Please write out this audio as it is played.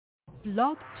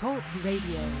Blog Talk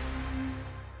Radio.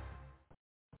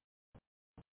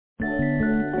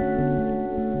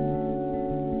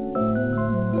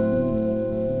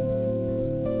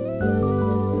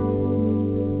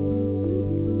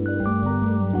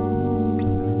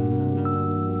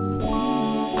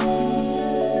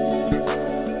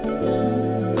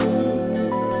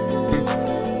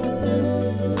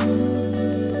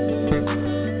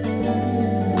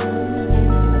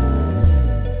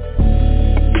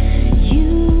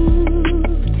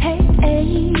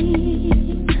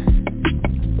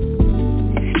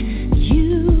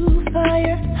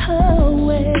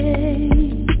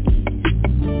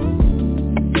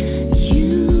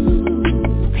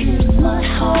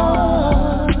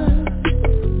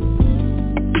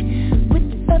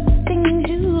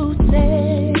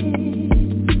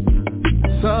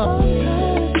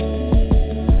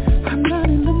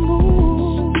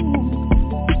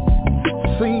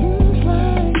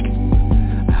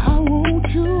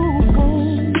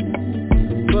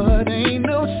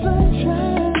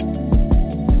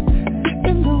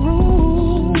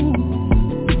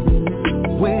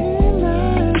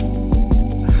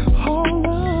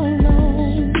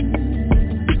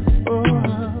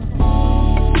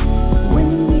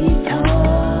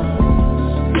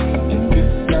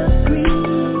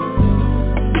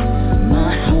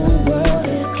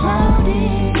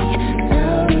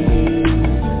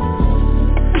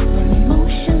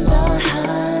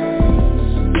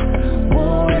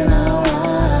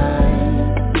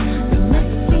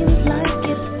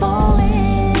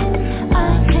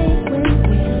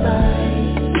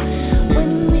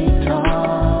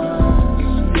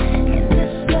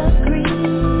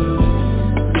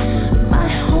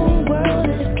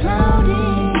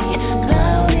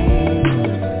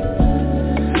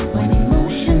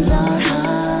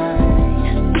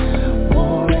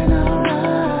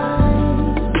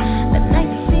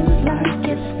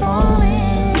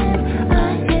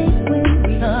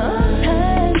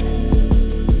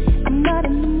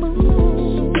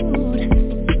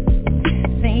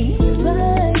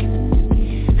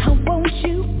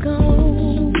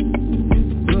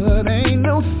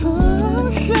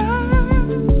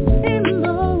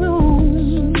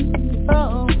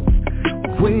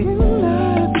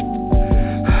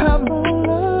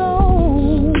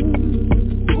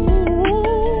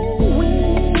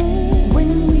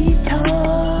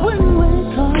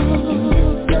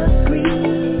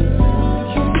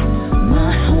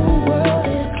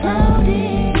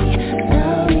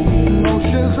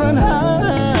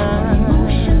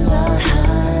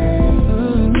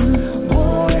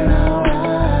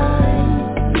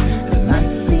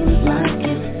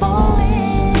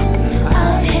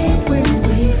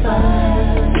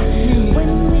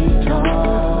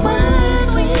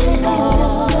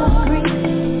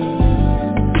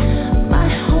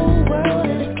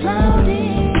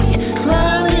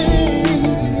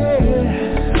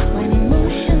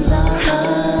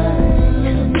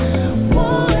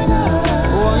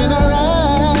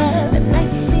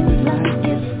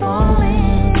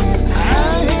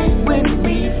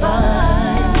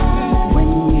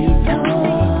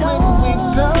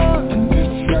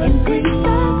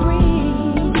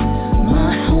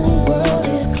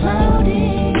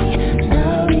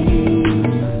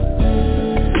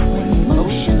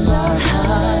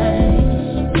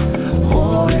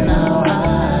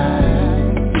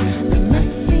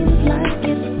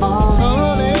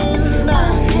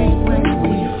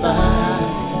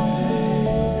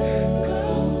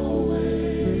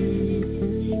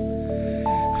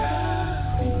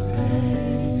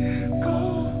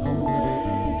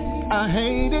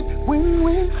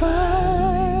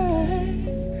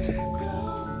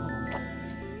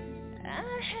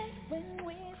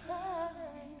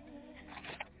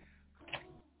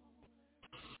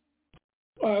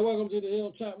 All right, welcome to the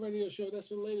Hilltop Radio Show. That's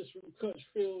the latest from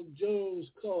Crutchfield Jones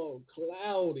called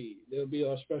Cloudy. There'll be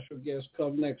our special guest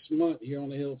come next month here on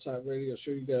the Hilltop Radio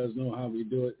Show. You guys know how we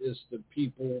do it. It's the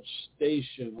People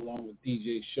Station along with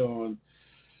DJ Sean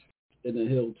and the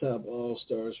Hilltop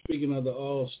All-Stars. Speaking of the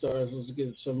All-Stars, let's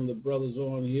get some of the brothers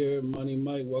on here. Money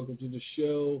Mike, welcome to the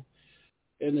show.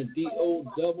 And the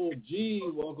D-O-double-G,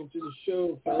 welcome to the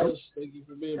show, fellas. Thank you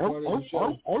for being part of the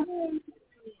show.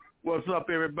 What's up,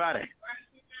 everybody?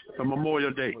 For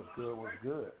Memorial Day. What's good? What's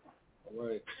good? All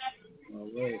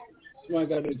right. Somebody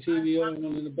got the TV on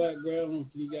in the background.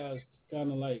 Can you guys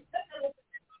kind of like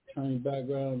turn your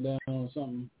background down or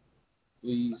something,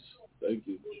 please? Thank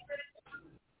you.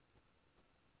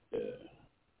 Yeah.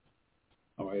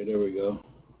 All right, there we go.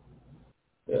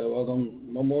 Yeah,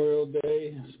 welcome Memorial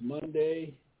Day. It's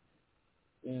Monday.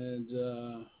 And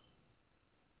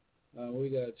We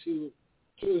got two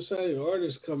exciting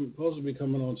artists supposed to be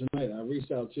coming on tonight. I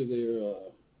reached out to their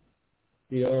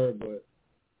PR, but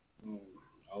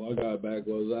all I got back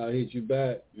was I'll hit you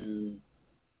back, and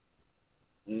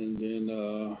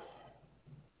then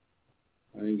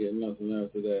I didn't get nothing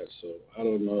after that. So I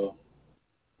don't know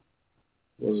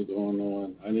what's going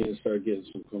on. I need to start getting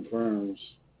some confirms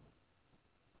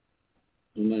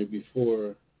the night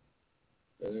before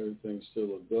that everything's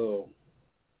still a go.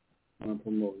 I'm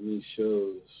promoting these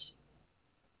shows.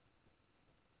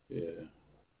 Yeah.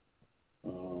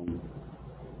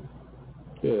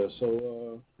 Yeah,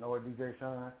 so know what, DJ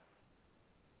Sean?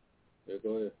 Yeah, go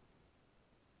ahead.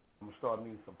 I'm gonna start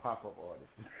meeting some pop-up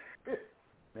artists.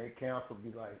 They council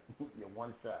be like, you're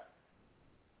one shot.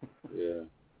 Yeah.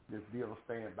 This deal will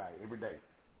stand by every day.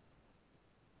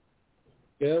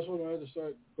 Yeah, that's what I had to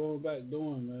start going back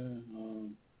doing,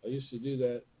 man. I used to do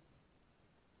that,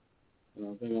 and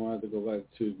I think I'm gonna have to go back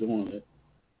to doing it.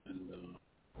 And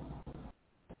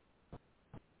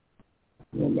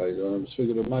nobody doing it.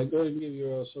 Speaking of Mike, go ahead and give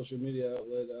your social media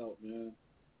outlet out, man.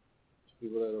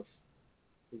 People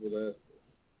that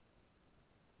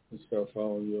can start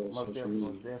following you on social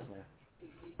media.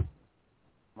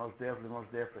 Most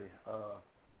definitely.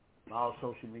 All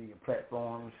social media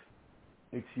platforms.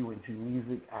 HUNG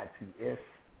Music, I2S,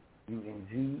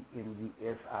 UNG,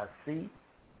 MUSIC.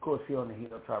 Of course, here on the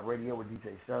Hilltop Radio with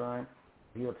DJ Sean,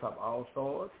 Hilltop All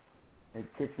Stars, and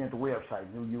catch me at the website,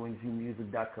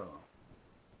 newungmusic.com.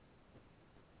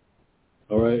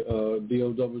 All right,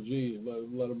 DOWG,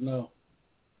 let them know.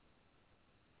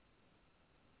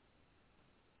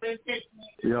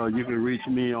 Yo, you can reach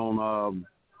me on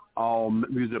all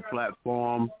music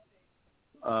platforms,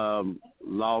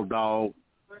 Law Dog,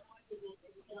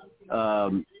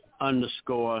 _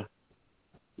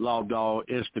 Law Dog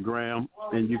Instagram,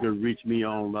 and you can reach me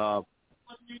on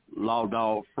Law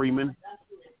Dog Freeman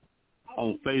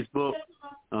on Facebook,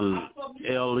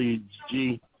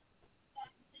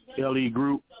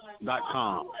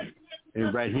 legroup.com,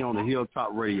 and right here on the Hilltop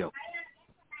Radio.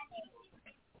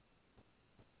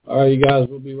 All right, you guys,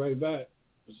 we'll be right back.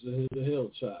 This is the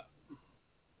Hilltop.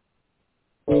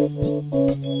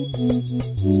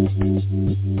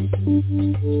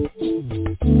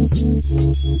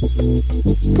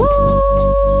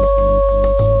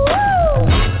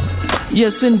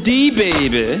 Yes, indeed,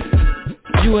 baby.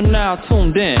 You are now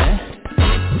tuned in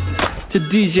to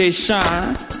DJ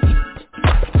Shine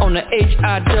on the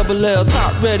HILL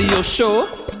Top Radio Show.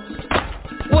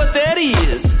 What that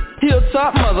is,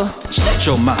 Hilltop mother, shut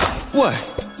your mouth. What?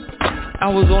 I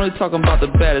was only talking about the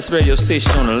baddest radio station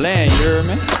on the land, you hear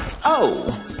me? Oh,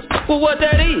 well what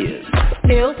that is?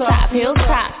 Hilltop.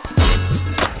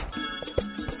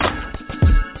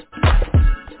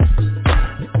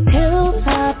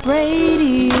 Hilltop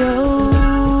Radio.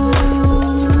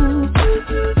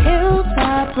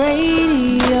 Hilltop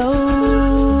Radio.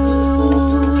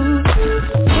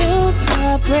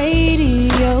 Hilltop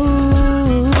Radio.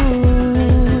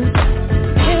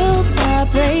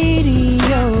 Hilltop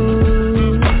Radio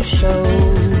Show.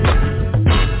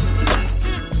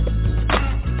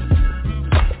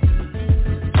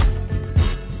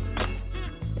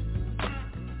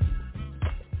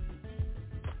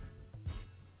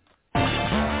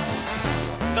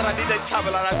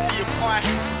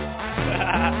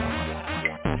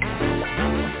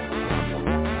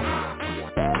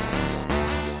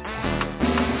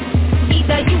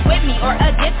 Either you with me or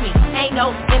against me, ain't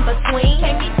no in between.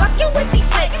 Can't be fucking with these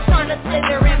niggas trying to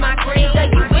slither in my green. Either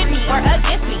you with me or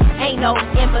against me, ain't no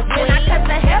in between. When I cut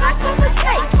the head, I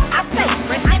conversate. I say,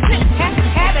 rest in peace.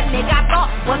 Had a nigga I thought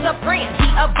was a friend. He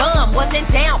a bum, wasn't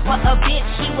down for a bitch.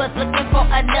 She was looking for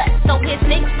a nut. So his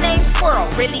nickname Squirrel,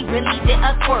 really did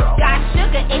a squirrel. Got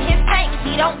sugar in his tank,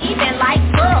 he don't even like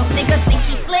girls. Niggas think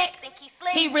he slick.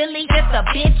 He really just a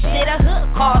bitch, did a hook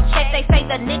call check, they say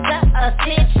the nigga a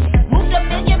snitch. Moved a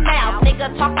million miles,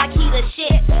 nigga talk like he the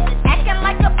shit. Acting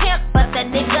like a pimp, but the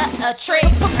nigga a trick.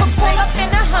 Pull up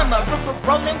in a Hummer,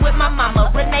 rolling with my mama.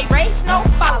 Renee Ray, no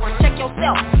followers, check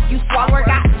yourself. You swallow,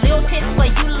 got lil tits for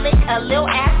you lick, a lil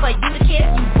ass for you to kiss.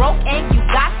 You broke and you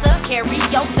got to carry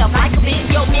yourself like a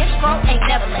bitch. Your minstrel ain't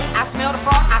never late. I smell the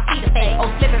frog, I see the fade. Oh,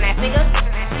 slipping that nigga.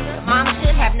 Mama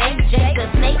should have named Jay the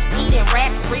snake eating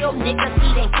rats. Real niggas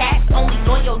eating cats. Only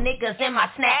loyal niggas in my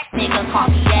snacks. Nigga call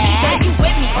me that. Either you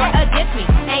with me or against me,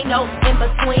 ain't no in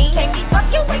between. Can't be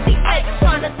fucking with these niggas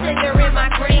trying to slither in my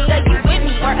green. Either you with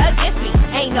me or against me,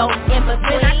 ain't no in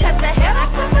between. When I cut the head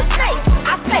off of a snake,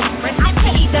 I say, rest in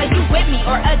peace. Either you with me me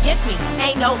or against me?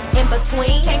 Ain't no in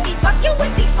between. Can't be fucking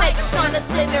with these snakes trying to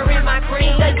slither in my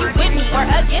green. Are you with me or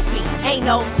against me? Ain't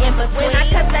no in between. When I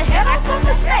cut the head off of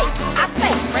the snake, I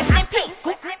say, fresh and pink.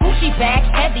 She back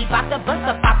heavy, bout to bust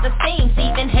up off the seams.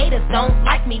 Even haters don't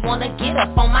like me, wanna get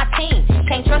up on my team.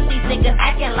 Can't trust these niggas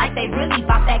acting like they really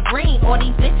bout that green. Or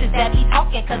these bitches that be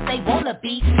talking cause they wanna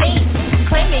be seen.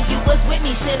 Claiming you was with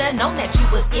me, shoulda known that you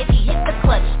was iffy. Hit the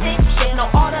clutch, stick shit, no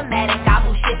automatic, I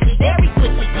will shift me very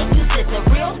quickly. Then you sit the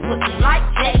real swiftly like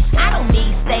Jay. I don't need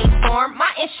State Farm,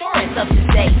 my insurance up to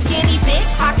date. Skinny bitch,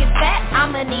 pockets fat,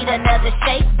 I'ma need another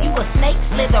shape. You a snake,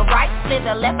 slither right,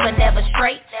 slither left, but never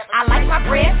straight. I like my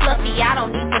bread fluffy, I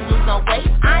don't need to lose no weight.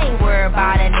 I ain't worried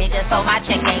about a nigga, so my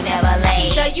check ain't never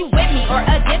late. So you with me or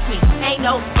against me? Ain't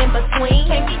no in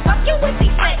between. Can't be fucking with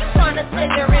these snakes trying to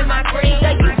slither in my green. So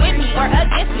you with me or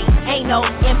against me? Ain't no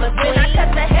in between. When I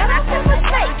cut the head off of a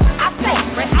snake, I say,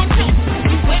 rest in peace.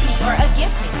 You with me or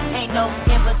against me? Ain't no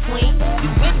in between. You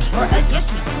with me or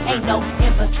against me? Ain't no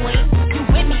in between. You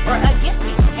with me or against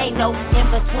me? Ain't no in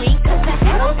between. Cause the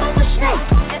head off of a snake,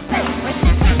 and say, rest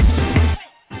in peace.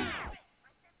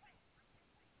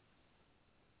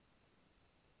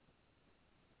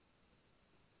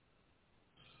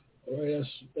 All right,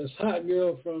 that's Hot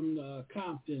Girl from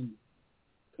Compton,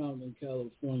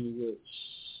 California, with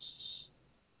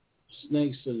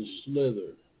Snakes and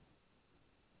Slither.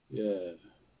 Yeah.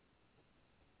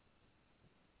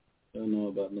 I don't know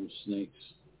about them snakes.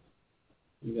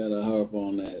 We gotta harp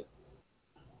on that.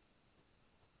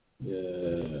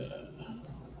 Yeah.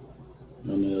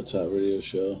 On the Hilltop Radio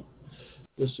Show.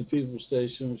 This is the People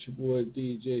Station with your boy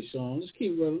DJ Sean. Let's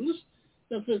keep running. Let's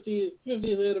 50th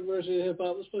anniversary of hip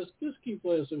hop. Let's keep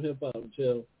playing some hip hop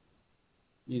until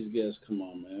these guests come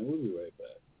on, man. We'll be right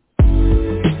back.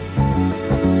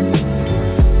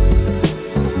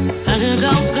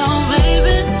 Go,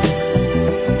 baby.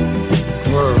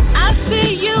 Word. I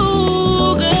see you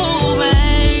go,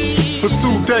 baby. For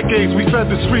 2 decades we fed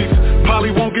the streets.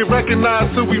 Probably won't get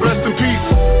recognized till we rest in peace.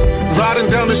 Riding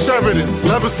down the Sheridan,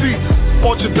 leather seats.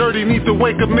 Orchard dirty, need to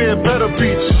wake up near better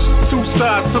beach. 2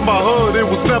 sides to my hood, it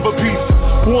was never peace.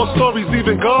 War stories,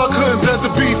 even God couldn't dead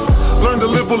the beef. Learn to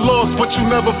live with loss, but you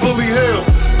never fully heal.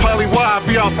 Probably why I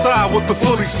be outside with the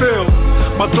fully still.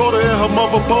 My daughter and her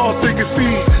mother ball thick as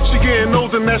seed. She getting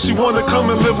older now, she wanna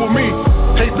come and live with me.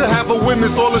 Hate to have her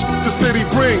witness all the shit the city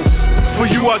brings. For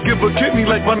you I give a kidney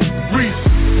like my Reese.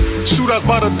 Shootouts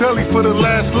by the deli for the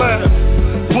last laugh.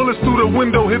 Bullets through the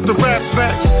window hit the rap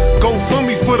sacks. Go for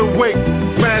me for the wake,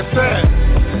 mad sad.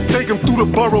 Take him through the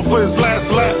borough for his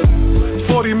last lap.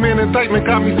 40-man indictment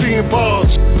got me seeing bars.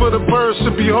 For the birds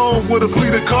should be home with a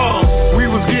fleet of cars. We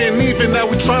was getting even, now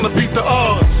we trying to beat the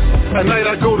odds. At night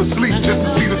I go to sleep just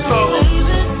to see the stars.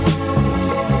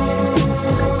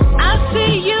 I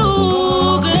see you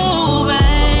go,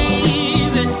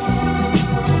 baby.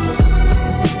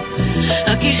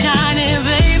 I keep shining,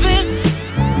 baby.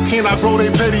 Can I grow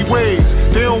they petty ways?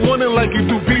 They don't want it like you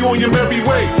do, be on your merry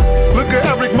way. Look at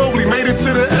Eric Mobley, made it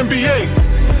to the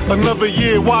NBA. Another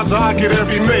year, wiser I get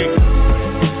every May.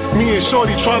 Me and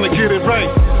Shorty trying to get it right.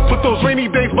 Put those rainy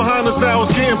days behind us now,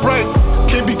 it's getting bright.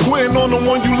 Can't be quitting on the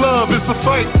one you love, it's a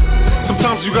fight.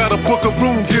 Sometimes you gotta book a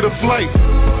room, get a flight.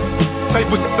 Type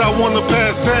of shit I wanna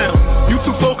pass down. You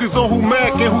too focused on who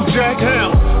Mac and who Jack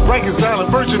Hound. Rikers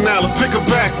Island, Virgin Island, pick a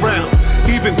background.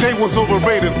 Even day one's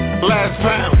overrated, last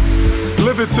pound.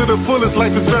 Live it to the fullest,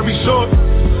 life is very short.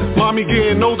 Mommy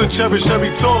getting older, cherish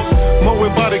every talk.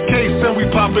 Mowing by the case and we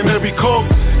popping every cork.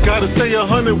 Gotta stay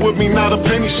 100 with me, not a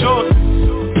penny short.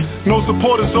 No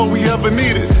support is all we ever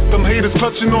needed. Them haters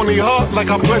clutching on their heart like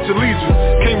I pledge allegiance.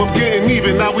 Came up getting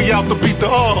even, now we out to beat the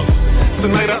odds.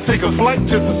 Tonight I take a flight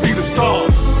just to see the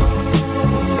stars.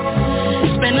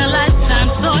 Spend a lifetime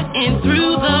sorting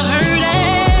through the hurt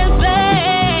and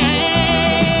pain.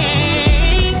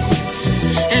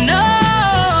 And oh,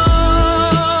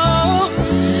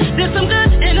 there's some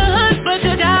good in the hood, but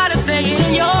you gotta stay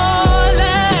in your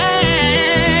lane.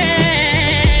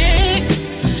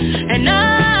 And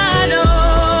I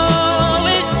know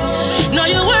it, know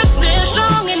your work, stand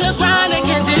strong in the grind and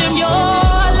can't dim your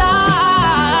light.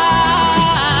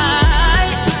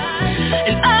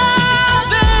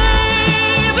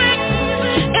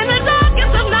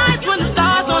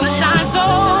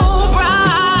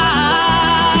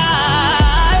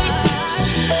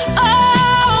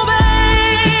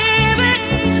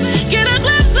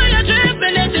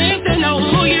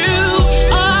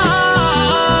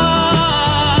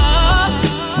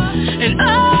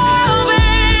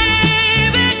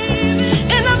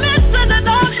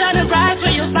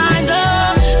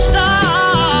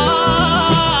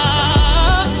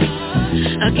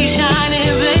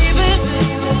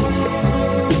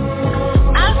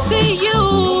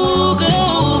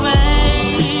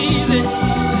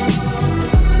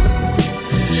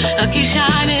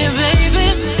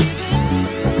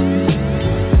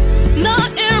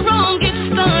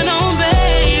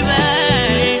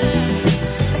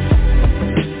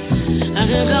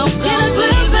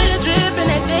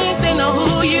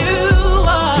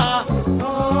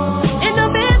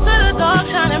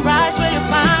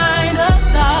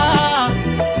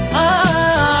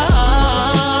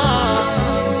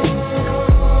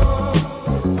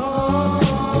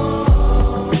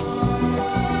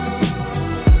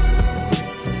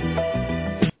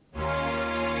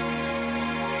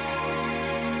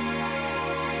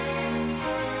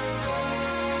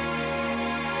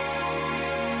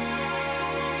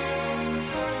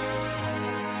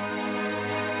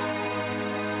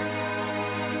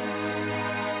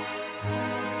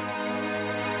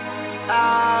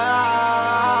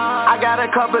 I got a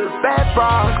couple of bad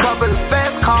bras, couple of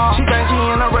fast cars. She think she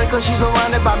in a race cause she's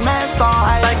surrounded by mad stars.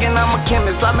 I thinking I'm a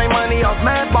chemist, I make money off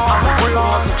mad balls. Real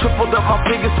hustle, tripled up my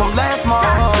figures from last month.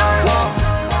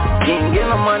 You ain't getting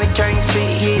no money, can't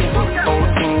see it. Oh,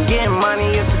 you ain't getting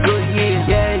money, it's a good year.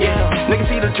 Yeah. Niggas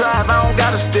see the drive, I don't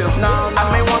gotta steal. I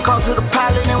made one call to the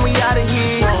pilot and we outta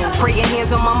here. Pray your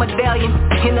hands on my medallion.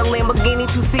 In a Lamborghini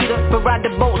two-seater, but ride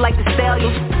the boat like the stallion.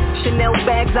 Chanel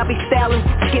bags, I be styling,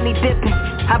 skinny dipping.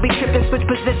 I be tripping, switch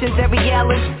positions every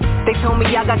Allen. They told me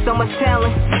I got so much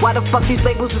talent. Why the fuck these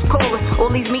labels is calling?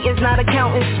 All these meetings not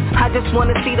accountants. I just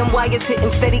wanna see them wires hitting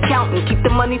steady counting. Keep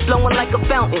the money flowing like a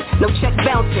fountain. No check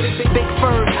bouncing. Big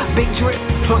fur, big drip.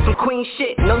 Want some queen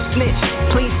shit, no snitch.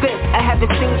 Please fifth, I haven't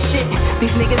seen shit.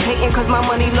 These niggas hating cause my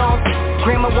money long.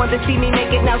 Grandma wanted to see me make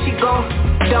it, now she gone.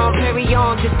 Dom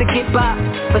Perignon just to get by.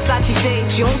 Versace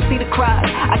shades, you don't see the crowd.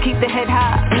 I keep the head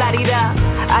high, la-di-da.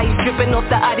 Ice dripping off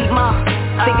the Adima.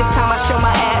 Think it's time I show my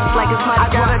ass like it's my I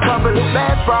got a couple of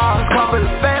bad bras, couple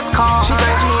of fast cars. She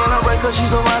think she in a race cause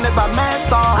she's surrounded by mad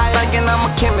stars. I thinking I'm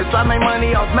a chemist, I make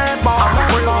money off mad balls.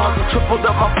 Real hustle, tripled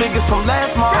up my figures from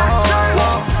last month.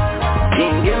 You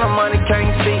ain't getting no money, can't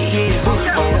see it. Oh,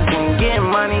 you ain't getting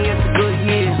money, it's a good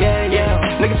year.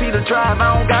 Yeah. Niggas see the drive,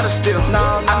 I don't gotta steal.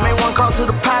 I made one call to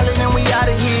the pilot and we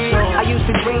outta here. I used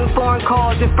to dream foreign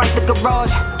cars in front the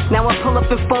garage. Now I pull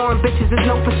up in foreign bitches, there's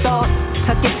no facade.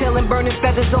 Tuck your tail and burning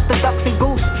feathers off the ducks and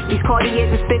goose. These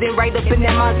Cartiers is fitting right up in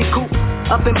that Mozzie coupe.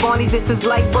 Up in Barney's, this is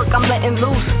light work, I'm letting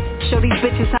loose. Show these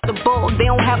bitches how to ball, they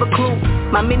don't have a clue.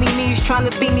 My mini-me's trying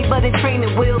to beat me, but in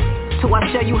training wheels. Till I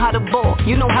show you how to ball,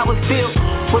 you know how it feels.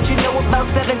 What you know about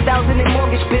 7,000 in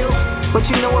mortgage bills? What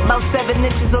you know about 7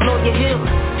 inches on all your heels?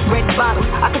 Red bottom,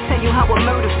 I can tell you how a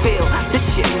murder feel. This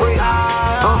shit real.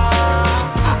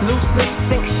 Loose lips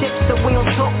sink ships, so we don't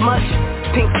talk much.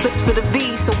 Pink slips for the V,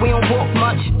 so we don't walk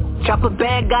much. Drop a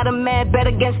bag, got a mad bet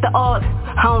against the odds.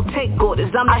 I don't take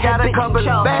orders, I'm the head bitch in charge. I got a couple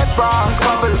of bad bras,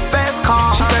 couple of fast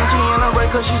cars. She think she in a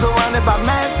race cause she's surrounded by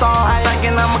mad stars. I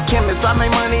thinking I'm a chemist, I make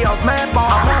money off mad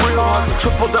balls. Real hustle,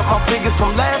 tripled up my figures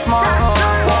from last month.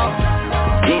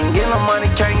 You ain't getting no money,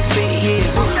 can't see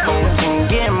it. Oh, you ain't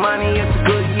getting money, it's a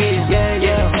good year.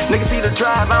 Yeah. Niggas see the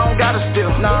drive, I don't gotta steal.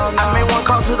 I made one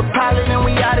call to the pilot and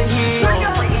we outta here.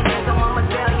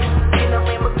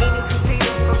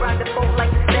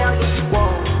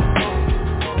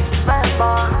 Fast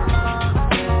bar.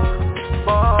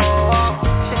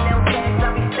 Chanel bags, I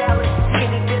be styling,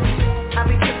 skinny dips. I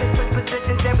be tripping, switch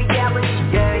positions every Allen.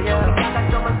 Yeah. I got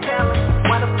so much talent.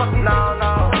 Why the fuck you No.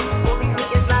 all these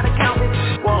niggas not accountants?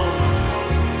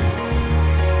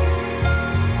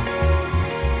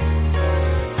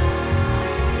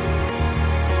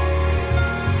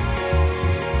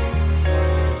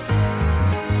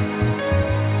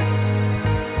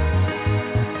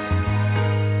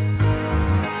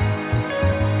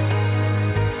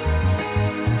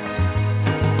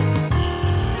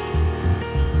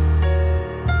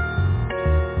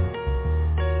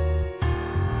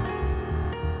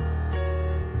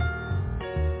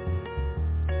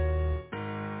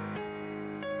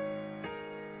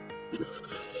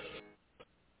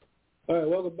 All right,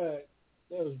 welcome back.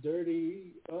 That was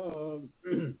Dirty,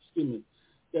 excuse me.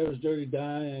 That was Dirty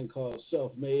Diane called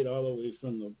Self-Made, all the way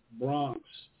from the Bronx.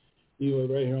 You were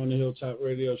right here on the Hilltop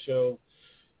Radio Show.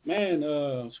 Man,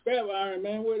 Scrap Iron,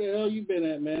 man, where the hell you been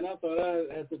at, man? I thought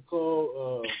I had to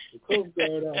call the Coast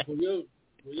Guard out for your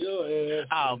ass.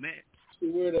 Oh, man. See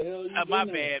where the hell you been My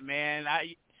at. bad, man.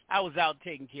 I was out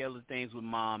taking care of the things with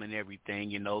Mom and everything,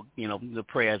 you know, the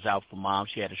prayers out for Mom.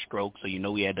 She had a stroke, so,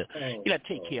 we had to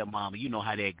take care of Mama. You know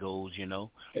how that goes, Hey,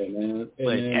 man.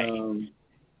 And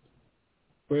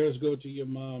prayers go to your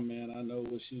mom, man. I know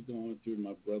what she's going through,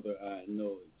 my brother. I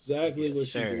know exactly what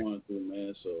she's going through,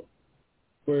 man. So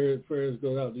prayers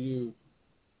go out to you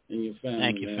and your family,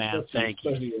 Thank you, man. fam. Thank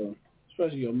you.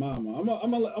 Especially your mama.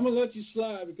 I'm gonna let you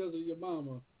slide because of your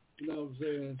mama. You know what I'm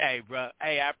saying? Hey, bro.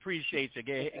 Hey, I appreciate you.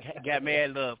 Got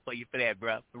mad love for you for that,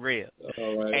 bro. For real.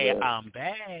 All right. Hey, man. I'm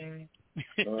back.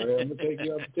 All right, I'm gonna take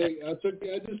you off.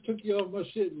 I just took you off my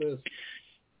shit list.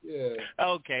 Yeah.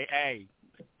 Okay. Hey,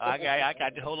 I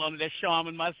got to hold on to that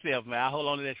Charmin myself, man. I hold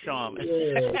on to that Charmin.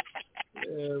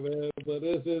 Yeah, man. But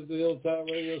this is the Hilltop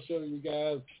Radio Show, you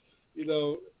guys.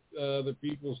 The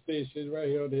People's Station right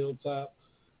here on the Hilltop.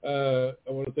 I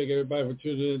want to thank everybody for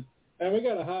tuning in. And we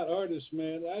got a hot artist,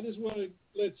 man. I just want to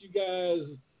let you guys,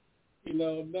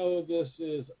 know this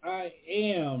is I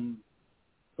Am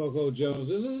Coco Jones.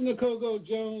 This isn't the Coco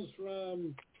Jones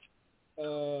from,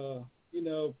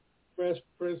 Fresh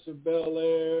Prince of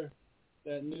Bel-Air,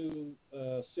 that new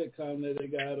sitcom that they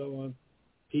got on.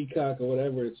 Peacock or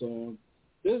whatever it's on.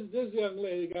 This young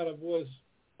lady got a voice,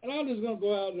 and I'm just gonna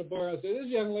go out in the bar and say this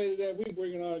young lady that we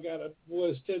bringing on got a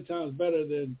voice 10 times better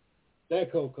than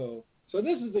that Coco. So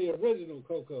this is the original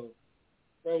Coco,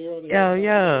 right here on the.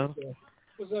 Yo.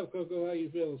 What's up, Coco? How you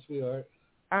feeling, sweetheart?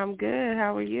 I'm good.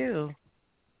 How are you?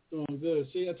 Doing good.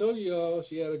 See, I told you all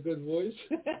she had a good voice.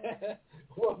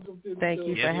 Welcome to the Thank show.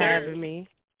 you for having me.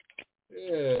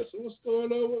 Yeah. So what's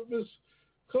going on with Miss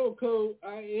Coco?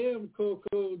 I am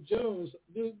Coco Jones.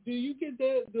 Do you get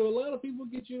that? Do a lot of people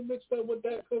get you mixed up with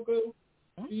that Coco?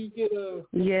 Do you get a?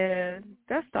 Yeah,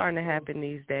 that's starting to happen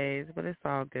these days, but it's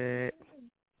all good.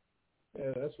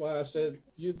 Yeah, that's why I said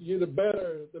you're the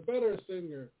better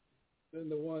singer than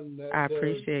the one that. I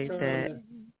appreciate that.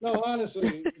 No,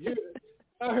 honestly,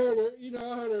 I heard her.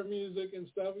 I heard her music and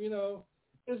stuff.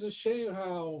 It's a shame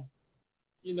how,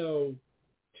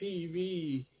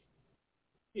 TV,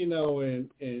 and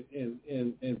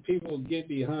people get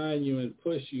behind you and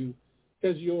push you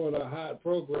because you're on a hot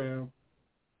program.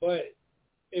 But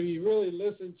if you really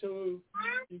listen to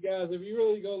you guys, if you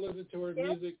really go listen to her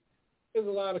music, there's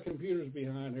a lot of computers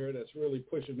behind her that's really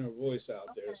pushing her voice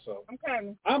out there. So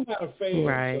I'm not a fan.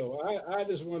 Right. So I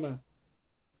just want to.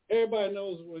 Everybody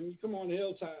knows when you come on the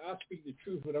Hilltop, I speak the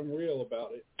truth, but I'm real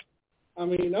about it. I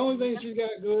mean, the only thing she's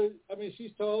got good,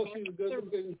 she's tall, she's a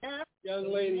good-looking young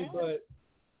lady, but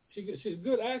she's a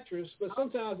good actress. But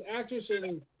sometimes actress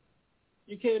and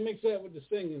you can't mix that with the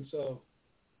singing. So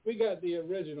we got the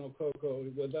original Coco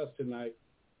with us tonight.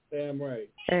 Damn right.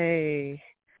 Hey,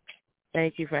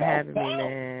 thank you for having me,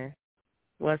 man.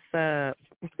 What's up?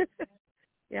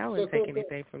 Yeah, I wouldn't take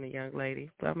anything from the young lady,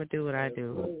 but I'm going to do what I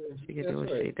do. She can do what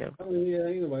she do. I mean, yeah,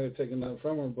 ain't nobody taking nothing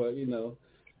from her, but, real.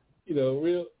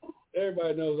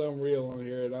 Everybody knows I'm real on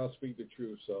here, and I'll speak the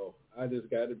truth, so I just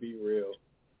got to be real.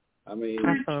 I mean,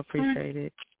 I so appreciate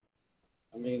it.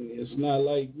 I mean, it's not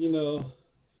like,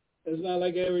 it's not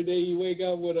like every day you wake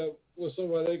up with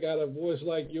somebody that got a voice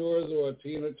like yours or a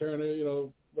Tina Turner,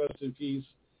 rest in peace,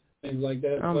 things like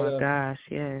that. Oh, my gosh,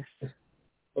 yes.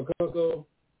 But Coco,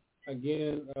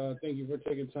 again, thank you for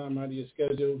taking time out of your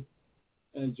schedule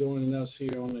and joining us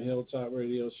here on the Hilltop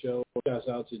Radio Show. Shouts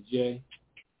out to Jay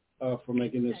for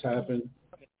making this happen.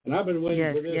 And I've been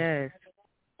waiting for this. Yes.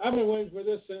 I've been waiting for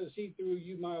this since he threw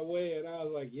you my way, and I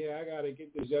was like, yeah, I got to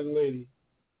get this young lady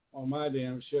on my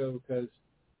damn show because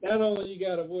not only you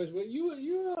got a voice, but you're a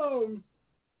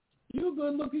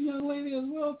good-looking young lady as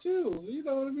well, too. You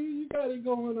know what I mean? You got it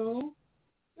going on.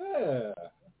 Yeah.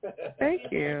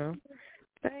 Thank you.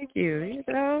 Thank you.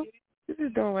 This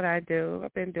is doing what I do.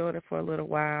 I've been doing it for a little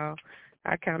while.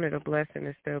 I count it a blessing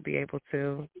to still be able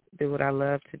to do what I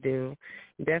love to do.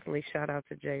 Definitely shout out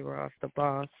to Jay Ross, the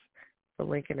boss, for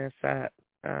linking us up.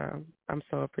 I'm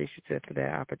so appreciative for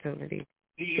that opportunity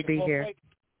to be here.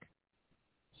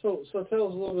 So tell us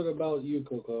a little bit about you,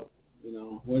 Coco.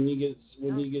 When you get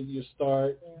your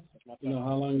start,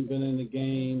 how long you've been in the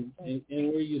game, and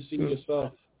where you see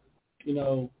yourself,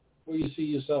 where you see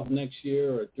yourself next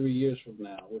year or 3 years from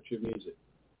now with your music.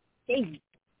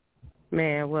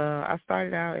 Man, well, I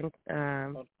started out in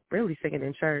really singing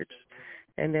in church,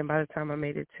 and then by the time I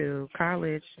made it to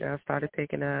college, I started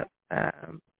picking up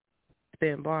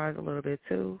spitting bars a little bit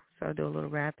too. So I do a little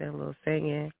rapping, a little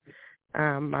singing.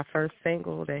 My first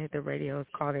single that hit the radio is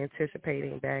called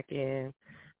Anticipating back in,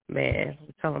 I'm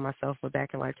telling myself we're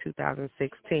back in like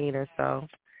 2016 or so.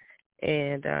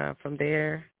 And from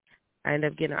there, I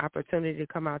ended up getting an opportunity to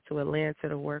come out to Atlanta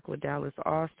to work with Dallas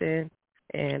Austin.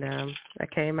 And I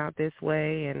came out this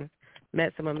way and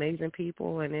met some amazing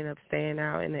people and ended up staying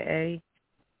out in the A.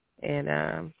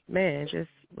 And, just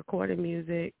recording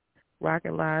music,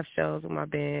 rocking live shows with my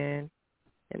band,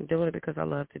 and doing it because I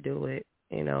love to do it,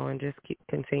 and just keep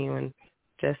continuing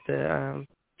just to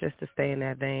stay in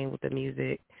that vein with the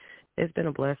music. It's been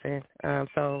a blessing.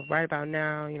 So right about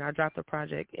now, I dropped a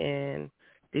project in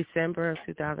December of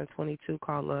 2022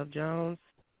 called Love Jones.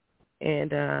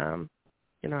 And,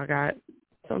 I got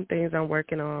some things I'm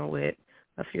working on with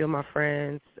a few of my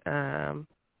friends,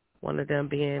 one of them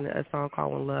being a song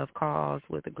called When Love Calls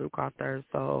with a group called Third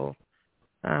Soul.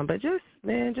 But just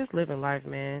living life,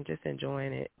 man, just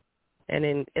enjoying it. And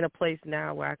in a place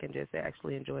now where I can just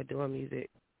actually enjoy doing music,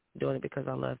 doing it because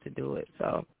I love to do it.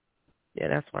 So, yeah,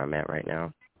 that's where I'm at right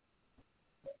now.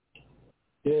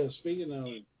 Yeah, speaking of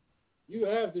it, you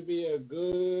have to be a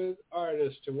good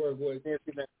artist to work with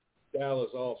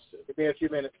Dallas Austin. Give me a few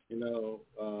minutes.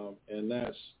 And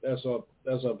that's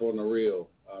up on the real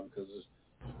because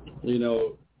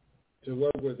to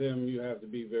work with him you have to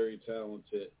be very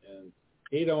talented, and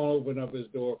he don't open up his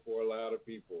door for a lot of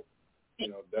people.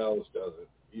 Dallas doesn't.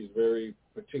 He's very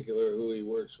particular who he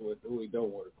works with, who he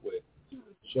don't work with.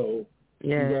 So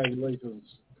congratulations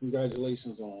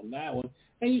on that one.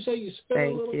 And you say you spit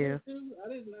a little bit too? I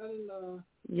didn't.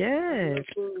 Yes.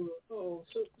 So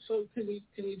can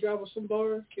you drop us some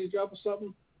bars? Can you drop us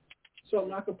something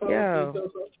I could probably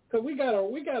do? Because we got a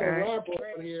rapper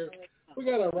on here. We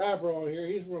got a rapper on here.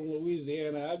 He's from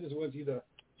Louisiana. I just want you to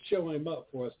show him up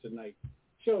for us tonight.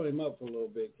 Show him up for a little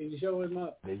bit. Can you show him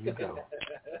up? There you go.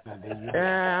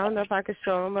 I don't know if I can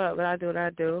show him up, but I do what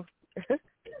I do.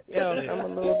 I'm a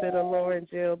little bit of Lauren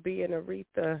Jill, B and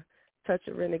Aretha, touch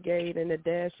a renegade and a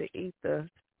dash of ether,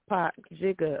 Pop,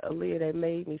 Jigga, Aaliyah, they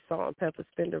made me, Salt and Pepper,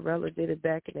 Cinderella, did it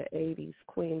back in the 80s,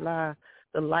 Queen La,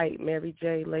 The Light, Mary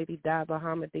J, Lady Di,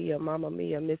 Bahamadia, Mamma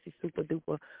Mia, Missy Super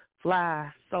Duper, Fly,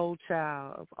 Soul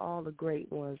Child, of all the great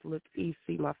ones, look east,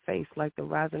 see my face like the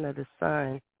rising of the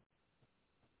sun.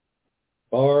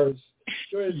 Bars.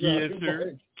 Go ahead, yes,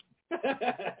 sir.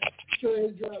 Go ahead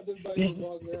and drop this bike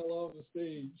walk the hell off the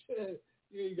stage.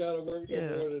 You ain't got to work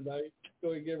no more tonight. Go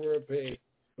ahead and give her a pay.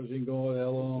 Or she can go the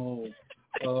hell home.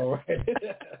 All right.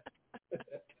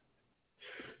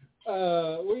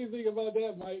 What do you think about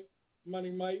that, Mike?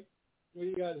 Money Mike? What do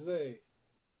you got to say?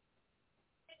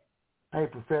 Hey,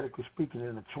 prophetically speaking,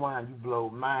 in the twine, you blow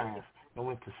minds. And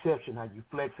when perception, how you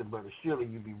flexing, but surely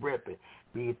you be repping.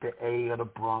 Be it the A or the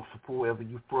Bronx or wherever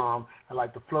you from. I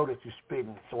like the flow that you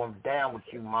spitting, so I'm down with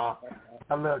you, Ma.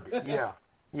 I loved it.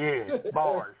 Yeah,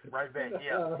 bars, right back.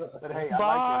 Yeah, but hey,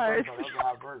 bars. I like that.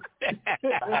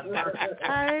 Those are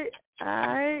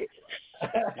I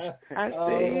see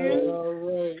you. All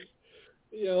right.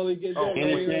 You only get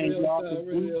that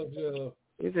radio show.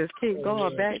 You just keep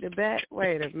going back to back.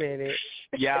 Wait a minute.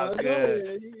 Yeah,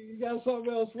 good. You got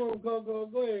something else for him, Coco?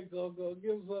 Go ahead, Coco.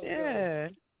 Give us something. Yeah.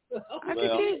 I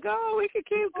can keep going. We can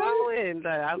keep going.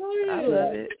 I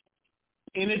love it.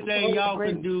 Anything y'all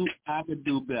can do, I could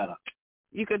do better.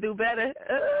 You could do better?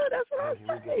 That's what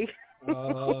I say. Here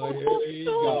you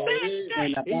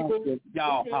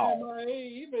go.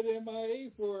 He been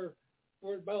MIA for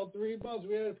about 3 months.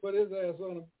 We had to put his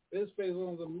face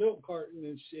on the milk carton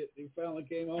and shit. He finally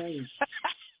came home.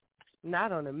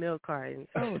 Not on the milk carton.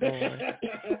 Hold on.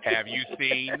 Have you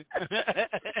seen?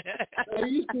 Have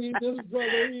you seen this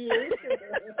brother here?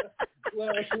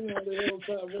 Last year on the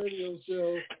Hilltop radio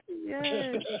show.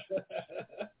 Yes.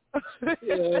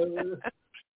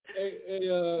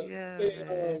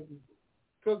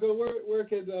 Coco, where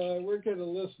can the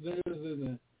listeners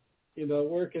and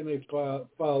where can they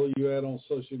follow you at on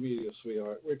social media,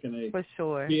 sweetheart? Where can they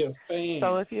be a fan?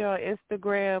 So if you're on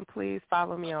Instagram, please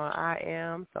follow me on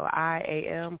IAM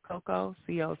Coco,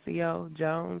 COCO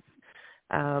Jones.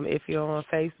 If you're on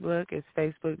Facebook, it's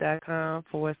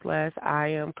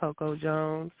facebook.com/IAM Coco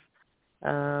Jones.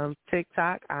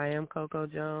 TikTok, IAM Coco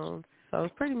Jones. So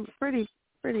it's pretty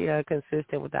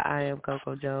consistent with the IAM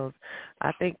Coco Jones.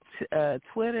 I think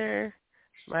Twitter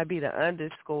might be the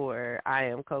 _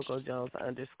 IAM Coco Jones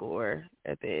 _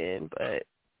 at the end, but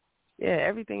yeah,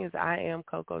 everything is IAM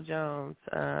Coco Jones.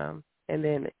 And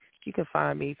then you can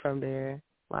find me from there,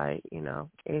 like,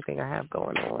 anything I have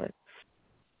going on.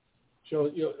 So,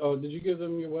 did you give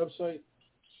them your website?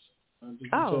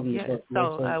 Yes.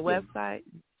 So, website,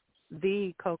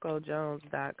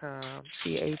 thecocojones.com,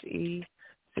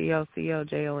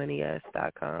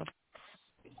 TheCocojones.com.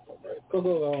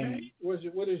 Coco,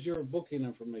 what is your booking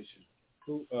information?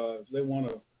 Who, if they want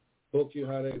to book you,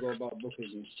 how they go about booking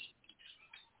you?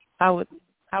 How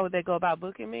would they go about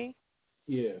booking me?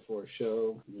 Yeah, for a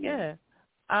show. Yeah.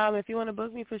 If you want to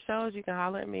book me for shows, you can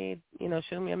holler at me.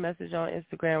 Shoot me a message on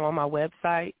Instagram, on my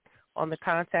website, on the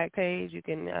contact page. You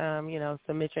can,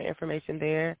 submit your information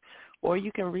there, or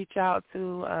you can reach out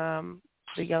to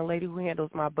the young lady who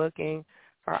handles my booking.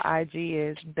 Her IG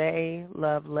is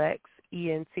TheyLoveLexENT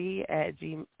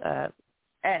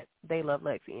at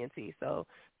TheyLoveLexENT. So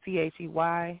THEY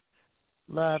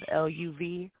Love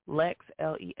LUV Lex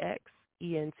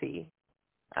LEXENT.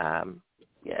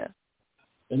 Yeah.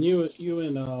 And you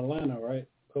in Atlanta, right,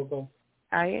 Coco?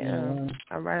 I am.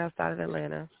 I'm right outside of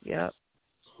Atlanta. Yep.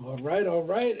 All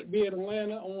right. Be in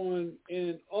Atlanta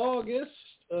in August.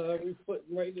 As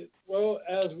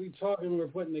we talking, we're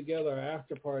putting together an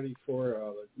after party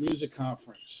for the music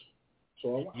conference.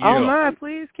 So my,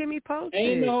 please keep me posted.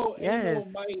 Ain't no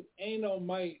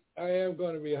Mike. I am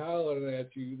going to be hollering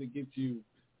at you to get you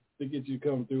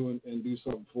come through and do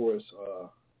something for us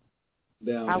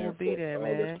down there. I will be there,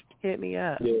 August. Man. Hit me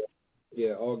up.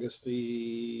 Yeah, August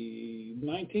the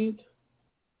 19th.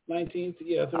 Yeah, I think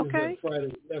it's that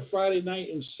Friday. That Friday night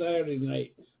and Saturday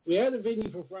night. We had a venue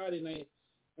for Friday night,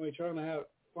 and we're trying to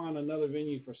find another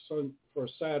venue for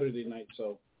Saturday night.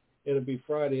 So it'll be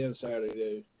Friday and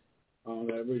Saturday.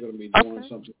 That we're going to be doing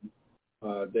something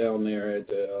down there at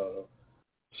the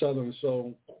Southern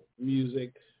Soul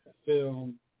Music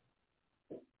Film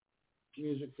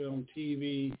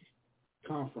TV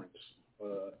Conference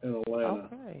in Atlanta.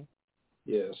 Okay.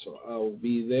 Yeah, so I'll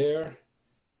be there.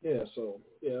 Yeah, so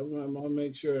yeah, I'm gonna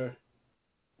make sure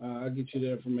I'll get you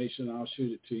the information. I'll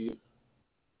shoot it to you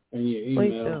in your email.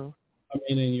 Please do. I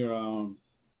mean, in your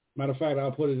matter of fact,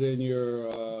 I'll put it in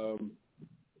your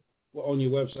on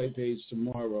your website page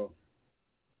tomorrow.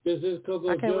 This is Coco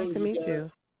Jones. I can't wait to meet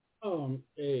you.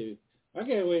 Hey, I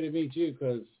can't wait to meet you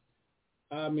because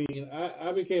I mean,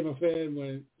 I became a fan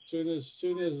when soon as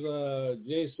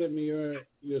Jay sent me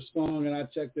your song and I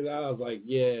checked it out. I was like,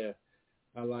 yeah,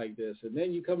 I like this. And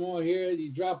then you come on here and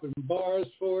you dropping bars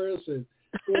for us and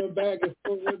going back and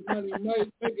forth with Money Mike,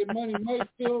 making Money Mike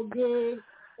feel good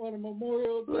on a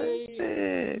Memorial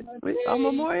Day. On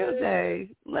Memorial Day.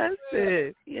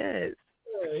 Listen, yes.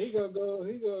 Yeah, he gonna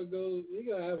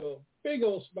have a big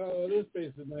old smile on his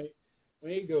face tonight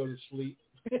when he go to sleep.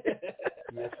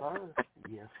 Yes, sir.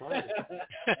 Yes, sir.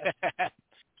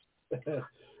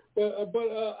 But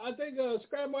I think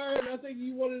Scrap Iron, I think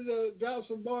you wanted to drop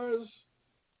some bars.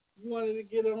 You wanted to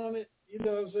get on it. You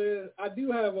know what I'm saying? I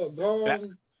do have a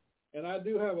gong and I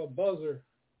do have a buzzer.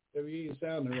 If you ain't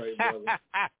sounding right, brother.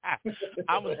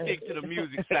 I'm going to stick to the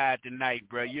music side tonight,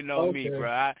 bro. You know okay. me,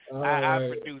 bro. I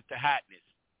produce the hotness.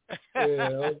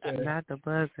 Yeah, okay. Not the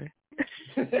buzzer.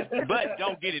 But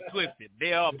don't get it twisted.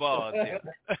 There are bars there.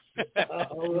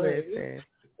 All right.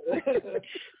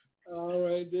 All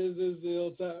right, this is the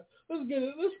Hilltop.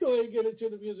 Let's go ahead and get into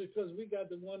the music because we got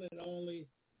the one and only.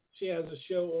 She has a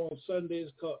show on Sundays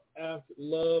called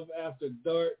Love After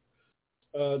Dark.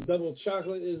 Double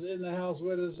Chocolate is in the house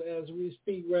with us as we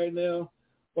speak right now.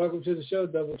 Welcome to the show,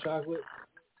 Double Chocolate.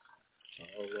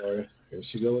 Oh, Lord. Here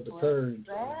she go with the purge.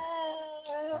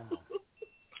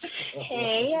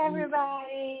 Hey,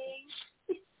 everybody.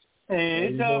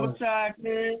 Hey, Double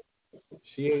Chocolate.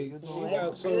 She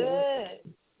not sober.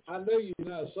 I know you're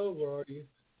not sober, are you?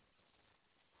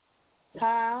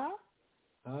 Huh?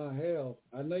 Hell.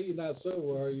 I know you're not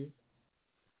sober, are you?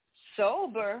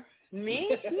 Sober? Me?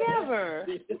 Never.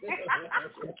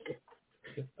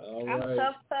 All I'm right.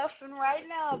 tough-puffing right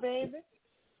now, baby.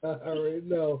 I already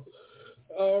know.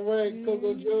 All right,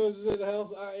 Coco Jones is in the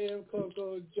house. I am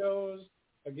Coco Jones.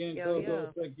 Again,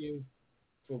 Coco, thank you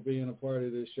for being a part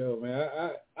of this show, man.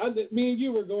 Me and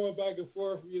you were going back and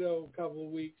forth, a couple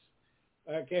of weeks.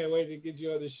 I can't wait to get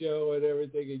you on the show and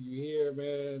everything that you hear,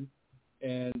 man.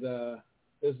 And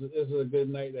this is a good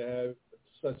night to have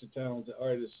such a talented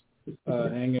artist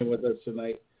hanging with us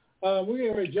tonight.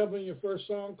 We're going to jump in your first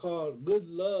song called Good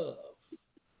Love.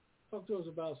 Talk to us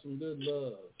about some good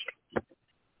love.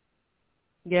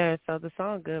 Yeah, so the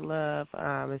song Good Love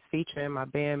is featuring my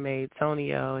bandmate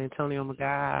Antonio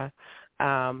McGuire.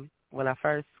 When I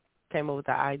first came up with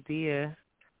the idea,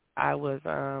 I was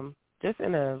just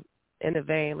in the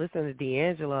vein listening to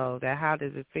D'Angelo, that How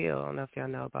Does It Feel? I don't know if y'all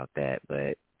know about that,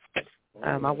 but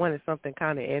I wanted something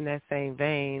kind of in that same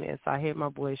vein, and so I hit my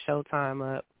boy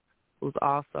Showtime up, who's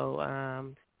also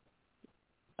an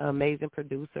amazing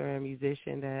producer and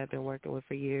musician that I've been working with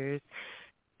for years.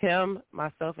 Him,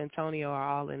 myself, and Antonio are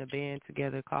all in a band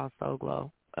together called Soul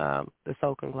Glow, the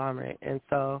Soul Conglomerate. And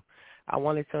so I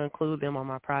wanted to include them on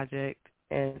my project.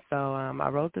 And so I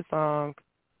wrote the song,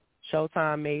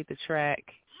 Showtime made the track,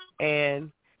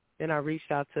 and then I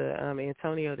reached out to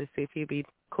Antonio to see if he'd be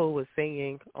cool with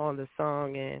singing on the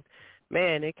song. And,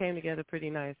 man, it came together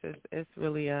pretty nice. It's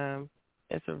really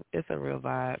it's a real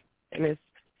vibe. And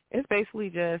it's basically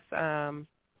just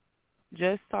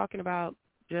talking about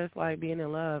just like being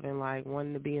in love and like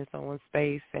wanting to be in someone's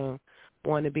space and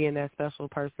wanting to be in that special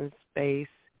person's space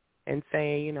and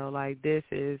saying, like this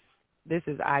is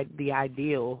the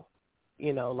ideal,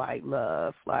 like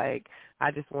love. Like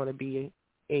I just want to be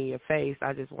in your face.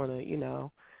 I just want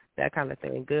to, that kind of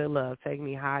thing. Good love, take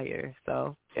me higher.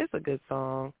 So it's a good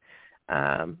song.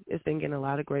 It's been getting a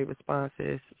lot of great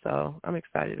responses, so I'm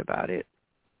excited about it.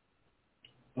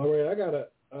 All right, I gotta.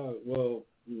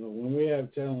 When we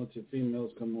have talented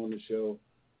females come on the show,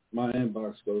 my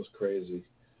inbox goes crazy.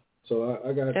 So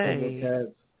I got a couple of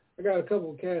cats. I got a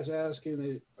couple of cats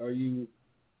asking, "Are you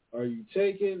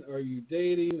taken? Are you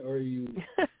dating? Are you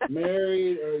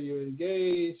married? Are you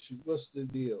engaged? What's the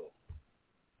deal?"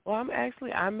 Well,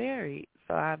 I'm married.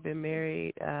 So I've been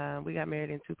married. We got married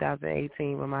in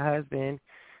 2018 with my husband.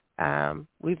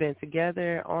 We've been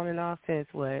together on and off since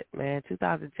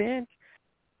 2010.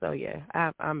 So, yeah,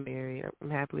 I'm married. I'm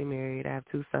happily married. I have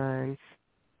 2 sons.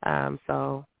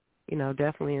 So,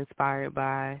 definitely inspired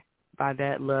by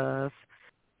that love.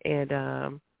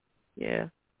 And,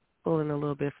 pulling a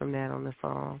little bit from that on the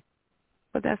song.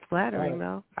 But that's flattering,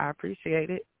 though. I appreciate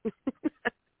it.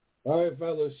 All right,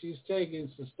 fellas, she's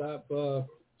taking, so stop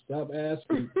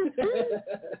asking.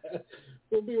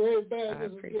 We'll be right back.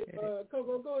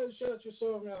 Coco, go ahead and shout your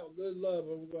song out, Good Love,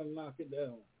 and we're going to knock it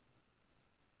down.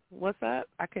 What's up?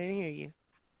 I couldn't hear you.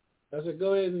 I said,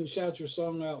 go ahead and shout your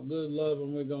song out, Good Love,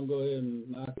 and we're going to go ahead and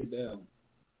knock it down.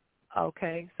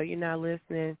 Okay, so you're now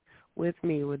listening with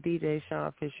me, with DJ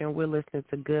Sean Fisher, and we're listening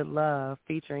to Good Love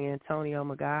featuring Antonio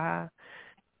Magaha.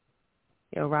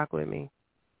 Yo, rock with me.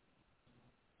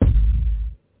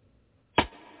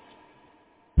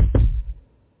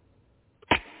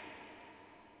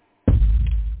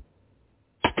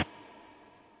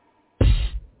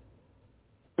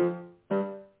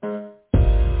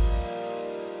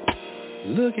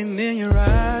 Looking in your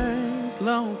eyes,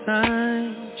 long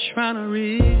time, trying to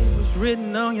read what's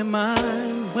written on your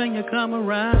mind. When you come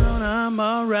around, I'm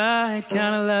alright,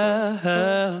 kinda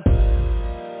love.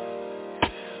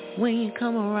 When you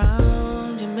come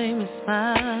around, you make me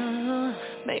smile,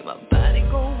 make my body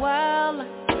go wild.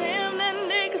 Like, damn, that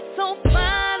nigga so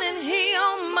fine and he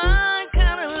on mine,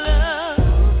 kinda love.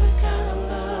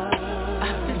 I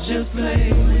could just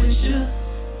play with you,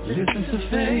 listen to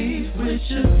faith with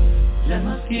you. Let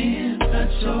my skin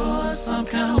touch yours some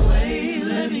kind of way.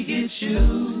 Let me get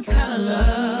you kind of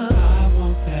love. I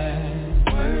want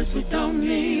that. Words we don't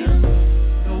need.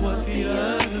 Know what the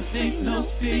other think, no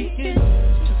speaking.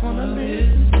 Just wanna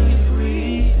listen to you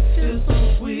breathe. It feels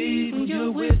so sweet when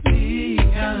you're with me.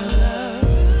 Kind of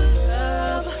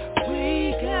love.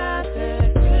 We got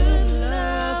that good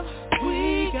love.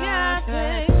 We got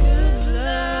that good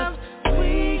love.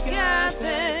 We got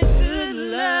that good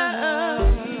love.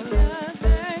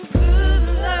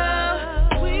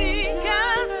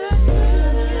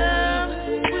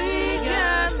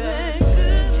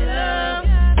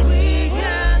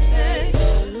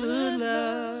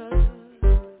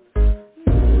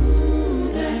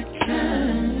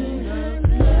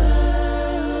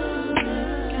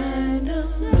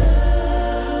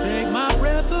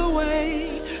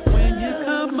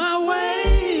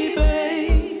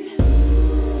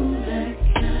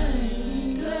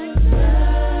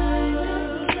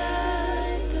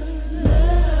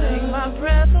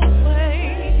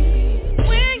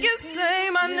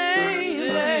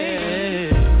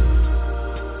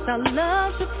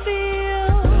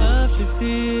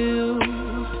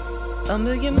 A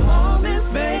million moments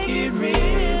make it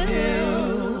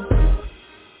real.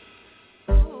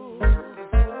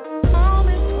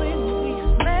 Moments when we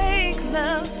make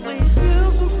love, we feel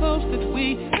so close that we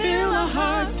feel our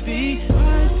hearts beat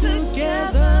right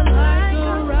together like a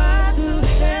ride to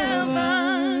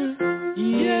heaven.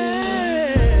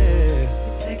 Yeah,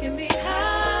 taking me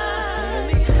high,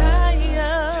 taking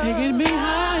me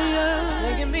higher,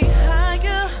 taking me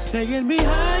higher, taking me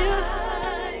higher.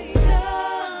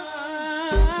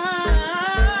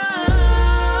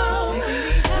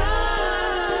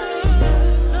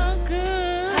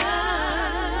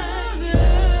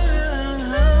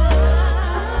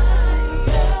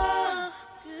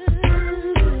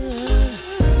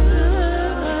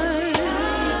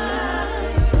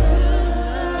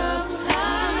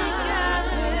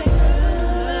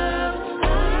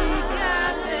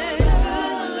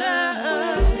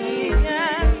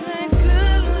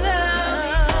 Good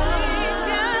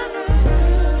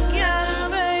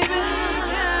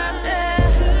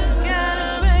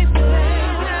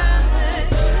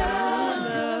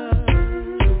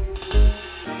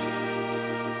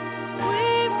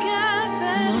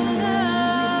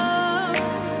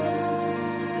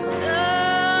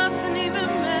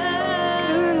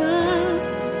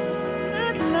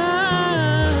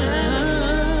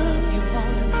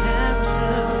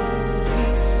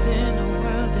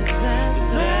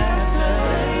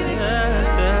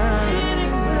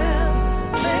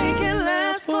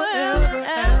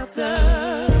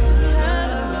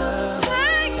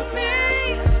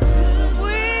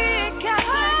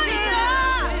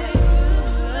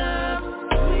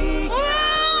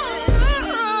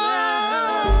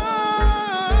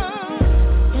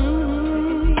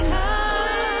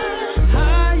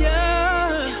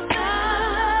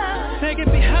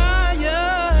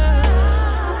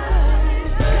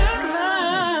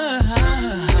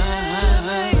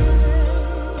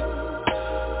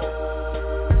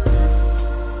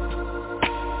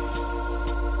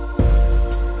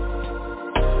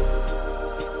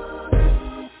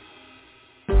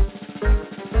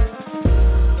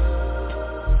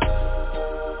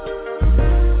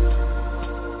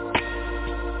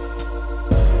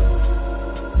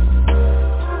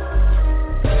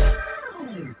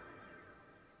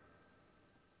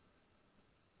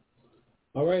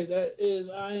All right, that is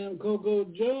I Am Coco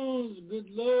Jones. Good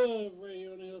love right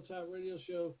here on the Hilltop Radio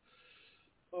Show.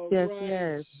 All yes, right.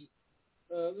 yes.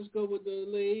 Let's go with the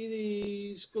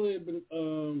ladies. Go ahead,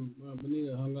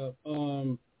 Benita hung up.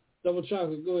 Double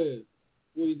Chocolate, go ahead.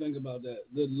 What do you think about that?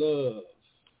 Good love.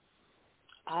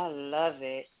 I love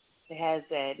it. It has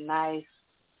that nice,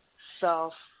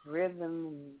 soft rhythm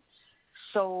and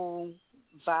soul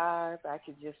vibe. I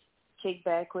could just kick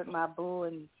back with my boo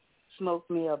and smoke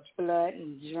me a blunt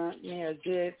and drink me a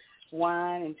good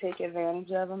wine and take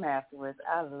advantage of them afterwards.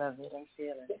 I love it. I'm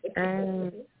feeling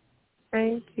it.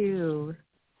 Thank you.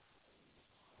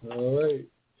 All right.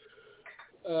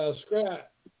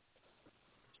 Scrap.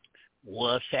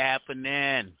 What's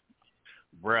happening,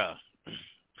 bruh?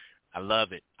 I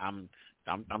love it. I'm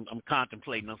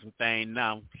contemplating on some things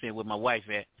now, seeing where my wife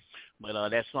at. But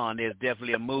that song there's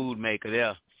definitely a mood maker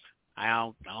there. I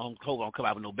don't hope I don't come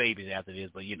out with no babies after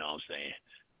this, but you know what I'm saying.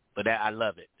 But I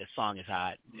love it. The song is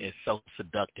hot. It's so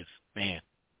seductive, man.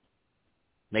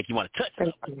 Make you want to touch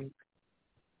it.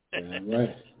 All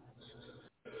right.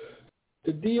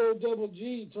 The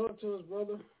D-O-double-G, talk to us,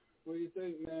 brother. What do you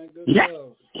think, man? Good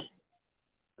love.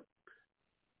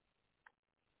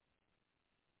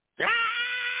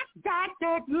 Got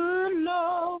that good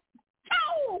love.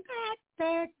 Oh, got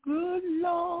that good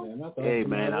love. Man, hey,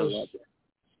 man, I love it.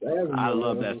 I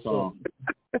love that song.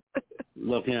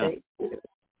 Look him.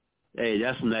 Hey,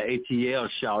 that's from the ATL,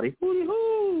 shawty.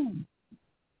 Hoo-hoo.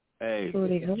 Hey,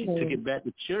 she took it back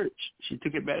to church.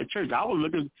 I was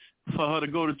looking for her to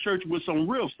go to church with some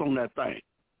riffs on that thing.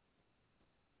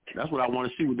 That's what I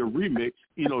want to see with the remix.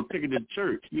 You know, take it to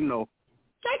church. You know,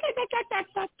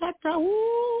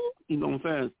 you know what I'm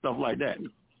saying? Stuff like that.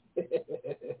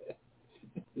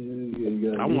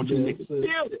 I want you niggas to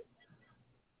feel it.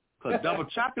 Because Double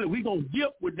Chocolate, we going to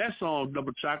dip with that song,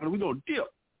 Double Chocolate. We going to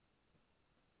dip.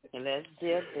 And let's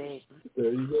dip, baby.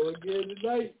 There you go again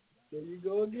tonight.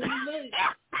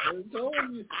 I told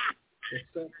you.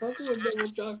 Stop fucking with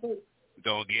Double Chocolate.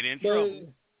 Don't get in trouble.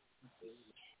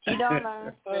 You don't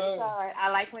learn. But it's all right. I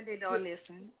like when they don't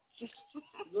listen.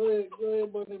 Go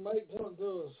ahead, buddy. Mike, talk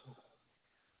to us.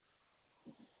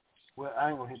 Well, I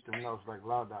ain't going to hit them notes like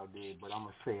Loud Dog did, but I'm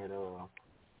going to say it.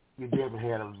 You definitely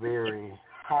had a very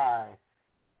high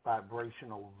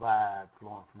vibrational vibe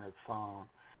flowing from that song.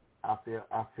 I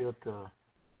felt the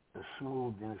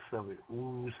smoothness of it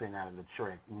oozing out of the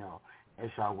track, you know, as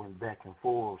y'all went back and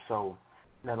forth. So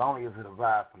not only is it a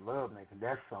vibe for love making,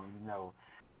 that's something, you know,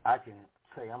 I can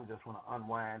say I'm just want to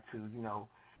unwind to, you know,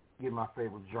 get my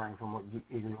favorite drink.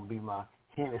 It's going to be my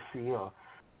Hennessy or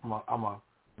I'm going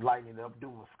to lighten it up,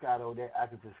 do Moscato that I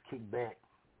could just kick back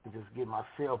and just get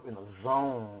myself in a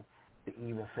zone to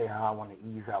even say how I want to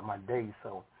ease out my day.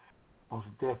 So most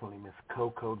definitely, Miss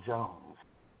Coco Jones,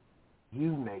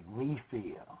 you make me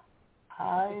feel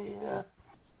higher.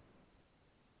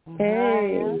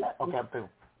 Hey. Okay, I'm through.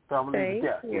 So I'm going to leave it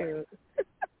there. Thank you.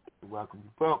 You're welcome.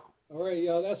 All right,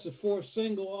 y'all. That's the fourth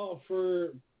single off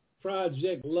for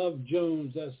Project Love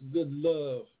Jones. That's Good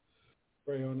Love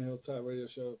right here on the Hilltop Radio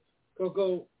Show.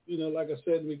 Coco, you know, like I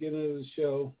said in the beginning of the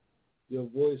show, your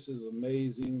voice is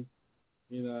amazing.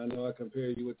 You know, I know I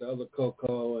compared you with the other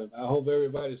Coco, and I hope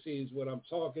everybody sees what I'm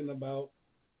talking about.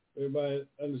 Everybody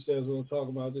understands what I'm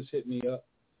talking about. Just hit me up,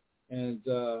 and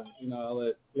you know, I'll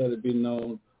let it be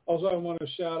known. Also, I want to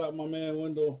shout out my man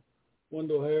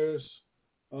Wendell Harris,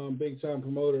 big time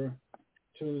promoter,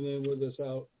 tuning in with us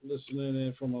out, listening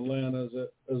in from Atlanta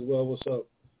as well. What's up,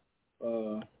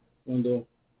 Wendell?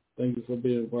 Thank you for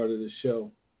being part of the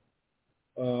show.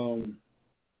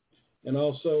 And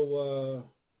also,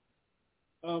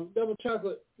 Double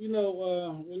Chocolate, you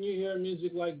know, when you hear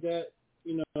music like that,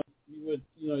 you know,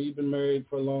 you've been married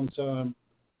for a long time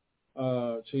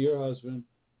to your husband.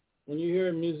 When you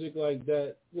hear music like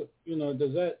that, you know,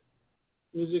 does that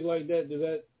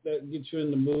get you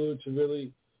in the mood to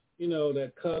really, you know,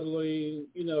 that cuddling,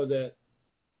 you know, that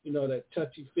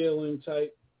touchy feeling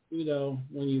type, you know,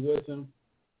 when you're with him?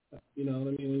 You know what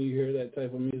I mean? When you hear that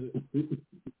type of music.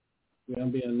 Yeah,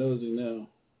 I'm being nosy now.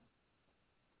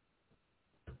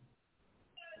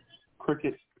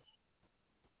 Cricket.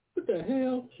 What the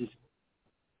hell?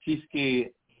 She's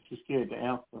scared. She's scared to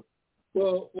answer.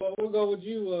 Well, we'll go with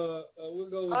you.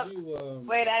 You.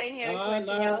 Wait, I didn't hear the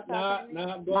question.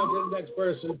 I'm going to the next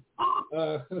person.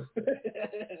 I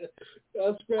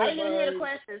didn't hear the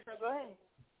question, so go ahead.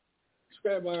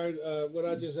 Scrap Iron, what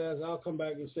I just asked, I'll come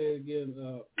back and say it again.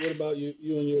 What about you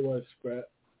and your wife, Scrap?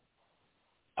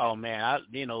 Oh man,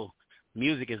 you know,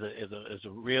 music is a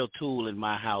real tool in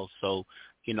my house. So,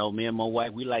 you know, me and my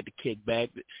wife, we like to kick back,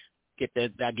 get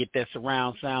that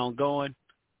surround sound going,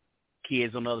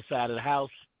 kids on the other side of the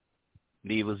house,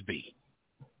 leave us be.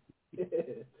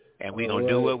 And we're going to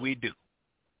do what we do.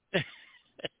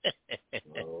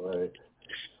 All right.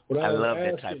 I love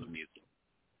that type of music.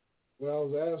 Well, I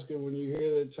was asking, when you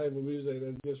hear that type of music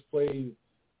that just played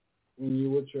when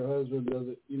you're with your husband, does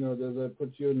that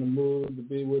put you in the mood to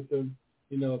be with him?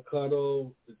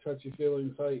 Cuddle, the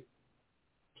touchy-feeling type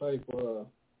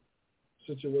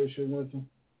situation with him?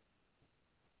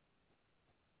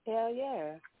 Hell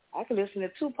yeah. I can listen to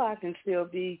Tupac and still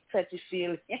be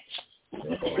touchy-feely.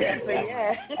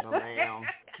 Yeah.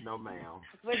 No, ma'am.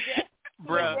 But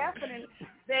bruh, definitely,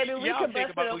 baby, we y'all can think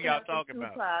bust about it who open y'all up talking to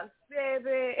about. Tupac.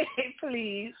 Baby,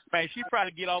 please. Man, she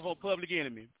probably get off on Public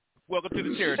Enemy. Welcome to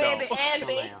the Terror Baby, Dog.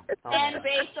 and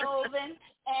Beethoven,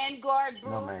 and Gord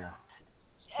Bruce,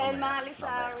 and Miley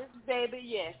Cyrus, baby,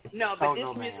 yes. No, but this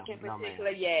music in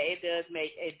particular, it does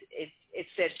make, it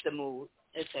sets the mood.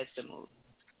 It sets the mood.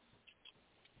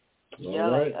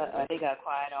 Y'all right. they got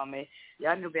quiet on me.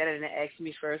 Y'all knew better than to ask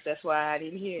me first. That's why I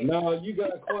didn't hear. No, you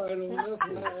got quiet on us.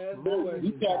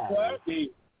 You got quiet. Yeah.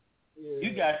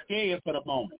 You got scared for the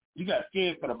moment. He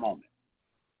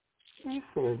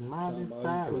said Miley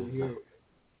Cyrus.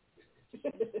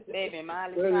 Baby,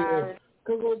 Miley Cyrus.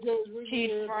 Come on, James.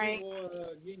 Keith Frank.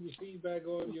 Give you feedback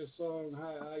on your song.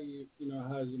 How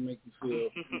does it make you feel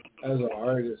as an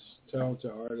artist,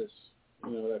 talented artist?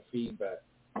 That feedback.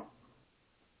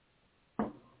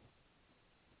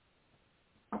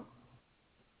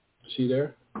 She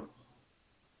there?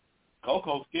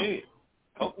 Coco scared.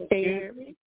 Can you hear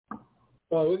me?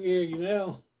 Oh, we can hear you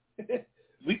now.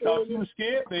 We thought you were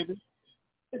scared, baby.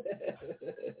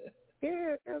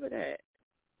 Yeah, cover that.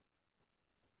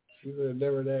 She said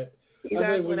never that. You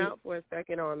guys went out for a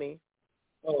second on me.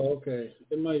 Oh, okay.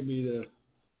 It might be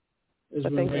it's I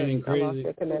been think raining crazy. I lost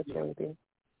the connection with you.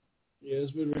 Yeah,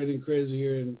 it's been raining crazy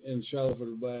here in Charlotte for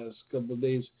the last couple of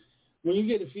days. When you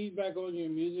get the feedback on your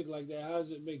music like that, how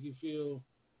does it make you feel,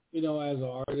 as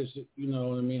an artist, you know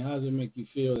what I mean? How does it make you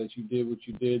feel that you did what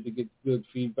you did to get good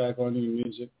feedback on your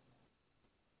music?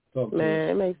 Man,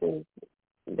 it makes me,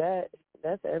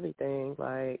 that's everything.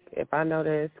 Like, if I know that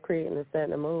it's creating a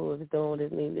setting a mood, it's doing what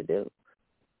it needs to do,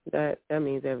 that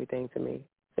means everything to me,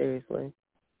 seriously.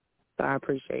 So I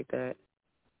appreciate that.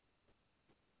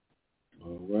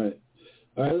 All right,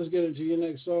 let's get into your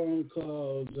next song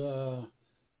called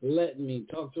Let Me.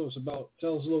 Tell us a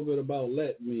little bit about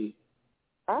Let Me.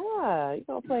 You're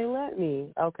going to play Let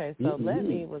Me. Okay, so Let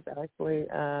Me was actually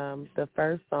the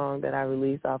first song that I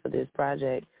released off of this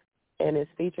project, and it's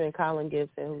featuring Colin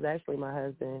Gibson, who's actually my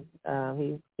husband.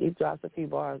 He drops a few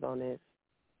bars on this.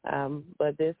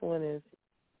 But this one is,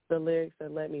 the lyrics are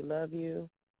Let Me Love You,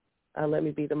 let me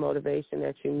be the motivation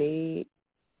that you need.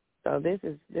 So this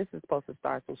is supposed to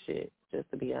start some shit, just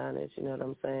to be honest, you know what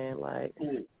I'm saying? Like,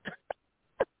 man,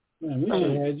 we should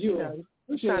have had you on.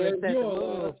 We should have had you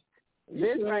on.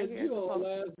 This right here is supposed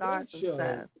to start some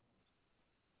stuff.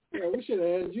 Yeah, we should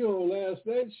have had you on last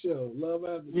night's show, Love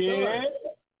After Dark.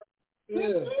 Yeah,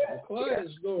 the Quiet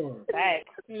Storm. Right.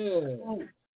 Yeah.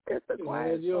 It's a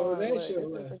Quiet Storm.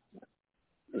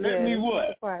 Let me what?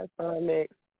 It's a Quiet Storm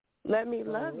mix. Let me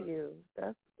love you.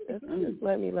 That's just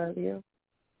Let Me Love You.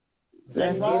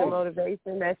 Let me be the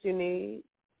motivation that you need.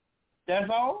 That's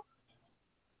all?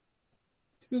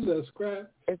 Who's that,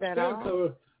 Scrap? Is that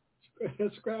all?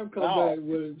 Scrap come back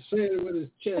with saying it with his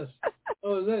chest.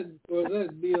 Was that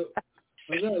Neil?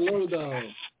 Was that Low Dog?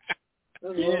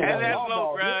 That's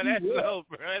low,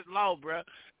 bro. That's low, bro.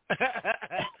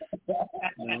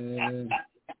 Man.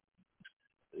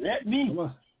 Let me.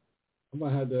 I'm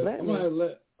gonna have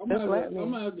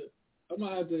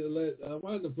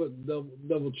to put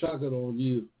double chocolate on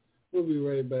you. We'll be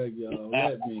right back, y'all.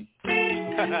 Let me.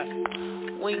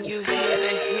 When you hear the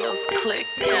heels click,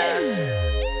 yeah,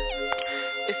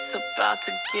 it's about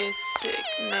to get sick,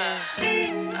 man.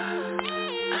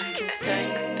 I can tell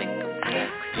you think of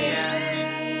sex, yeah.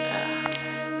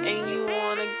 And you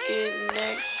wanna get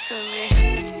next to me.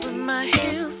 When my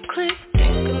heels click,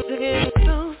 think of getting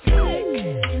so sick.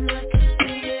 And I can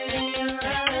see it in your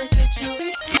eyes that you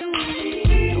the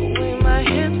way my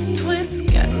hips twist,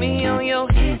 got me on your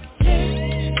hip.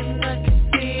 And I can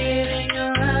see it in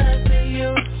your eyes that you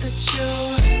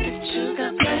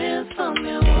got plans for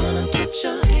me. Wanna put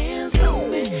your hands on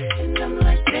me. And I'm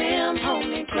like, damn,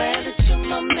 homie, glad that you're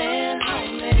my man,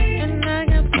 homie.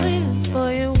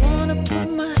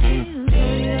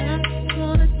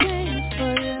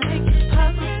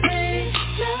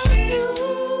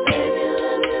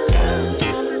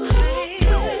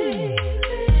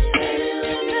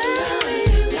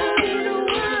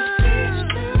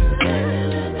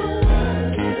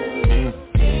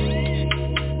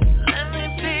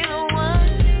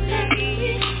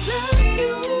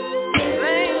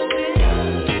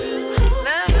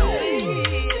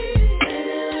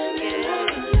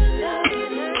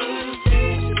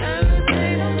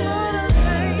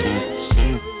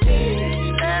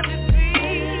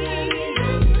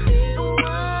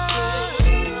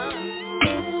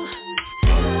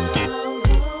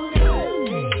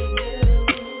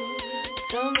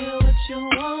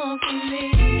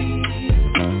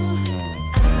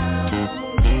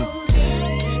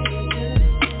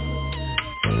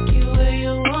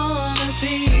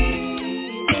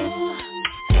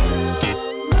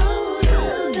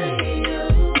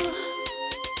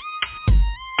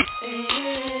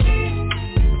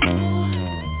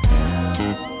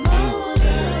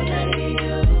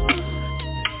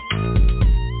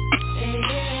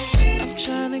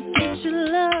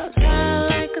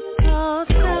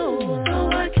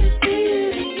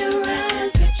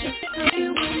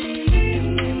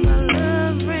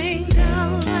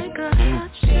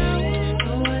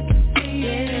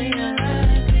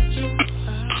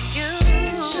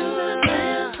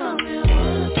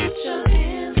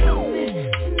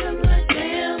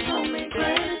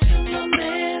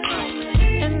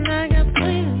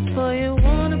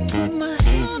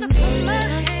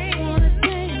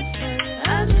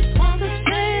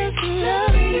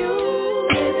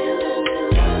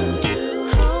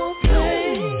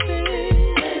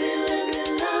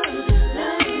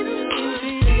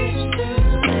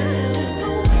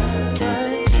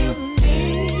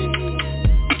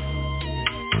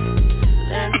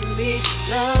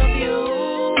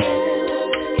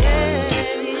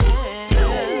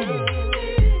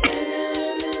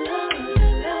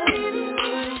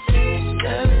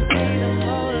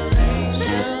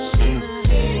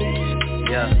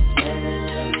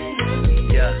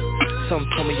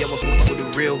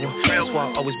 real one. That's why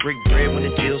I always break bread when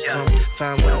the deals come.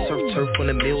 Find when I surf turf when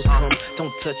the meals come.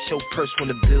 Don't touch your purse when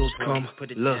the bills come.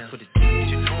 Look,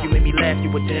 you made me laugh, you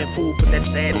a damn fool. Put that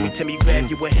sad on me, tell me grab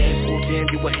you a handful. Damn,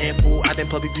 you a handful. I been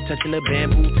publicly touching the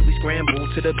bamboo till we scramble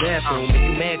to the bathroom.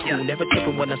 And you mad cool, never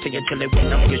tripping when I say until it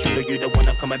when I'm here. You know you the one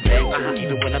I'm coming back to.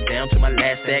 Even when I'm down to my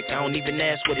last act, I don't even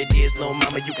ask what it is, little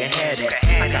mama, you can have that.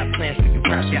 I got plans for you,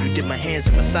 props, so you dip my hands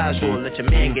and massage you. Let your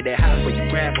man get that high for you,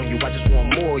 grab on you. I just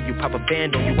want more. You pop a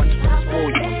band on you, I just want to spoil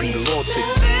you and be loyal to you.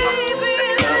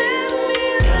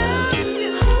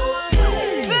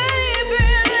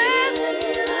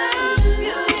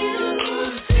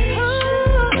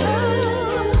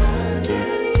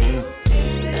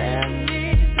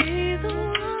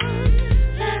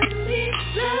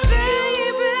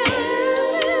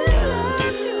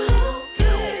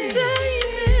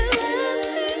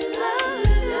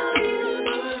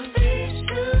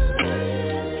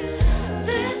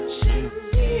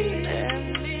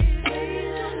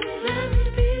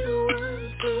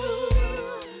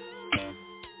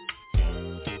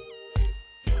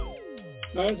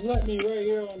 It's Let Me right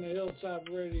here on the Hilltop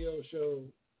Radio Show.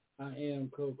 I am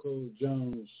Coco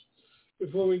Jones.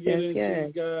 Before we get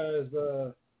into guys,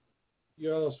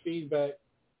 y'all's feedback,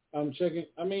 I'm checking.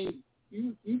 I mean,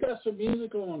 you got some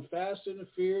music on Fast and the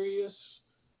Furious,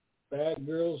 Bad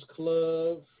Girls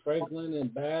Club, Franklin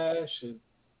and Bash, and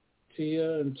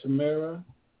Tia and Tamara,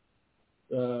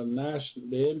 the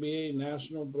NBA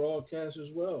national broadcast as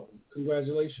well.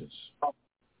 Congratulations.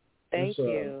 Thank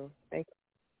you. Thank you.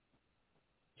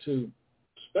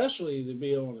 Especially to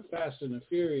be on the Fast and the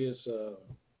Furious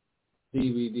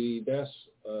DVD, that's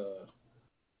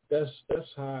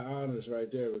high honors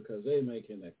right there because they're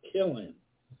making a killing.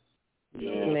 You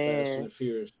know, Fast and the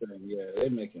Furious thing, yeah, they're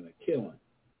making a killing.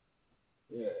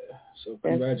 Yeah, so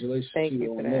congratulations to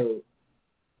you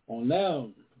on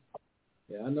them.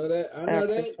 Yeah, I know that. I know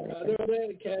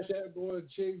that. Cash that boy,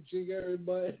 ching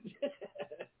everybody.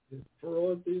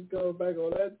 Royalties coming back on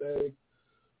that thing.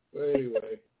 But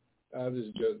anyway. I'm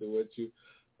just joking with you.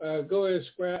 Go ahead,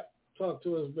 Scrap. Talk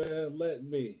to us, man. Let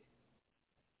Me.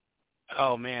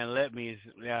 Oh, man, Let Me is,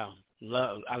 I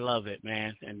love it,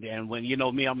 man. And then when, you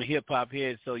know me, I'm a hip-hop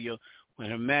head, so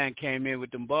when a man came in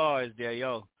with them bars there,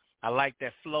 I like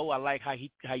that flow. I like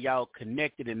how y'all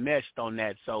connected and meshed on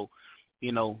that. So,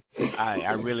 you know,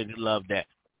 I really do love that.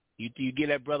 You get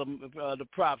that brother the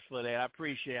props for that. I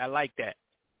appreciate it. I like that.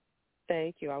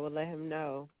 Thank you. I will let him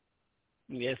know.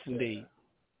 Yes, indeed.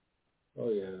 Oh,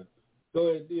 yeah. Go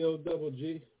ahead, D-O-double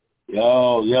G.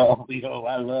 Yo,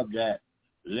 I love that.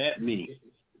 Let me.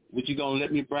 What you going to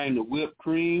let me bring the whipped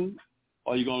cream?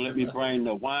 Or you going to let me bring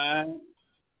the wine?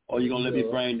 Or you going to let me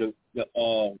bring the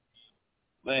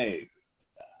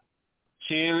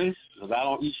cherries? Because I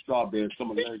don't eat strawberries.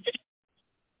 I'm allergic.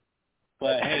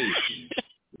 But, hey,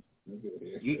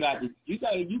 you got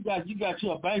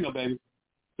you a banger, baby.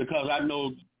 Because I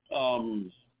know,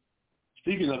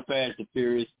 speaking of Fast and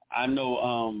Furious, I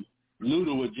know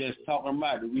Luda was just talking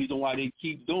about the reason why they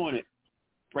keep doing it,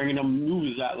 bringing them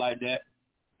movies out like that,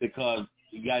 because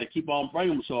you got to keep on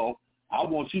bringing them. So I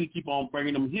want you to keep on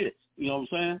bringing them hits. You know what I'm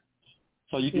saying?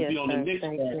 So you can be on the next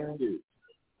Fast and Furious.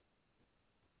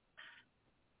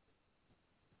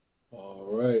 All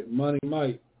right, Money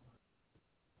Mike.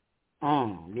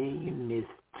 Me and Miss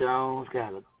Jones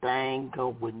got a thing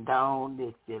going on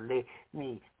that you let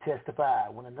me testify.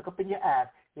 When I look up in your eyes,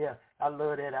 yeah, I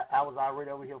love that. I was already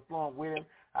over here flowing with him.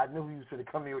 I knew he was going to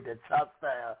come here with that chop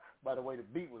style by the way the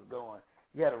beat was going.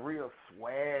 He had a real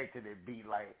swag to that beat.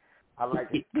 Like, I like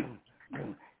it. Like,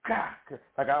 got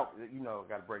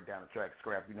to break down the track,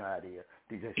 Scrap. You know how it is.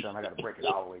 DJ Sean, I got to break it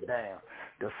all the way down.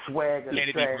 The swag of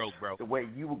the track, the way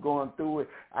you were going through it,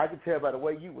 I could tell by the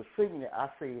way you were singing it. I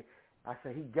said,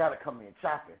 he got to come in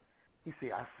chopping. He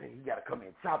said, he got to come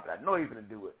in chopping. I know he's going to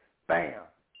do it. Bam.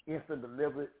 Instant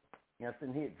delivered,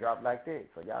 instant hit, drop like that.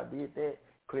 So y'all did that.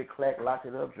 Click, clack, lock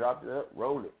it up, drop it up,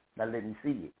 roll it. Now let me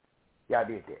see it. Y'all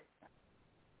did that.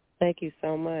 Thank you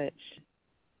so much.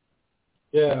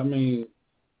 Yeah, I mean,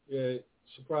 it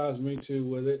surprised me too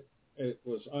with it. It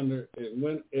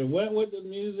went with the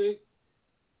music.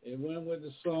 It went with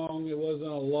the song. It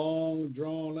wasn't a long,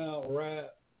 drawn out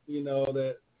rap,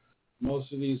 that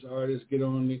most of these artists get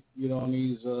on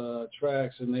these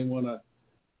tracks and they want to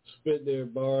spit their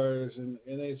bars and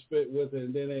they spit with it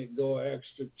and then they go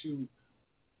extra too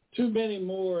many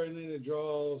more and then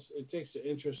it takes the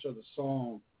interest of the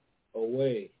song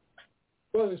away.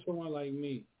 Well, it's someone like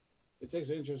me. It takes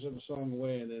the interest of the song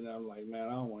away and then I'm like, man,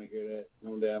 I don't want to hear that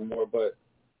no damn more. But,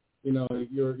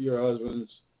 your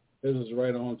husband's, this is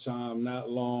right on time, not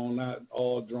long, not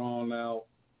all drawn out,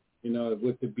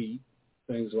 with the beat.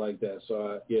 things like that.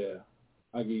 So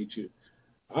I get you.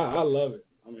 I love it.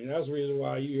 I mean, that's the reason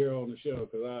why you here on the show,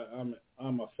 because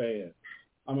I'm a fan.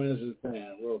 I'm an instant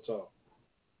fan. Real talk.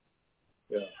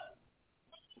 Yeah.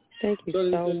 Thank you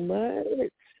so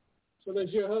much. So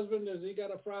does your husband? Has he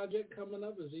got a project coming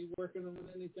up? Is he working on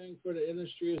anything for the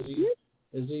industry?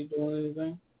 Is he doing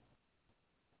anything?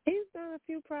 He's done a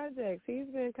few projects. He's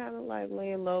been kind of like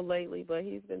laying low lately, but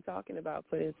he's been talking about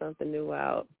putting something new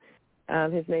out.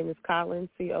 His name is Collin,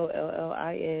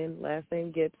 Collin, last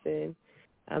name Gibson.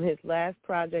 His last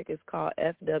project is called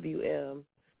FWM,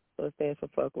 so it stands for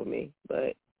Fuck With Me.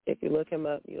 But if you look him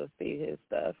up, you'll see his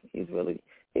stuff. He's really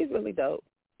dope.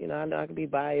 You know, I know I can be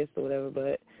biased or whatever,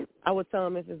 but I would tell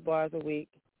him if his bars are weak.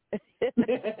 That's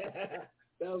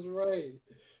right.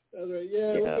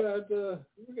 Yeah,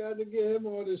 we got to get him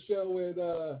on the show and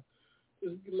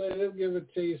just let him give a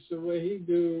taste of what he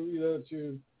do, you know,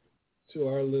 to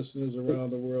our listeners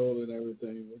around the world and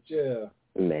everything. But yeah.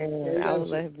 Man, I would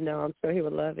let him know. I'm sure he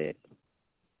would love it.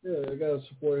 Yeah, I gotta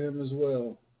support him as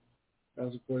well.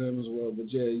 But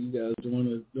yeah, you guys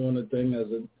doing the thing as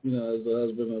a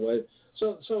husband and wife.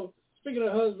 So speaking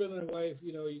of husband and wife,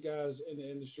 you know, you guys in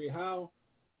the industry, how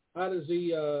does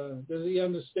he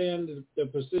understand the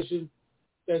position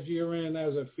that you're in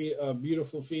as a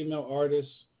beautiful female artist?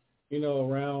 You know,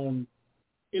 around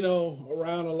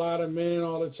a lot of men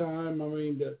all the time. I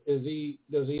mean, does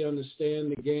he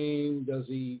understand the game? Does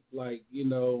he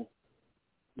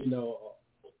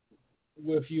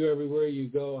with you everywhere you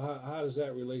go? How does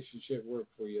that relationship work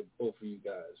for you, both of you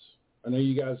guys? I know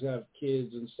you guys have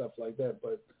kids and stuff like that,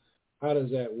 but how does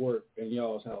that work in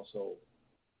y'all's household?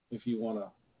 If you want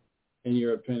to, in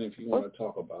your opinion, if you want to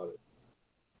talk about it.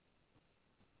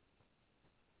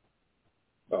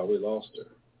 Oh, we lost her.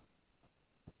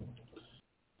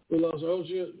 Oh,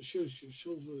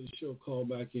 she'll call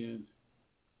back in.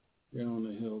 You're on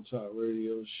the Hilltop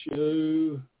Radio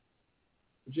Show.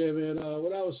 Jay, man,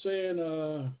 what I was saying,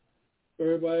 for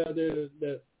everybody out there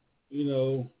that, you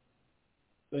know,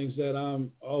 thinks that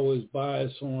I'm always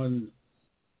biased on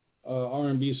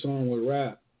R&B song with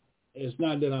rap, it's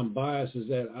not that I'm biased, it's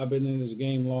that I've been in this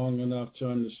game long enough to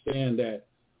understand that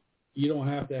you don't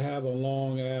have to have a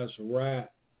long-ass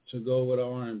rap to go with an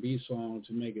R&B song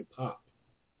to make it pop.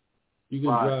 You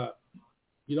can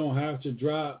you don't have to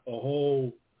drop a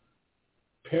whole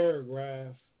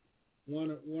paragraph.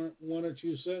 One or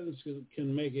two sentences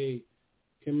can make a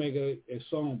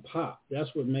song pop.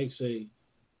 That's what makes a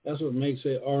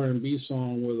R&B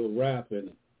song with a rap in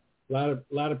it. A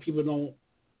lot of people don't.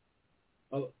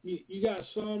 You got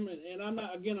some, and I'm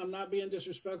not being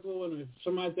disrespectful. And if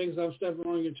somebody thinks I'm stepping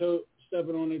on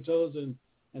their toes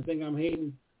and think I'm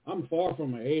hating, I'm far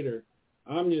from a hater.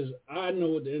 I know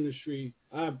what the industry.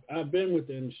 I've been with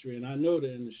the industry, and I know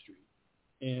the industry,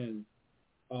 and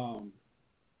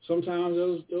sometimes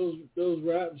those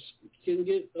raps can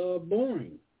get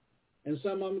boring, and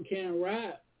some of them can't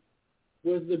rap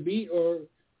with the beat or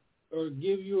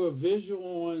give you a visual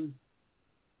on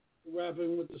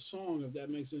rapping with the song, if that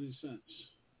makes any sense.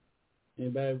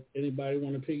 Anybody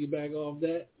want to piggyback off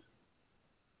that?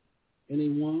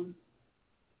 Anyone?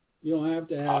 You don't have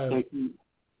to have.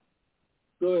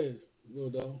 Go ahead,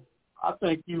 Wildo. I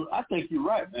think you're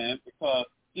right, man, because,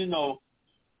 you know,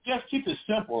 just keep it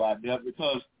simple out there,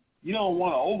 because you don't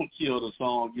want to overkill the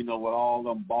song, you know, with all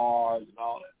them bars and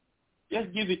all that.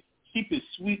 Just keep it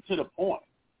sweet to the point.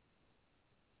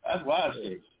 That's why I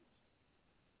say.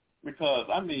 Because,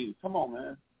 I mean, come on,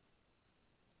 man.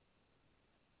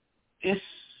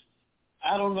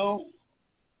 I don't know.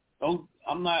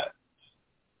 I'm not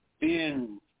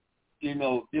being, you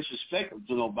know, disrespectful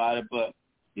to nobody, but,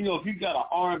 you know, if you got an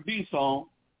R&B song,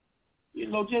 you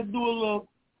know, just do a little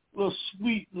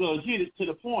sweet, hit it to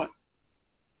the point,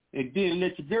 and then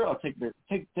let the girl let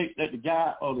the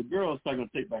guy or the girl start gonna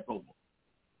take back over.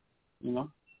 You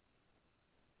know?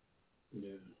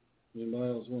 Yeah. Anybody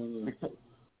else want to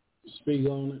speak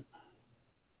on it?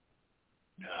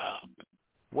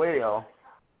 Well,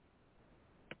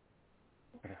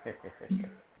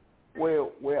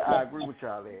 I agree with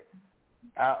y'all that.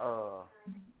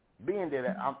 Being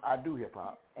that I do hip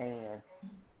hop, and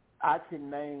I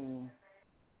can name,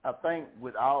 I think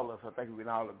with all of us, I think we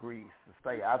can all agree to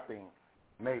say, I think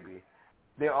maybe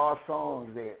there are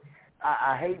songs that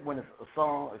I hate when it's a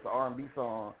song, it's an R&B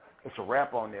song, it's a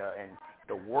rap on there, and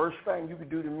the worst thing you can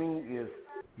do to me is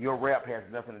your rap has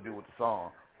nothing to do with the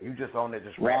song. You just on there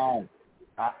just rapping.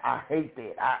 I hate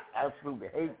that. I absolutely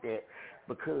hate that,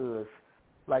 because,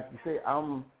 like you said,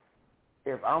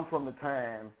 if I'm from the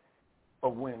time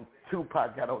of when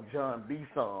Tupac got on John B.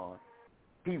 song,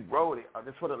 he wrote it.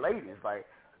 That's for the ladies. Like,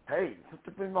 hey,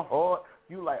 put in my heart,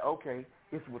 you like, okay,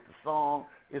 it's with the song,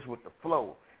 it's with the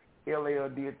flow. LL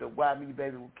did the Why Me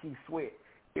Baby with Keith Sweat.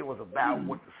 It was about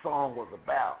what the song was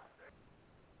about.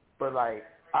 But like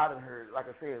I done heard, like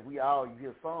I said, we all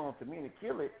give songs to me to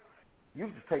kill it. You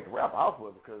just take the rap off of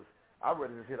it because I'd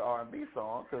rather just hit an R&B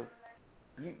song because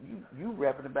you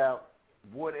rapping about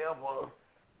whatever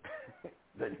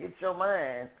that hits your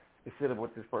mind instead of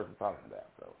what this person's talking about.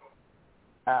 So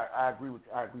I agree with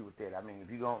that. I mean, if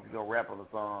you're gonna rap on a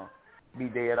song, be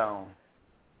dead on.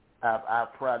 I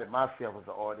prided myself as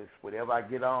an artist. Whatever I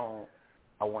get on,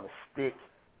 I want to stick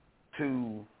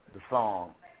to the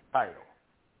song title.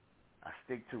 I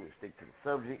stick to it, stick to the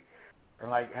subject. And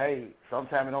like, hey,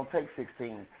 sometimes it don't take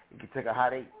 16. It can take a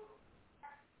hot 8.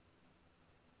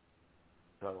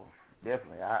 So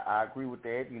definitely, I agree with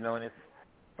that. You know, and it's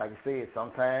like I said,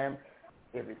 sometimes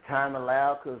if it's time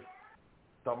allowed, because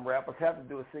some rappers have to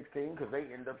do a 16 because they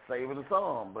end up saving the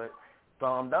song, but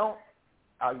some don't.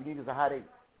 All you need is a hot 8.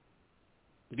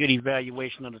 Good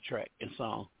evaluation of the track and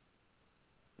song.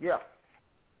 Yeah.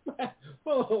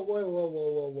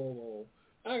 Whoa.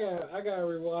 I gotta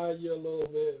rewind you a little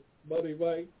bit, buddy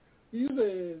Mike. You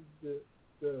said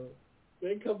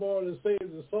they come on and save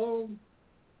the song.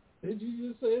 Did you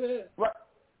just say that? What?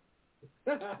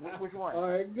 Which one? All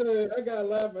right, good. I gotta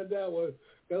laugh at that one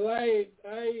because I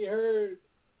ain't heard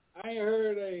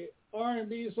a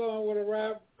R&B song with a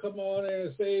rap come on there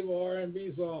and save an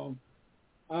R&B song.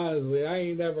 Honestly, I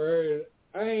ain't never heard it.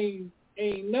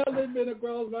 Ain't nothing been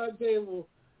across my table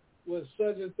with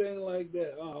such a thing like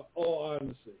that. All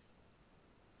honesty,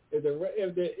 if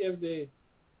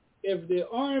the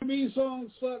R&B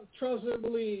song suck, trust and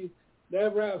believe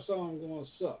that rap song gonna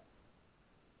suck.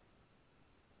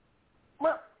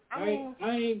 Well, ain't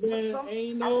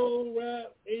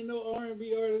no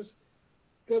R&B artist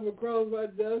come across my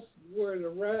desk where the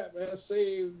rap has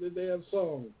saved the damn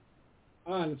song.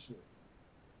 Honestly.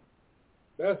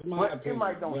 That's my opinion. It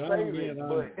might don't save it,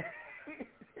 but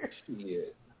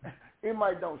shit. It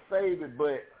might don't save it,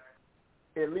 but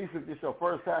at least if it's your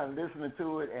first time listening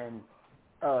to it and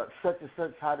such and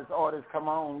such how this artist come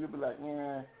on, you'll be like,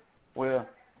 yeah, well,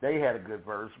 they had a good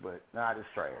verse, but nah, it's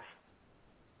trash.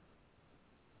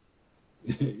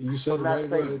 You said the right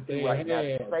word. They had.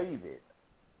 Save it.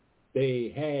 They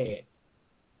had.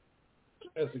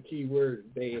 That's the key word.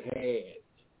 They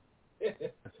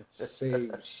had.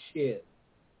 Save shit.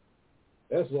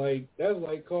 That's like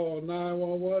calling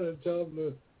 911 and telling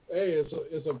them, hey,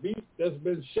 it's a beat that's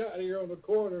been shot here on the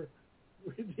corner.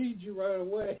 We need you right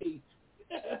away.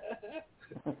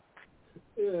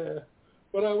 Yeah.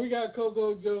 But we got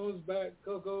Coco Jones back.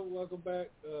 Coco, welcome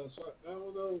back. So I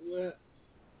don't know what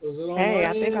was it on. Hey,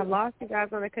 I think I lost you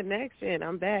guys on the connection.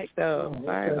 I'm back though. Oh,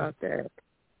 sorry about that.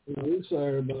 We're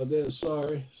sorry about that.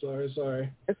 Sorry.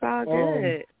 It's all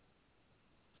good.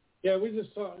 Yeah, we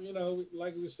just talked,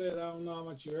 like we said, I don't know how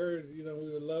much you heard, we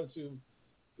would love to,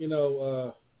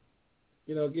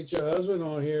 get your husband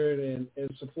on here and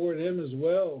support him as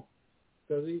well.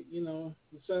 Because he, it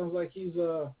sounds like he's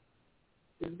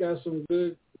got some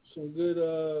good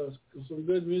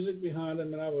music behind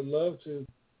him, and I would love to,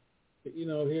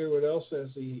 hear what else that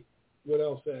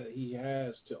he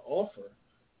has to offer.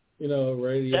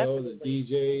 Radio, definitely. The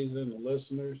DJs and the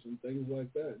listeners and things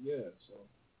like that. Yeah. So,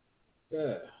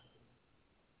 yeah.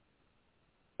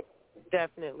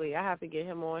 Definitely. I have to get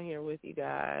him on here with you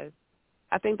guys.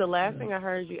 I think the last thing I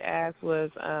heard you ask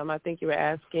was, I think you were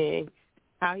asking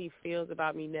how he feels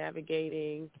about me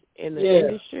navigating in the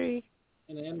industry.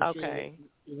 In the industry, okay.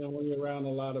 When you're around a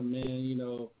lot of men,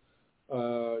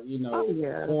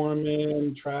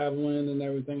 performing, traveling, and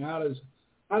everything. How does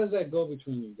that go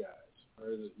between you guys?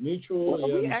 Or is it mutual?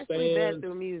 Well, we actually met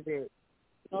through music.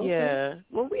 Okay. Yeah.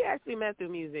 Well, we actually met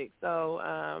through music. So,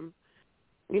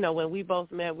 when we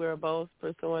both met, we were both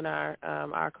pursuing our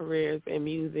careers in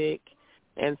music,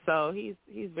 and so he's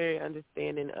very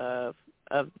understanding of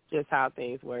just how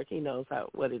things work. He knows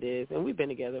what it is, and we've been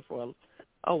together for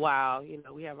a while.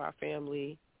 We have our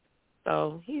family,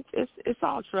 so it's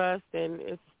all trust,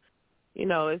 and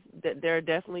there are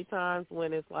definitely times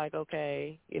when it's like,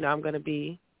 okay, I'm going to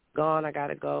be gone, I got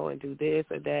to go and do this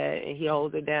or that, and he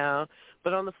holds it down.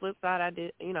 But on the flip side, I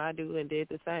do and did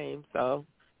the same. So.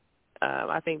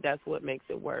 I think that's what makes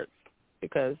it work,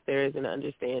 because there is an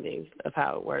understanding of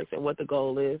how it works and what the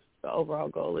goal is, the overall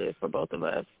goal is for both of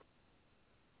us.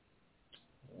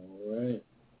 All right.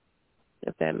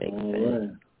 If that makes sense.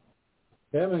 Right.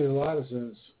 That makes a lot of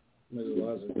sense.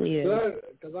 Yeah.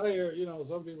 Because I hear,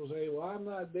 some people say, well, I'm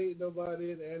not dating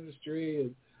nobody in the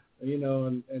industry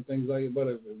and things like it. But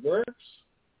if it works,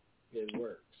 it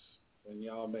works. And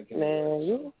y'all making it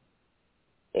work.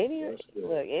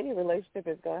 Any relationship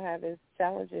is gonna have its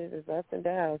challenges, its ups and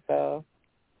downs. So,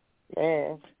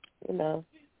 man, you know,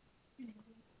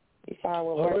 you find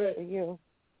what works for you.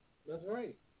 That's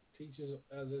right. Teachers,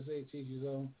 as they say, teachers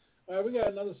on. All right, we got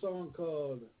another song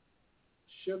called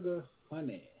Sugar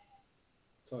Honey.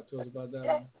 Talk to us about that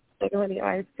one. Sugar Honey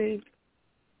Iced Tea.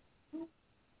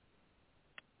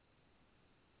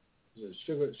 Is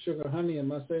it Sugar Honey?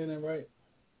 Am I saying that right?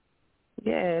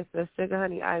 Yes, the Sugar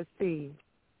Honey Iced Tea.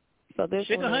 So this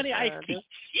Sugar Honey Iced Tea.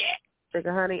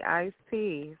 Sugar Honey Iced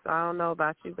Tea. So I don't know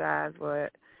about you guys,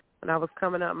 but when I was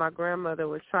coming up, my grandmother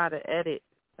would try to edit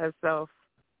herself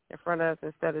in front of us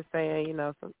instead of saying, you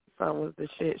know, something was the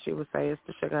shit. She would say it's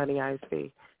the Sugar Honey Iced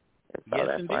Tea. And so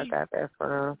that's where I got that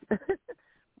from.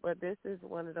 But this is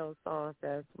one of those songs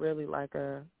that's really like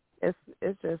it's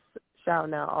just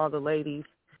shouting out all the ladies.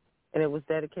 And it was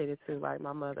dedicated to, like,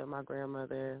 my mother, my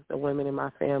grandmother, the women in my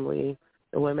family,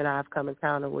 the women I've come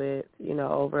encounter with, you know,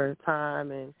 over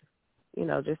time. And, you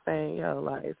know, just saying,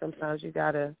 like, sometimes you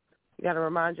gotta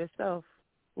remind yourself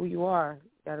who you are.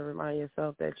 You got to remind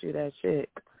yourself that you that shit,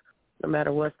 no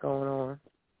matter what's going on.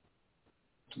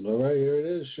 All right, here it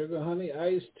is, Sugar Honey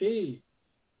Iced Tea.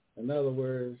 In other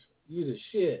words, you the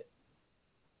shit.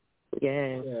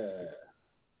 Yeah.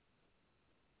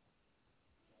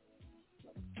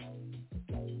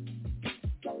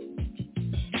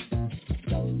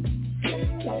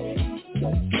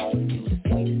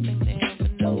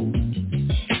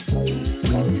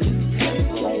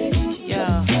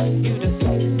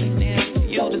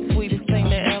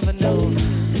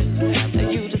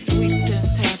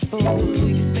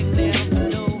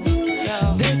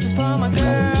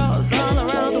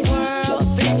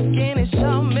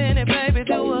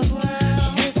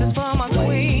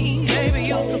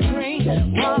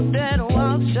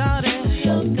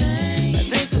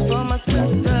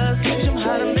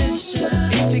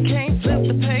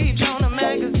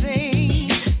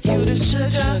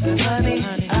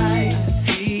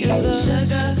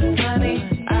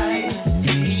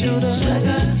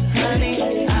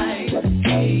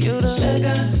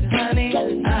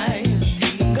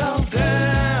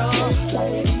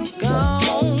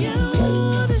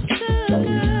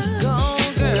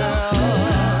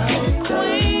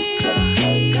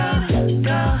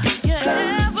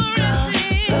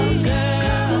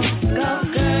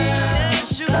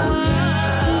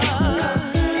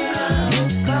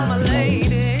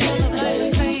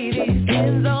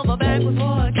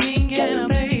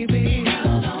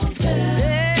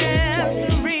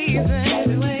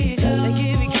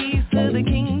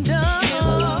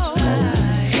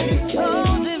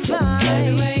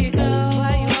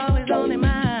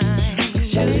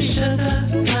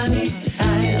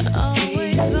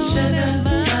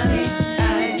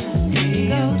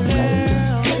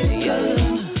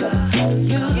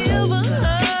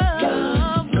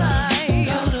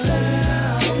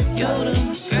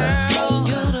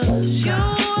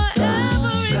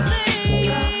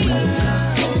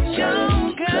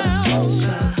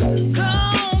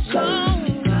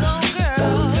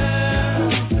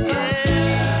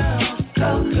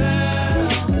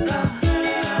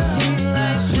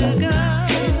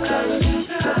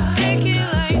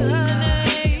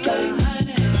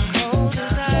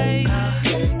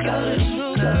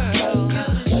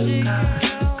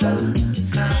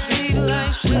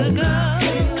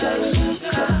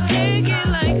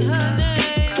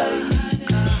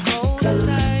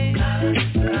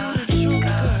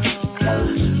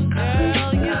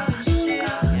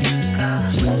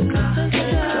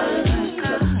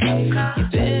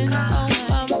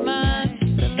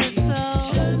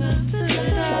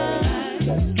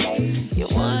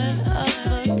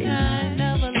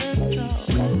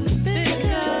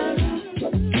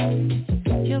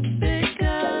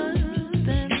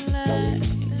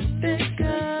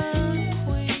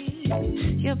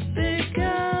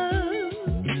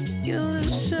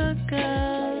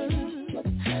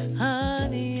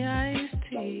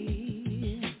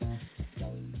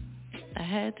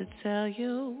 To tell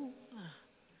you.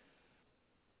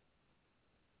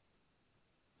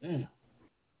 Damn.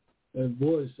 That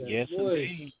voice. Yes,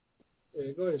 indeed.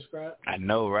 Yeah, go ahead, Scott. I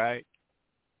know, right?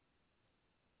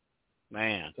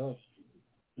 Man. Tough.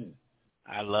 Yeah.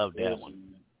 I love that one.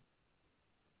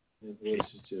 That voice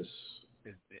is just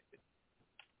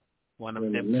one of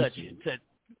them touching.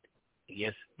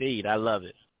 Yes, indeed. I love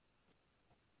it.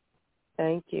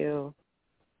 Thank you.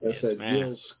 That's a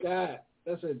Jill Scott.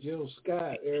 That's a Jill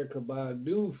Scott, Erykah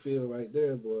Badu feel right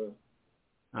there, boy.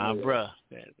 Bruh,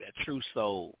 that true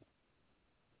soul.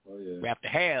 Oh yeah. Wrap the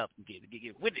hair up and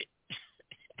get with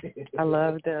it. I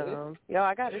love them. Yo,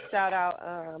 I got to shout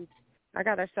out I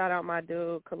got to shout out my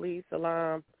dude, Khalid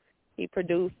Salam. He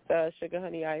produced Sugar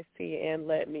Honey Iced Tea and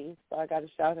Let Me, so I got to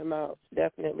shout him out,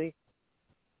 definitely.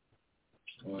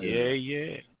 Oh, Yeah.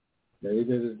 Yeah, he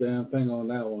did his damn thing on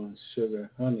that one.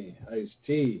 Sugar Honey Iced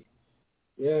Tea.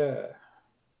 Yeah.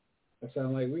 That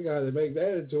sounds like we got to make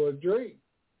that into a drink.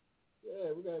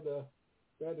 Yeah, we got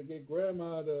to get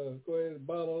Grandma to go ahead and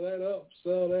bottle that up,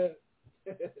 sell that.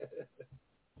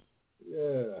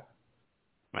 Yeah.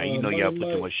 Man, you know y'all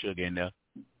put too much sugar in there.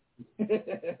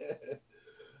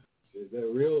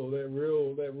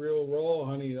 that real raw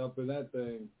honey up in that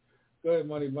thing. Go ahead,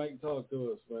 Money Mike, talk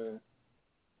to us, man.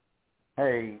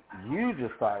 Hey, you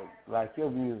just like your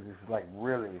music is like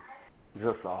really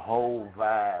just a whole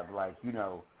vibe, like, you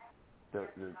know, the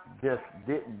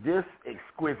just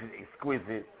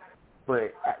exquisite.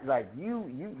 But like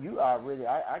you already,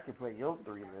 I can play your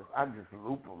 3 lists. I just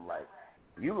loop them like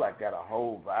you like got a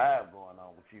whole vibe going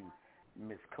on with you,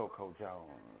 Miss Coco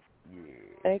Jones. Yeah.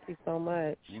 Thank you so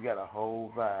much. You got a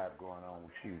whole vibe going on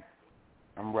with you.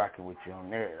 I'm rocking with you on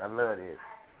that. I love this.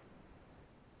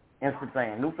 Instant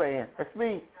fan, new fan. That's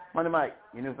me, Money Mike,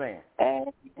 your new fan. Hey,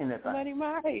 in that thing. Money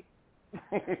Mike.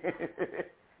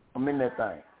 I'm in that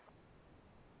thing.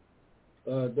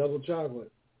 Double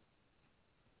chocolate.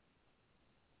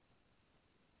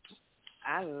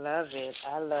 I love it.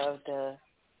 I love the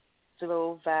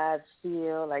slow vibe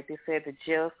feel. Like they said, the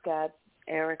Jill Scott,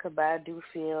 Erykah Badu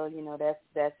feel. You know,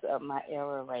 that's my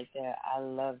era right there. I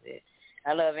love it.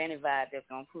 I love any vibe that's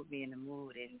gonna put me in the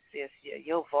mood. And sis,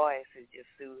 your voice is just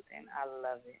soothing. I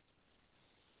love it.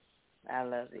 I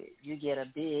love it. You get a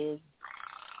big.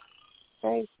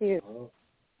 Thank you.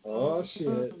 Oh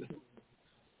shit.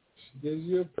 She gives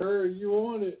you a purr. You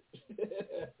want it.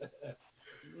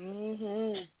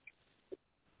 Mhm.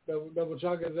 Double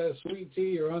chocolate, is that sweet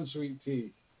tea or unsweet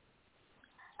tea?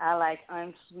 I like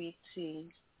unsweet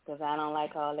tea because I don't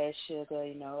like all that sugar.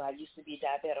 You know, I used to be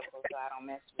diabetical, so I don't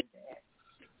mess with that.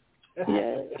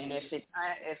 Yeah. And if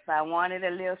I wanted a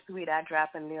little sweet, I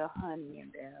drop a little honey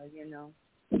in there. You know.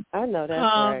 I know that's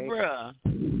right. Bruh.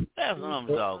 That's what I'm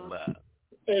talking about.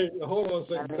 Hey, hold on a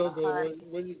second, Coco.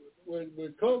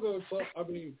 When Coco talk,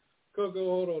 Coco,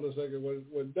 hold on a second.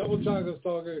 When Double Chocolate's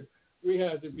talking, we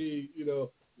have to be, you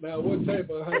know. Now, what type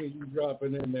of honey you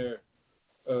dropping in there,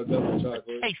 Double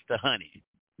Chocolate? Taste the honey.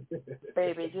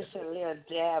 Baby, just a little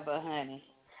dab of honey,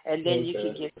 and then you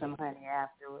can get some honey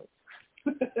afterwards.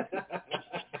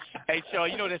 Hey, Shaw,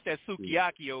 you know that's that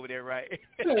sukiyaki over there, right?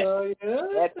 Hell yeah.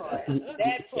 That part.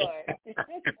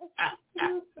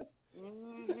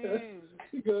 Mm-hmm.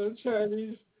 You go to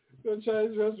Chinese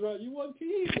restaurant. You want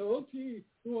tea? No tea.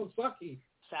 You want sake?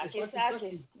 Sake.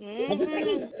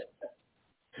 Mm-hmm.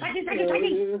 Sake,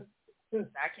 baby.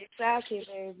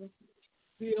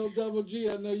 Double G,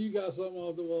 I know you got something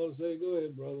off the wall to say. Go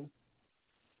ahead, brother.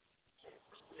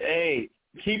 Hey,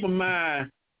 keep in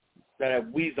mind that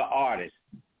we's the artists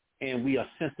and we are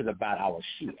sensitive about our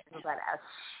shit.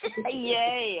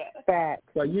 Yeah. Facts.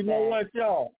 So you know what,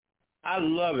 y'all? I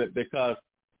love it because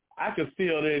I can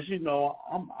feel this. You know,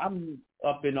 I'm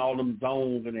up in all them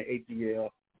zones in the ATL.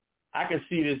 I can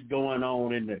see this going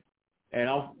on in the. And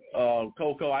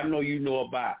Coco, I know you know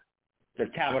about the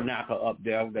Tabernacle up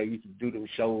there. They used to do them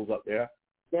shows up there.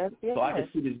 Yes. So I can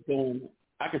see this going.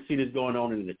 I can see this going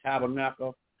on in the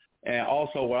Tabernacle, and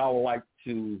also what I would like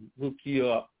to hook you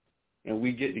up, and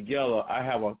we get together. I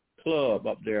have a club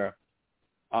up there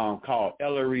called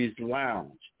Ellery's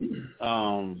Lounge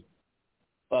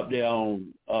up there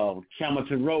on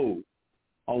Camerton Road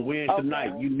on Wednesday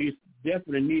night. You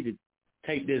definitely need to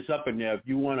take this up in there if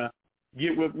you want to.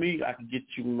 Get with me. I can get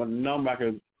you my number. I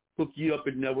can hook you up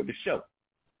in there with the show.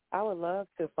 I would love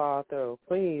to fall through.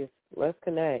 Please, let's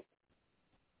connect.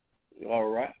 All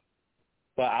right.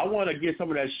 But I want to get some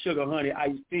of that sugar honey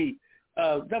iced tea.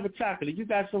 Double chocolate. You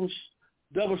got some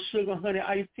double sugar honey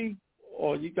iced tea?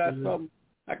 Or you got something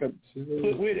I can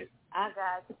put with it? I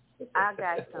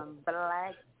got some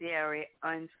blackberry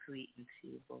unsweetened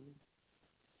tea, boy.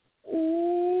 And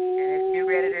if you're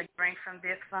ready to drink from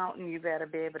this fountain, you better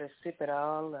be able to sip it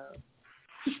all up.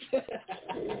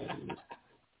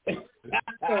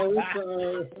 We're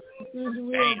sorry.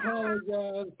 We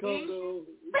apologize, Coco.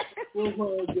 We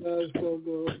apologize,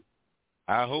 Coco.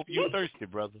 I hope you're thirsty,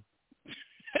 brother.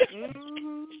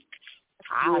 Mm-hmm.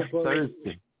 I'm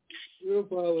thirsty. We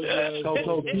apologize.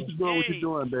 Coco, keep doing what you're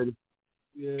doing, baby.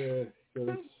 Yeah.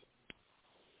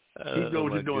 Keep doing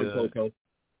what you're doing, Coco.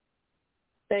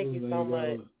 Thank you so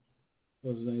much.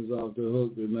 Those names off the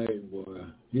hook tonight, boy.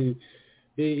 He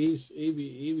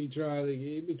be trying to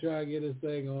get his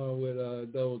thing on with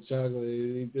Double Chocolate.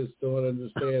 He just don't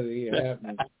understand it ain't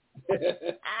happening.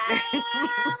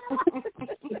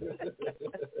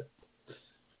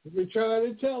 We're trying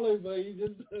to tell him, but he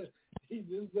just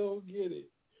don't get it.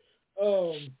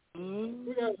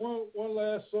 We got one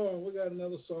last song. We got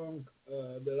another song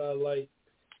that I like.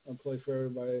 I'll play for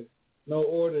everybody. No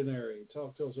Ordinary.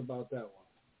 Talk to us about that one.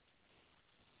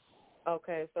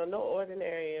 Okay, so No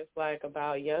Ordinary is like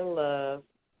about young love.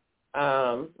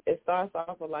 It starts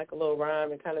off with like a little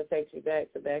rhyme. It kind of takes you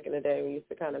back to back in the day when we used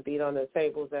to kind of beat on the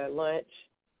tables at lunch.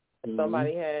 And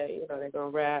somebody had, they're going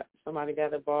to rap. Somebody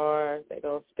got a bar. They're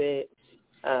going to spit.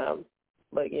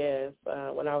 But yes,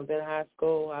 when I was in high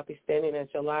school, I'd be standing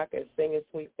at your locker singing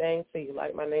sweet things to you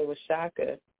like my name was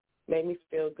Shaka. Made me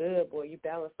feel good, boy. You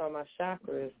balanced all my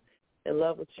chakras. In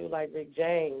love with you like Rick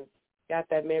James. Got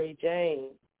that Mary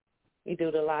Jane. We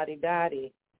do the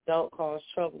lottie-dottie. Don't cause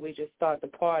trouble. We just start the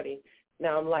party.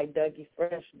 Now I'm like Dougie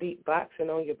Fresh,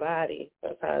 beatboxing on your body.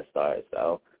 That's how it starts.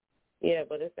 So, yeah,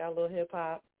 but it's got a little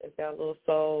hip-hop. It's got a little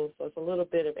soul. So it's a little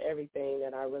bit of everything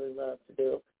that I really love to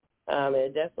do. And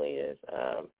it definitely is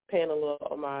paying a little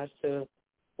homage to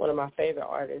one of my favorite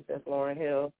artists, that's Lauryn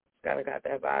Hill. It's kind of got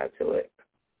that vibe to it.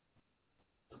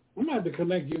 I'm going to have to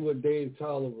connect you with Dave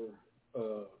Tolliver.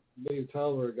 Dave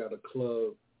Tolliver got a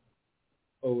club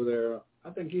over there.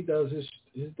 I think he does his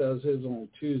on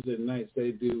Tuesday nights.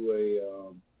 They do a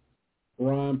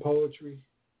rhyme poetry.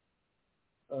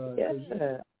 Yeah,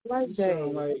 like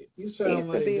Dave. You sound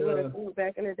like be with us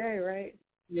back in the day, right?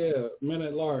 Yeah, Men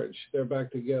at Large. They're back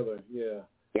together. Yeah.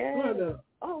 Yeah.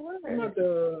 I'm going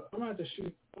to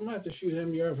have to shoot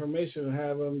him your information and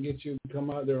have him get you to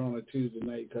come out there on a Tuesday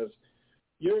night because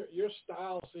your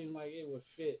style seemed like it would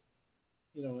fit,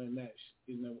 in that,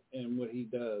 in what he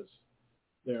does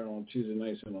there on Tuesday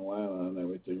nights in Atlanta and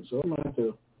everything. So I'm gonna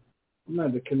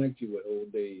have to connect you with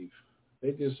old Dave.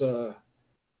 They just matter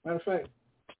of fact,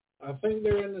 I think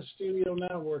they're in the studio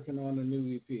now working on a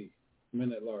new EP,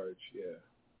 Men at Large. Yeah.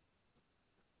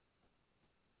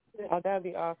 Oh, that'd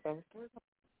be awesome.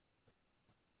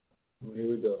 Here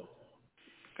we go.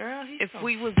 Girl, if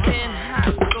we was in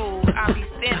high school, I'd be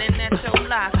standing at your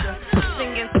locker,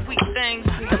 singing sweet things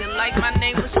to you like my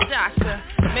name was Shaka.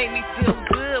 Make me feel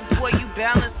good, boy, you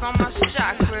balance on my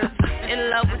chakras. In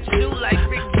love with you like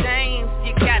Rick James.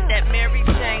 You got that Mary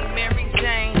Jane.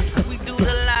 We do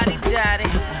the lottie-dottie.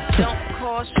 Don't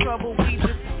cause trouble, we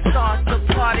just start the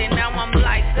party. Now I'm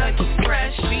like Dougie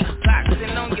Fresh,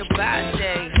 beatboxing on your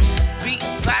body.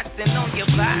 Beatboxing on your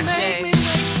body. Make me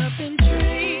wake up and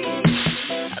dream.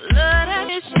 I love that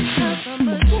it's just I'm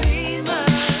a dreamer.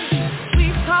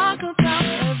 We talk about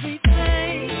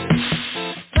everything.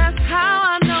 That's how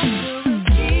I know you're a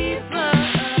keeper.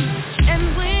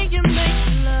 And when you make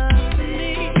love to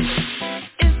me,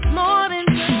 it's more than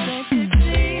just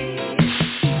ecstasy.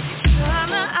 You're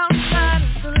kinda outside of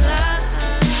the line.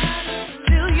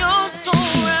 Feel your soul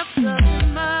wrapped up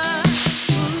in mine.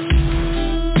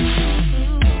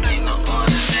 Ain't no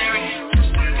ordinary.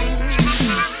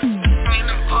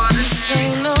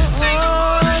 Ain't no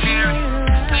ordinary.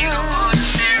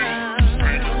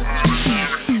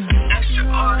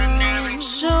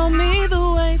 Show me the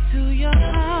way to your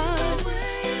heart.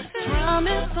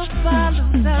 Promise I'll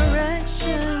follow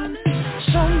direction.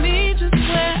 Show me just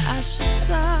where I should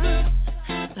start.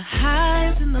 The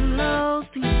highs and the lows,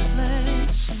 the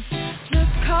inflection.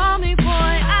 Just call me, boy,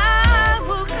 I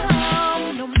will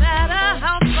come. No matter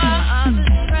how far others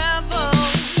travel.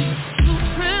 Blue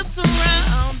trips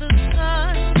around the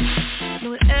sun.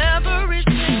 No,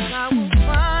 everything I will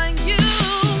find you.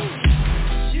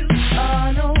 You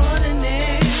are no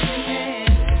ordinary man.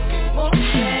 More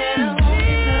than a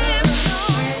holy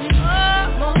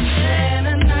love. More than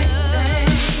a nice thing.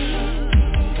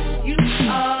 You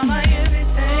are my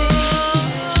everything.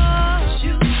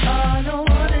 You are no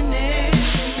ordinary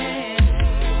man.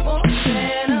 More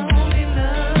than a holy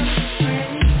love.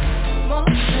 More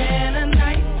than a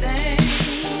nice thing.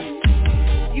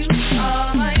 You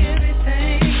are my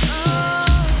everything.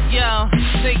 Yo,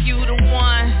 say you the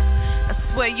one. I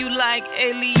swear you like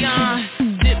alien.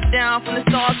 Dip down from the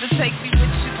stars to take me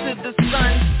with you to the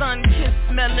sun. Sun kiss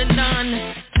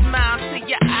melanin. Smile to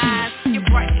your eyes. You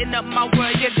brighten up my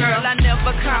world, yeah, girl. I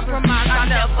never compromise, I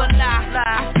never lie.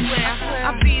 I swear,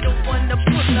 I'll be the one to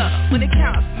pull up. When it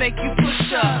counts, make you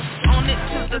push up. On it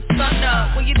till the sun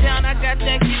up. When you're down, I got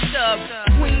that get up.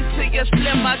 Queen to your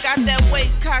slim, I got that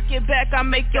waist. Cock it back, I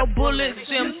make your bullets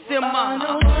simmer.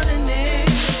 No ordinary.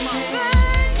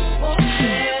 More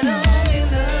than a holy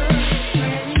love.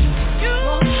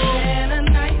 More than a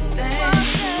nice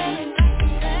thing.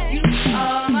 You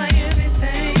are my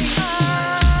everything. You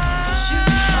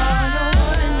are no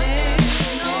ordinary.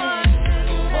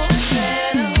 More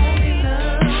than a holy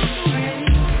love.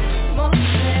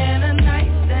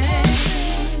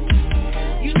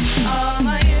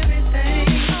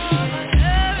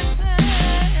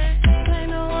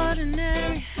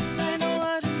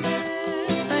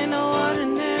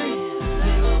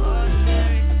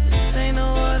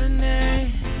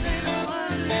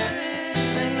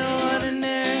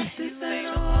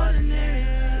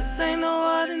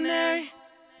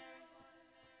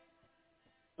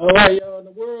 All right, y'all. In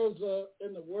the words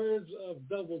of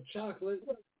Double Chocolate,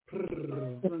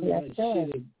 run that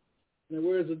shit. In the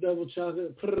words of Double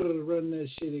Chocolate, run that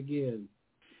shit again.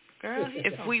 Girl,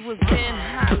 if we was in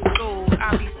high school,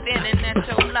 I'd be standing at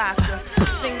your locker,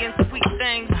 singing sweet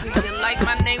things to you like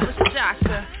my name was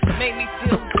Shaka. Make me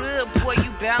feel good, boy,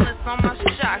 you balance on my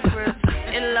chakras.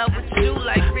 In love with you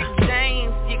like Rick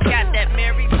James, you got that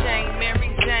Mary Jane,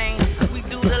 Mary Jane. We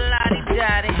do the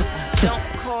lottie-dottie, don't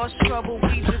cause trouble,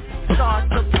 we just start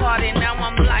the party. Now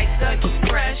I'm like a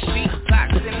fresh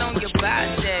beatboxing on your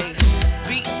body,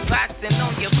 beatboxing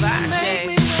on your body. Make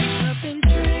me wake up and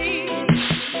dream.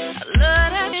 I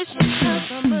love that it's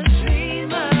because I'm a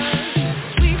dreamer.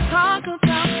 We talk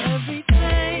about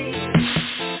everything.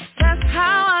 That's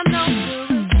how I know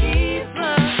we're a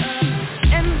keeper.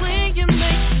 And when you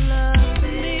make love to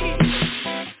me,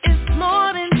 it's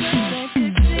more than just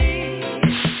fantasy.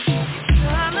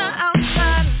 Kinda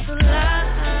outside of the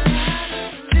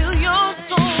line. Feel your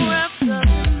soul wrapped up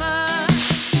in mine.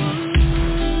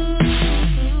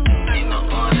 Ain't no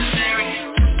ordinary.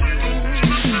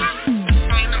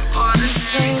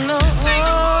 Ain't no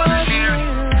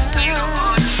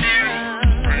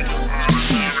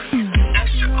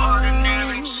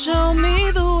ordinary. Show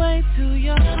me the way to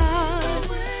your heart.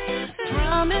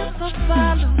 Promise I'll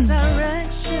follow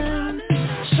directions.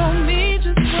 Show me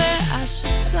just where I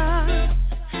should start.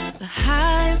 The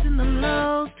highs and the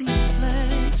lows, the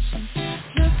inflection.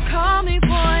 Just call me, boy,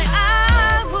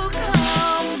 I will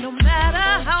come. No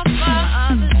matter how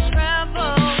far others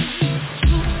travel.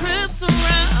 2 trips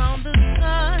around the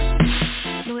sun.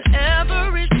 No,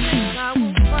 everything I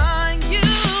will find you.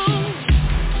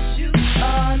 You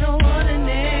are no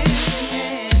ordinary.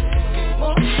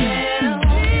 More than a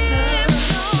holy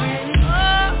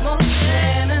love. More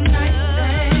than a night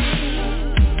thing.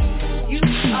 You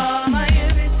are my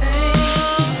everything.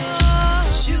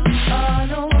 You are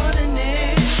no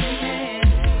ordinary.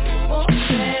 More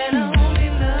than a holy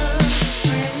love.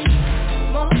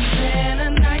 More than a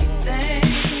night thing.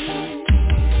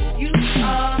 You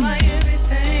are my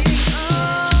everything.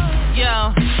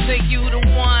 Yo, say you the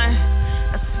one.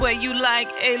 I swear you like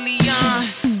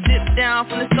alien. Dip down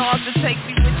from the stars to take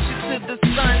me with you to the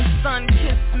sun. Sun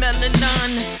kiss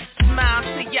melanin. Smile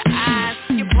to your eyes.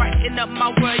 You brighten up my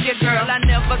world, yeah, girl. I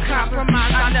never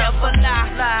compromise, I never lie.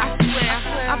 I swear,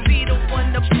 I'll be the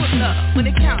one to pull up. When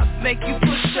it counts, make you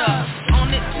push up.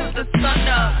 On it to the sun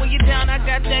up. When you're down, I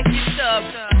got that get up.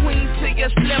 Queen to your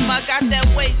slim, I got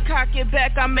that waist. Cock it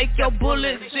back, I make your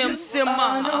bullets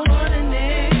simmer. No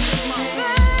ordinary.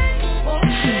 More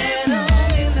than a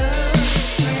holy love.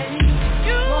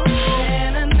 More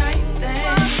than a night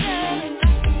thing.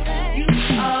 You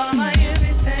are my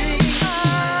everything.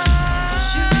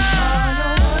 You are no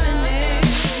ordinary.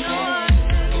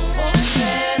 More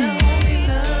than a holy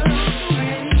love.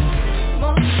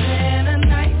 More than a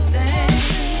night thing.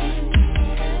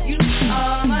 You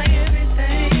are my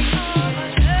everything.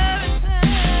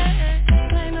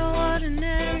 Ain't no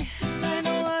ordinary. Ain't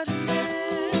no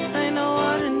ordinary. Ain't no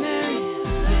ordinary.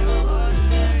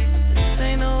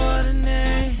 Ain't no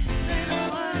ordinary. Ain't no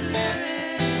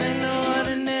ordinary. Ain't no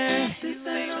ordinary.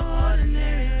 Ain't no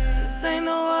ordinary. Ain't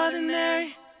no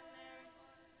ordinary.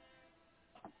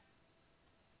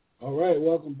 All right,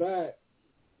 welcome back.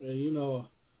 And you know,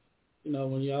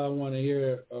 when y'all want to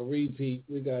hear a repeat,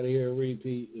 we got to hear a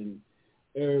repeat, and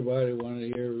everybody want to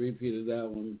hear a repeat of that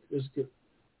one. It's good.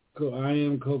 I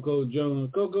am Coco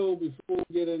Jones. Coco, before we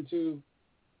get into,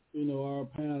 our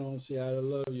panel and see how to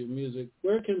love your music,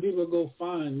 where can people go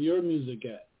find your music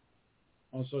at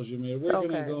on social media? Where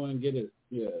can they go and get it?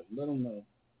 Yeah, let them know.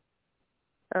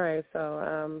 All right,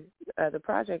 so the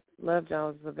project Love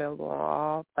Jones is available on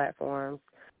all platforms.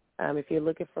 If you're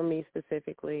looking for me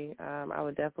specifically, I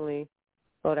would definitely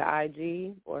go to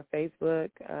IG or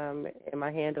Facebook, and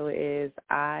my handle is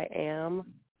I am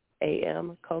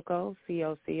Coco, Coco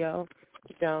Jones,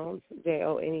 Jones.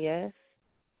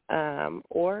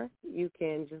 Or you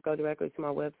can just go directly to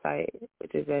my website,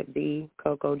 which is at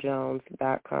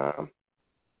thecocojones.com.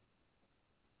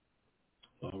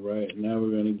 All right, now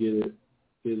we're going to get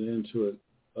into it.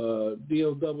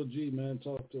 D-O-double-G, man,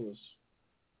 talk to us.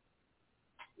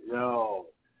 Yo,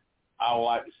 I would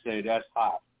like to say that's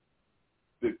hot,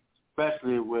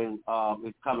 especially when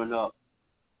it's coming up.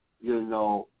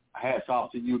 Hats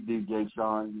off to you, DJ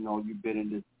Sean. You've been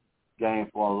in this game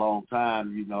for a long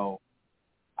time.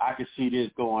 I can see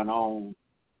this going on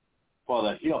for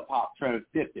the Hilltop turn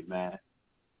 50, man.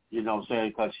 You know what I'm saying?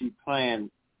 Because she's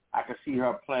playing, I can see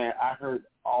her playing. I heard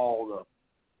all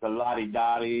the Lottie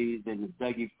Dotties and the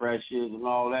Dougie Freshes and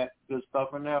all that good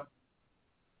stuff in there.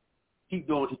 Keep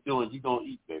doing what you're doing. You're going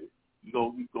to eat, baby.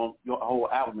 your whole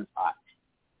album is hot.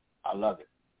 I love it.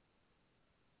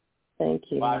 Thank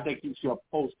you. But I think you should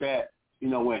post that,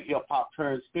 when hip hop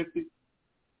turns 50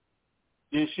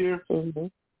 this year. Mm-hmm.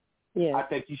 Yeah. I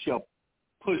think you should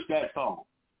push that song.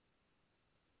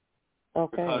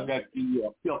 Okay. Because that's the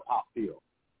hip hop feel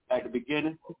at the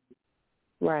beginning.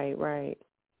 Right.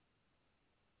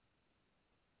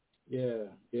 Yeah.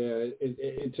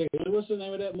 It takes. What's the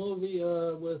name of that movie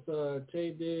with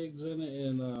Tay Diggs in it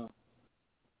and?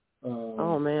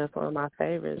 Oh man, it's one of my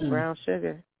favorites, Brown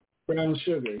Sugar. Brown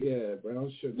Sugar, yeah,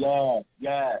 Brown Sugar.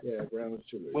 Yeah, Brown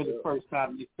Sugar. When the first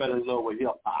time you fell in love with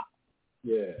hip hop.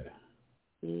 Yeah,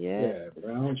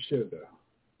 Brown Sugar.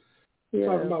 Yeah,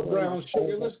 Talking about Brown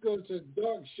Sugar, let's go to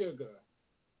Dark Sugar.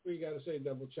 What you got to say,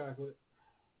 Double Chocolate?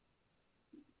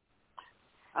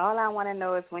 All I want to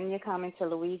know is when you're coming to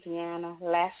Louisiana,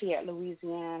 Lafayette,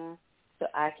 Louisiana, so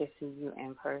I can see you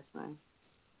in person.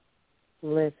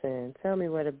 Listen, tell me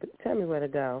where to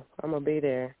go. I'm gonna be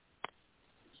there.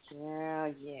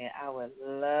 Girl, yeah, I would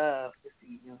love to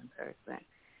see you in person,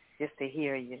 just to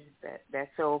hear you. That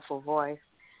soulful voice,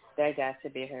 that got to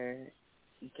be heard.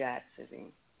 Got to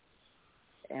be.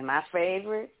 And my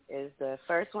favorite is the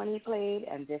first one he played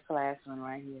and this last one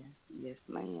right here. Yes,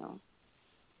 ma'am.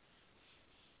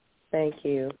 Thank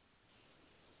you.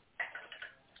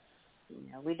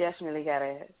 Yeah, we definitely got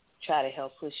to try to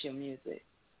help push your music.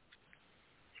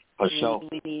 For sure.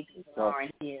 We need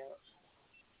Lauryn Hill.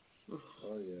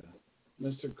 Oh, yeah.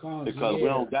 Mr. Cons. Because we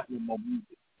don't got no more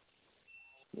music.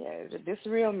 Yeah, this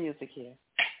is real music here.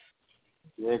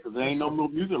 Yeah, because there ain't no more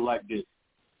music like this.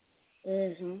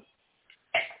 Mm-hmm.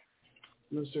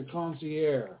 Mr.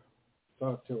 Concierge.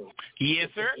 Talk to him. Yes,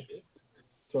 sir.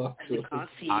 Talk to him.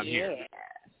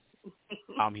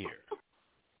 I'm here.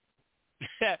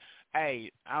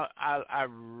 Hey, I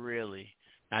really,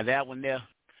 now that one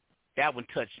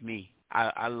touched me.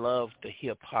 I love the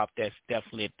hip hop that's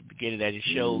definitely at the beginning, that it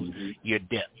shows your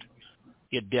depth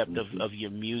of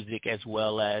your music, as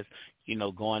well as,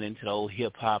 going into the old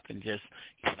hip hop, and just,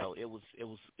 it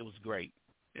was great.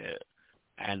 Yeah.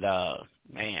 And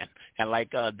man, and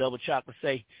like Double Chocolate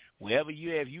say, wherever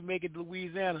if you make it to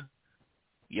Louisiana,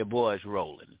 your boy's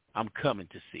rolling. I'm coming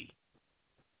to see.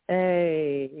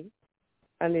 Hey,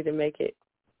 I need to make it.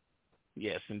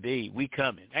 Yes, indeed. We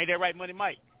coming. Ain't that right, Money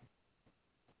Mike?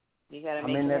 You gotta I'm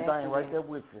make in that happen, thing right there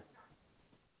with you.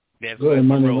 That's Go ahead,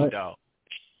 Money road, Mike. dog.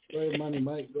 Go ahead, Money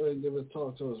Mike. Go ahead and give us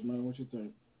talk to us, man. What you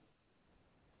think?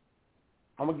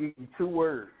 I'm going to give you 2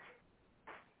 words.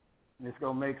 And it's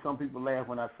going to make some people laugh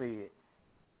when I say it.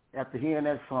 After hearing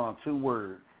that song, 2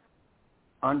 words.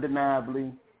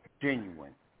 Undeniably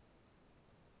genuine.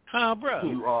 Huh, bro?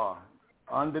 You are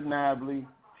undeniably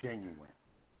genuine.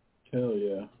 Hell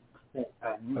yeah.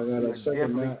 You're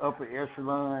definitely upper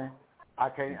echelon.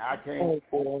 I'm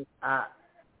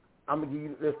gonna give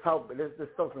you. Let's talk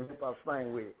some hip hop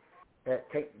slang with it.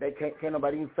 Can't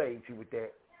nobody even fade you with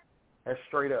that. That's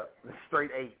straight up. That's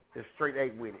straight 8. That's straight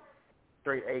 8 with it.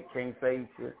 Straight 8 can't fade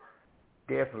you.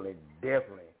 Definitely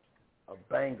a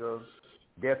banger.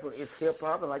 Definitely it's hip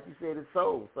hop, and like you said, it's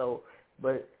soul. So,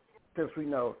 but since we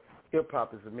know hip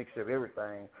hop is a mixture of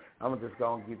everything, I'm just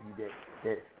gonna give you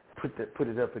that put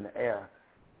it up in the air.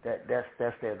 That's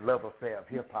that love affair of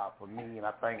hip hop for me, and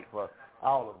I think for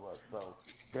all of us. So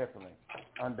definitely,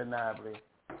 undeniably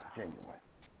genuine.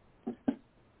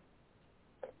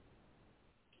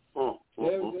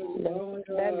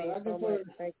 That means so much.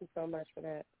 Thank you so much for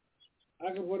that.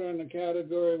 I can put her in the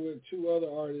category with 2 other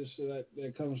artists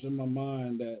that comes to my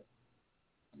mind that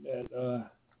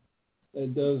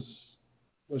does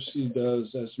what she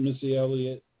does. That's Missy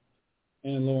Elliott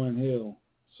and Lauryn Hill.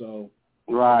 So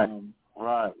right.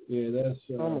 Yeah, that's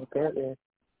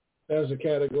that's a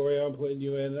category I'm putting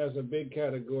you in. That's a big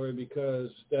category because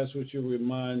that's what you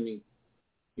remind me,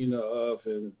 of,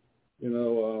 and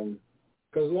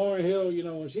because Lauryn Hill,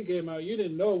 when she came out, you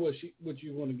didn't know what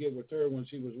you want to get with her when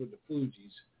she was with the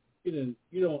Fugees. You didn't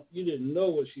know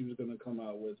what she was going to come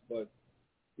out with, but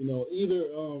either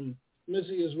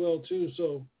Missy as well too.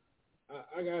 So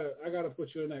I gotta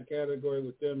put you in that category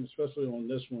with them, especially on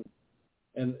this one.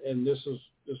 And this is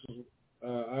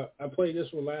I played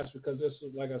this one last because this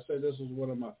is, like I said, this is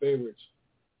one of my favorites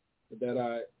that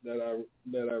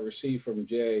I received from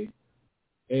Jay.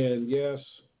 And yes,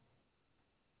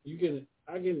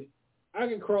 I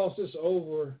can cross this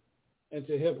over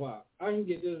into hip hop. I can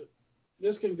get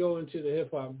this can go into the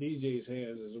hip hop DJ's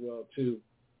hands as well too,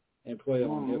 and play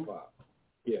on hip hop.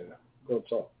 Yeah, go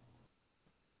talk.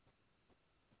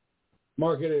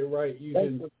 Market it right.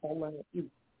 You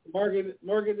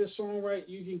market this song right.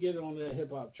 You can get it on the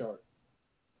hip hop chart.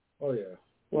 Oh yeah.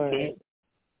 Right.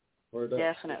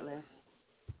 Definitely.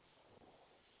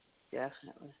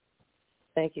 Definitely.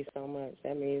 Thank you so much.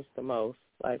 That means the most.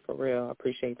 Like, for real, I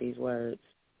appreciate these words.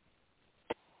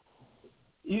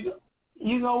 You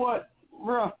know what,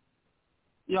 bro?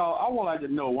 Y'all, I would like to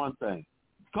know one thing.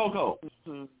 Coco.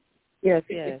 Mm-hmm. Yes.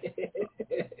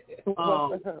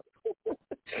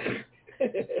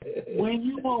 When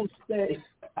you on stage,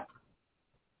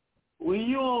 what's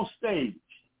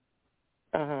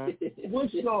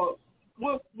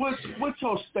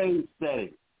your stage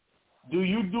setting? Do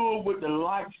you do it with the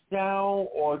lights down,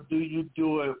 or do you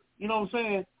do it, you know what I'm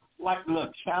saying, like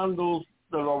the candles,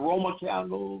 the aroma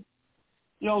candles?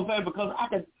 You know what I'm saying? Because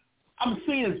I'm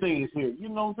seeing things here, you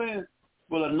know what I'm saying,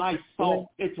 with a nice, soft,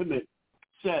 intimate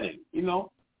setting, you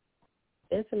know?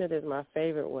 Intimate is my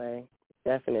favorite way,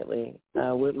 definitely.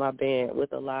 With my band,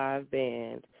 with a live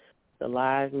band, the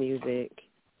live music,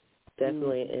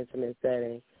 definitely an intimate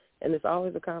setting. And it's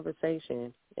always a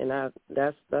conversation, and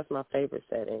that's my favorite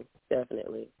setting,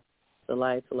 definitely. The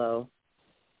lights low.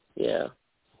 Yeah.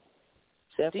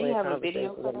 Definitely. Do you have a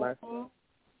video for that song?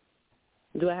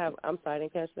 Do I have, I'm sorry, I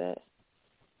didn't catch that.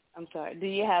 I'm sorry. Do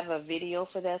you have a video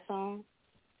for that song?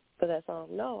 For that song?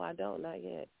 No, I don't, not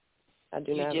yet. I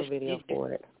do not have a video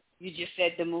for it. You just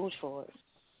set the mood for it.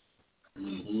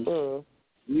 Mm-hmm.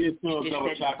 You just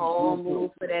set the whole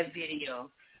mood for that video.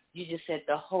 You just set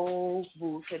the whole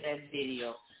mood for that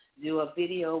video. Do a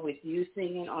video with you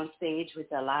singing on stage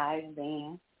with a live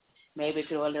band. Maybe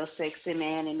throw a little sexy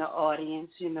man in the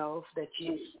audience, you know, that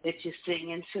you're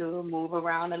singing to, move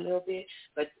around a little bit,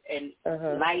 and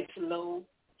lights low.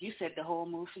 You set the whole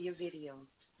mood for your video.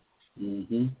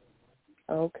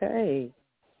 Okay.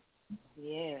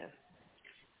 Yeah.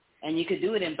 And you could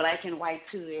do it in black and white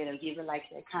too. It'll give it like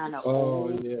that kind of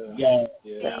Yeah.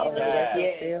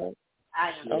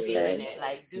 I am feeling it.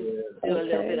 Like do a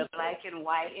little bit of black and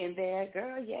white in there,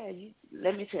 girl. Yeah,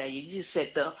 let me tell you, you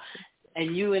set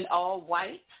and you in all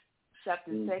white,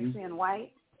 something sexy and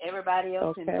white. Everybody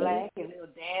else in black and a little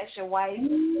dash of white.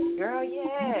 Girl,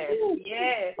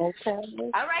 yes. Okay.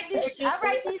 I write these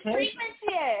treatments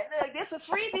here. Look, this a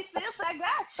freebie, sis. I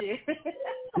got you.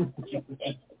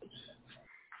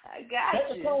 I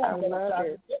got you. I love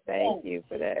it. Thank you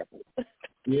for that.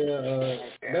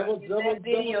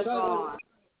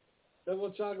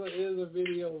 Double Chocolate is a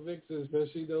video vixen, so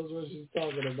she knows what she's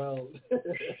talking about.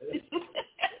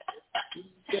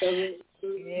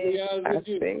 Be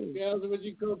honest with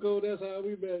you, Coco, that's how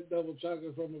we met Double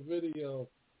Chocolate, from a video.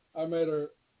 I met her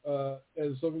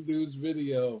in some dude's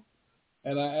video,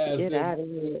 and I asked him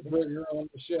to bring her on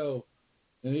the show.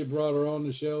 And he brought her on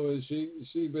the show, and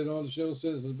she's been on the show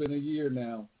since. It's been a year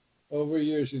now. Over a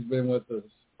year she's been with us.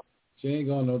 She ain't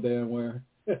going no damn where.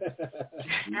 That's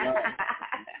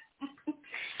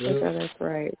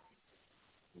right.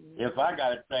 If I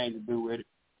got a thing to do with it.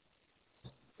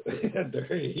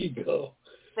 There you go.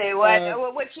 Say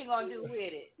what? What you gonna do with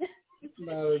it?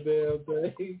 Not a damn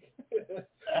thing.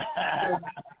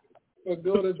 Or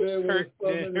go to bed with his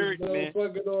thumb in his nose,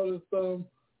 fucking on his thumb.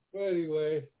 But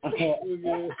anyway,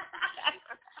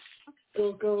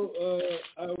 Coco,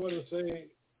 I want to say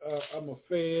I'm a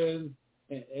fan,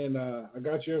 and I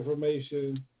got your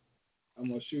information. I'm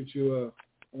gonna shoot you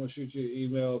an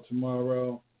email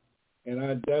tomorrow, and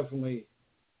I'm definitely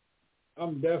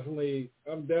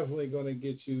gonna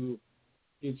get you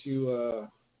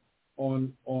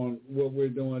on what we're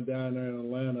doing down there in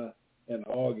Atlanta in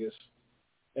August,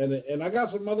 and I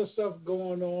got some other stuff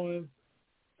going on.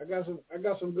 I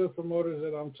got some good promoters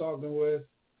that I'm talking with,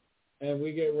 and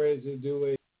we get ready to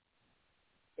do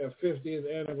a 50th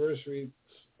anniversary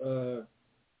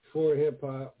for hip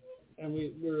hop, and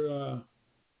we're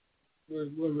going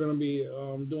to be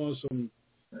doing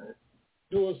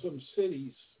some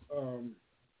cities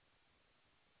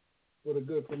with a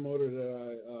good promoter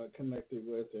that I connected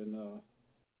with, and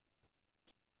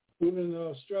we've been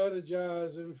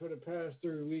strategizing for the past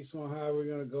 3 weeks on how we're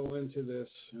going to go into this,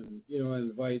 and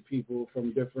invite people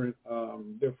from different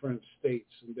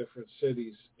states and different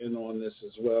cities in on this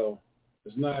as well.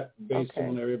 It's not based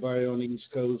on everybody on the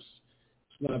East Coast.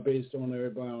 It's not based on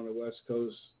everybody on the West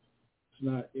Coast. It's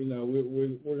not,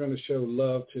 we're going to show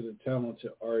love to the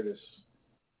talented artists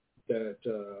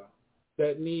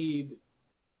that need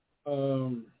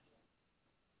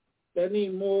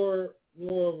more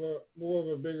of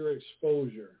a bigger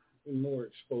exposure and more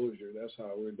exposure. That's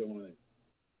how we're doing it.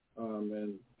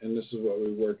 And this is what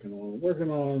we're working on.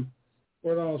 Working on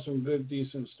some good,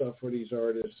 decent stuff for these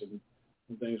artists and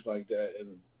things like that.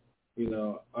 And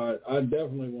I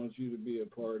definitely want you to be a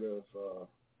part of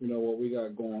what we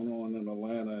got going on in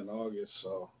Atlanta in August.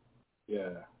 So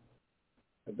yeah,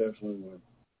 I definitely would.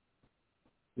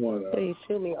 Please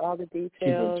shoot me all the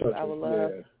details. I would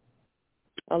love. Yeah.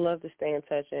 I love to stay in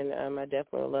touch, and I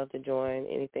definitely would love to join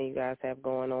anything you guys have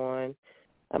going on.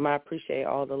 I appreciate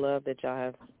all the love that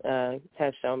y'all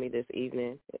have shown me this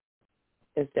evening.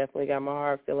 It's definitely got my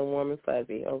heart feeling warm and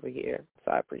fuzzy over here,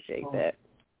 so I appreciate that.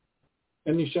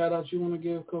 Any shout-outs you want to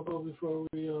give, Coco, before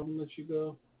we let you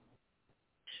go?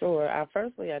 Sure.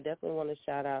 Firstly, I definitely want to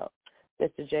shout out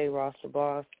Mr. J. Ross, the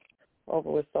boss,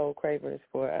 over with Soul Cravers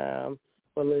for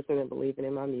listening and believing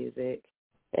in my music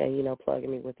and, you know,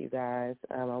 plugging me with you guys.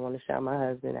 I want to shout my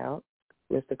husband out,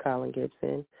 Mr. Colin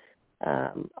Gibson.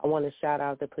 I want to shout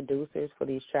out the producers for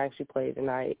these tracks you played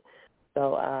tonight.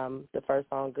 So the first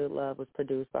song, Good Love, was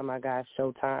produced by my guy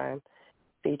Showtime,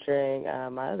 featuring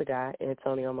my other guy,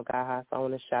 Antonio Magaha. So I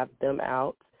want to shout them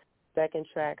out. Second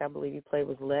track I believe you played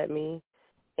was Let Me.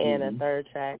 And a third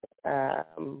track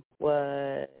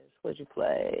was, what'd you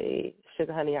play?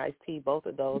 Sugar Honey Iced Tea. Both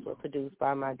of those were produced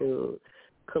by my dude,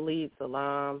 Khalid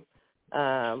Salam,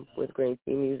 with Green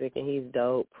Tea Music, and he's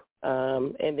dope.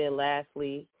 And then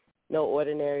lastly, No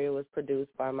Ordinary was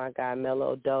produced by my guy,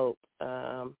 Mellow Dope,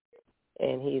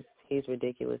 and he's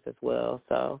ridiculous as well.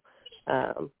 So,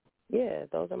 yeah,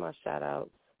 those are my shout-outs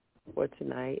for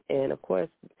tonight. And, of course,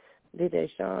 DJ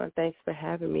Sean, thanks for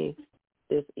having me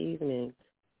this evening.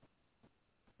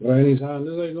 Well, anytime.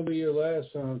 This ain't going to be your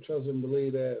last time. Trust and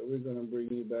believe that. We're going to bring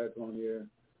you back on here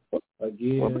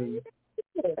again.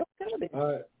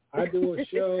 I do a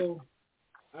show.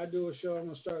 I'm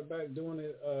going to start back doing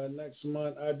it next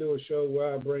month. I do a show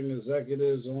where I bring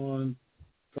executives on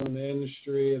from the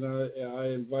industry, and I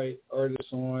invite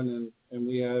artists on, and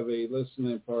we have a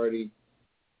listening party.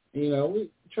 You know,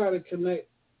 we try to connect,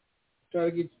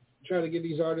 try to get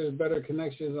these artists better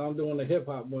connections. I'm doing the hip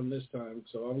hop one this time,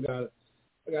 so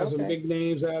I got some big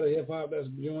names out of hip hop that's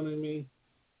joining me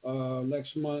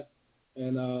next month,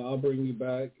 and I'll bring you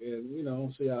back and, you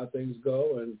know, see how things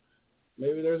go, and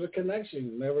maybe there's a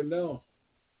connection. You never know.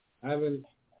 I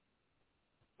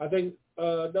think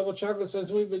Double Chocolate, since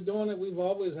we've been doing it, we've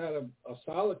always had a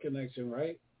solid connection,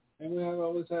 right? And we have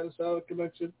always had a solid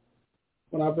connection.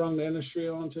 When I brought the industry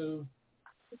onto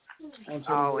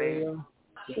the radio,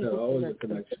 always a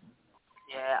connection.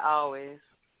 Yeah, always.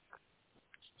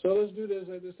 So let's do this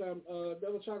at this time.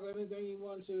 Double Chocolate, anything you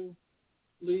want to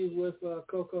leave with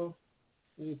Coco?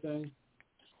 Anything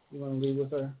you want to leave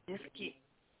with her? Just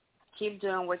keep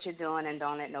doing what you're doing and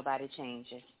don't let nobody change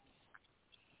it.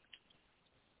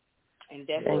 And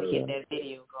definitely get that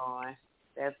video going.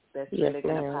 That's really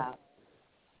going to pop.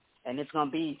 And it's going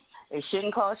to be, it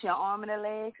shouldn't cost you an arm and a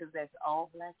leg because that's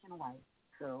all black and white.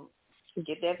 So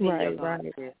get that video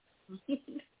going. Right.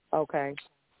 Okay.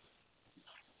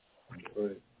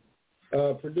 Great.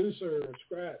 Producer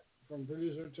Scrap, from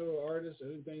producer to artist,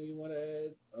 anything you want to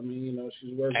add? I mean, you know,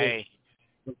 she's working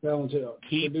with talented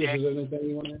producers. Anything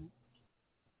you want to add?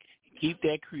 Keep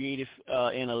that creative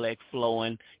intellect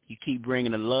flowing. You keep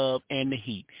bringing the love and the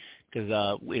heat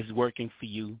because it's working for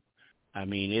you. I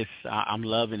mean, I'm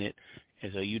loving it.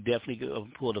 And so you definitely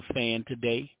pulled a fan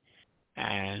today,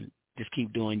 and just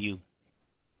keep doing you.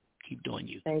 Keep doing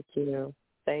you. Thank you.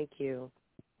 Thank you.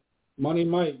 Money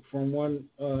Mike, from one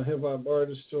hip-hop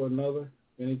artist to another,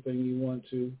 anything you want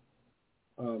to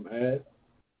add?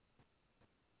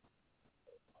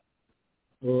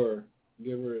 Or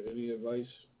give her any advice,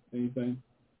 anything?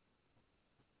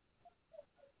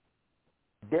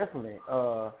 Definitely.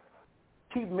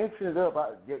 Keep mixing it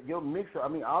up. Your mixer, I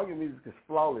mean, all your music is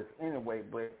flawless anyway,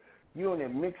 but you in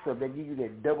that mix-up, they give you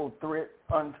that double threat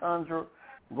entendre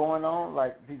going on.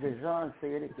 Like DJ Jean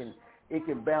said, it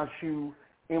can bounce you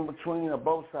in between or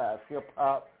both sides,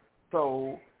 hip-hop,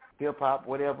 soul, hip-hop,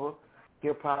 whatever,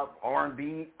 hip-hop,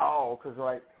 R&B, all, because,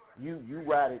 like, you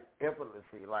ride it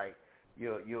effortlessly. Like,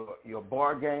 your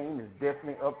bar game is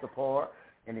definitely up to par,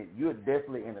 and you're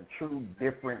definitely in a true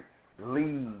different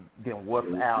league than what's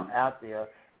out there.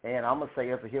 And I'm going to say,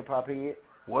 as a hip-hop head,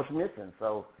 what's missing?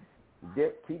 So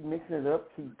keep mixing it up,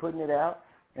 keep putting it out,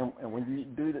 and when you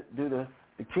do the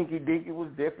Kinky Dinky was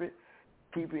different.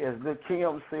 Keep it, as Lil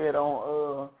Kim said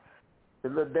on the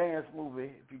little dance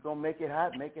movie, if you're going to make it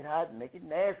hot, make it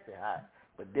nasty hot.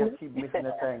 But just keep mixing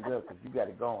that thing up because you got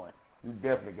it going. You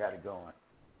definitely got it going.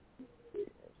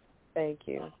 Thank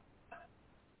you.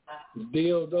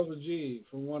 D-O-double-G,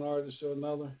 from one artist to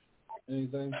another.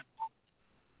 Anything?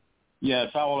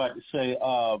 Yes, I would like to say,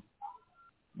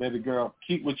 baby girl,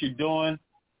 keep what you're doing.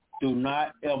 Do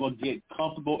not ever get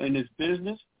comfortable in this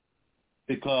business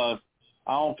because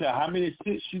I don't care how many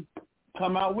hits you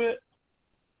come out with.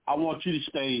 I want you to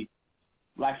stay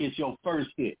like it's your first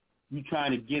hit. You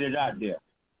trying to get it out there.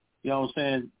 You know what I'm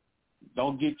saying?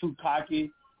 Don't get too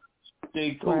cocky.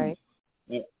 birthday too. Right.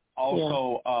 And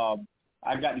also,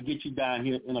 I got to get you down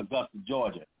here in Augusta,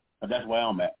 Georgia. That's where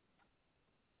I'm at.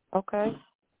 Okay.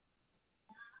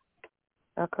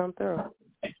 I'll come through.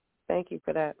 Thank you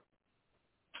for that.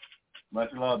 Much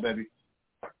love, baby.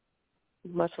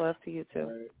 Much love to you, too.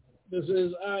 Right. This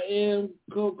is I Am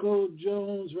Coco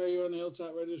Jones right here on the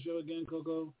Hilltop Radio Show. Again,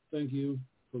 Coco, thank you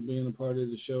for being a part of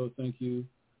the show. Thank you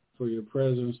for your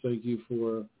presence. Thank you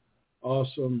for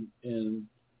awesome and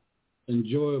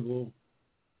enjoyable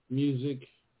music.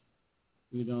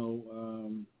 You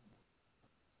know,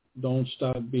 don't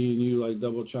stop being you, like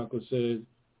Double Chocolate said.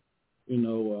 You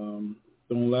know,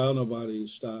 don't allow nobody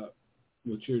to stop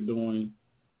what you're doing.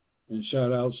 And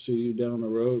shout outs to you down the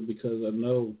road, because I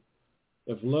know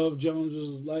if Love Jones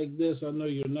is like this, I know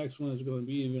your next one is going to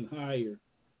be even higher.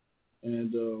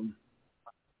 And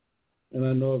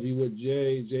I know if you with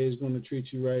Jay's going to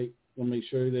treat you right. We'll make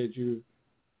sure that you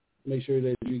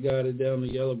got it down the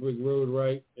yellow brick road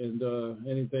right. And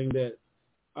anything that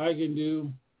I can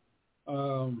do,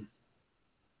 I'm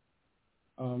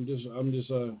just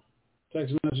a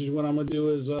text message. What I'm gonna do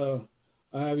is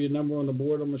I have your number on the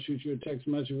board. I'm gonna shoot you a text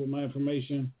message with my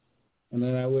information, and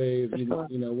then that way, if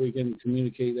you know, we can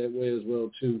communicate that way as well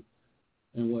too,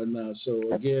 and whatnot.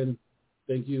 So again,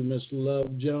 thank you, Miss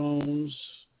Love Jones.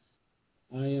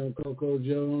 I am Coco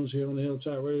Jones here on the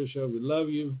Hilltop Radio Show. We love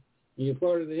you, and you're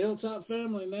part of the Hilltop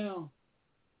family now.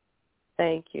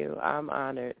 Thank you. I'm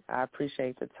honored. I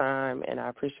appreciate the time, and I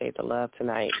appreciate the love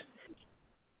tonight.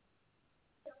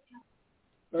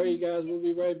 All right, you guys, we'll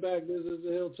be right back. This is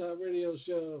the Hilltop Radio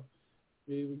Show.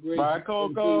 Great. Bye,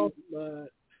 Coco. Bye.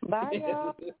 Bye,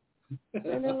 y'all.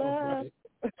 Send the love.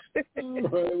 All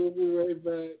right, we'll be right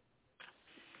back.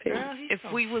 Girl, if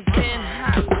we was in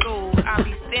high school, I'd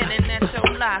be standing at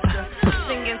your locker,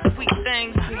 singing sweet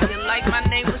things to you like my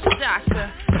name was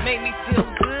Shaka. Make me feel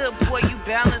good, boy, you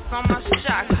balance on my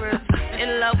chakras.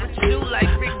 In love with you like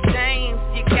Rick James.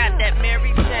 You got that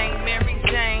Mary Jane, Mary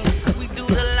Jane. We do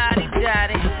the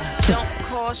lottie-dottie. Don't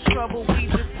cause trouble, we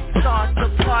just start the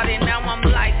party. Now I'm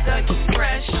like a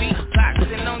fresh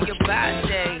beatboxing on your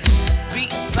body.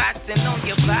 Beatboxing on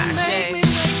your body. Make me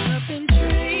wake up and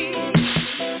dream.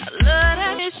 I love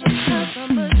that it's because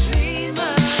I'm a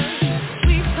dreamer.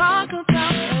 We talk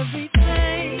about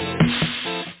everything.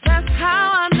 That's how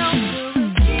I know you're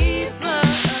a keeper.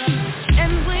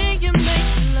 And when you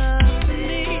make love to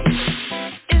me,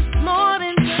 it's more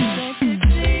than just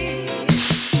ecstasy.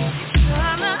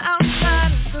 Color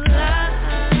outside of the line.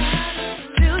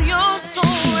 Feel your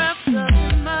soul wrapped up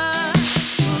in mine.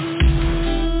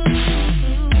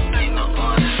 Ain't no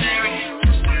ordinary. Ain't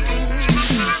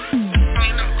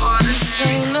no ordinary.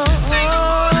 Ain't no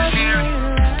ordinary.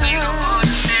 Ain't no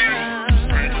ordinary.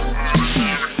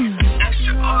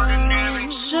 Extraordinary.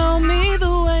 Show me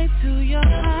the way to your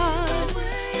heart.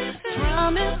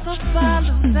 Promise I'll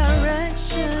follow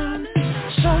direction.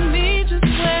 Show me just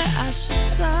where I should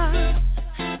start.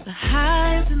 The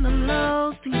highs and the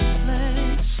lows, the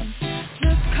inflection.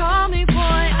 Just call me, boy,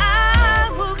 I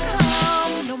will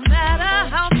come. No matter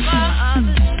how far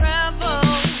others travel.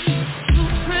 Two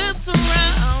trips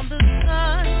around the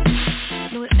sun.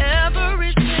 No,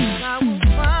 everything I will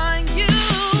find you.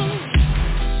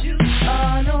 You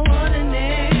are no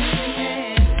ordinary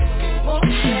man. More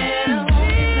than a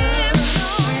holy love.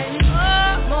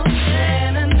 More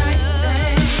than a night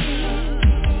thing.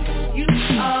 You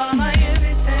are my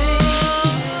everything.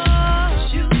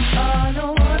 You are no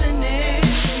ordinary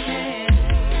man.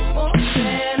 More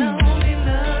than a holy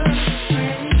love.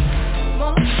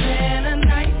 More than a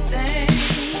night thing.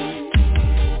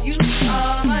 You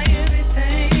are my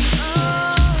everything.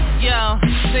 Yo,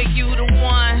 say you the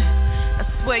one. I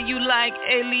swear you like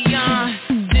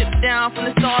alien. Dip down from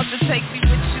the stars to take me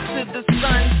with you to the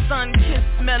sun. Sun kiss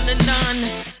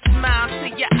melanin. Smile to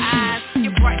your eyes.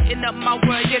 You brighten up my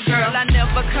world, yeah, girl. I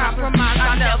never compromise,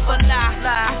 I never lie.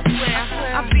 I swear,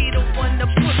 I'll be the one to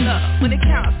pull up. When it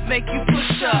counts, make you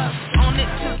push up. On it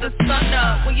till the sun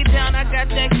up. When you're down, I got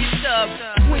that get up.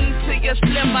 Queen to your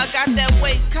slim, I got that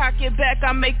weight. Cock it back,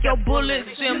 I make your bullets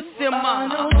simmer.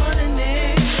 No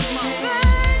ordinary man.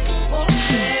 More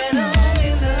than a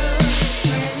holy love.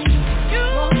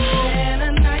 More than a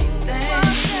night thing.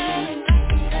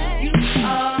 You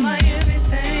are my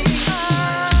everything. You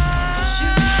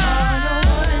are no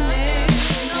ordinary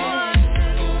man.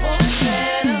 More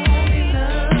than a holy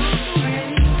love.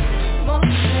 More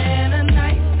than a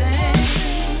night thing.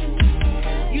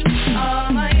 You are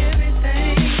my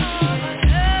everything.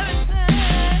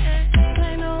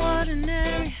 Ain't no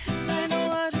ordinary. Ain't no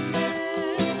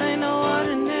ordinary.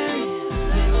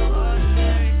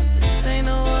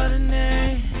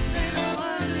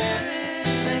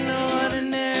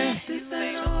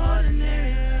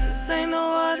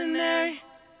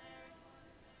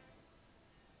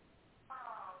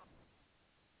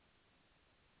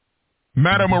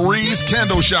 Madame Marie's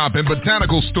Candle Shop and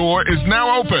Botanical Store is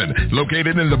now open.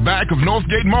 Located in the back of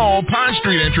Northgate Mall, Pine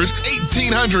Street entrance,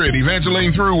 1800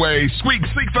 Evangeline Thruway, Suite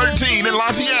C13 in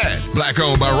Lafayette. Black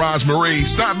owned by Roz Marie.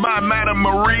 Stop by Madame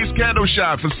Marie's Candle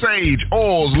Shop for sage,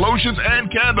 oils, lotions,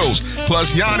 and candles. Plus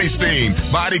Yanni Steam,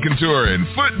 body contouring,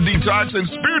 foot detox, and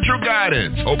spiritual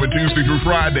guidance. Open Tuesday through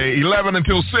Friday, 11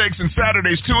 until 6, and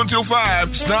Saturdays 2 until 5.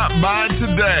 Stop by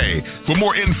today. For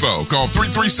more info, call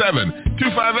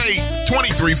 337-258-2354.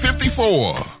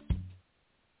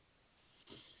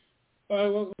 All right,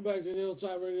 welcome back to the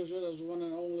Hilltop Radio Show. That's the one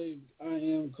and only I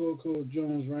am Coco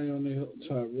Jones right on the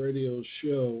Hilltop Radio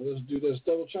Show. Let's do this.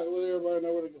 Double check with everybody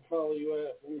know where they can follow you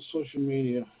at on social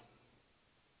media.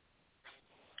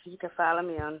 You can follow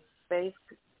me on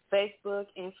Facebook,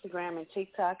 Instagram, and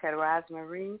TikTok at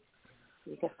Rosemarie.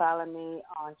 You can follow me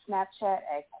on Snapchat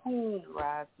at Queen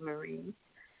Rosemarie.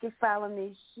 You can follow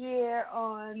me here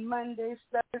on Mondays,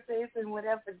 Thursdays, and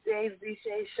whatever days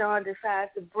DJ Sean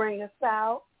decides to bring us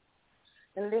out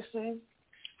and listen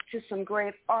to some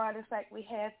great artists like we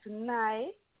had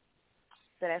tonight.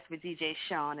 So that's with DJ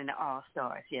Sean and the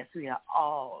All-Stars. Yes, we are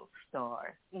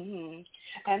All-Stars. And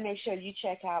make sure you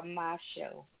check out my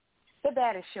show, the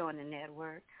baddest show on the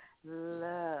network,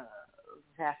 Love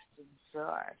After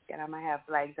Dark. And I'm going to have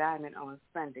Black Diamond on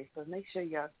Sunday, so make sure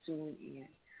y'all tune in.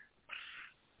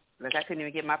 Look, I couldn't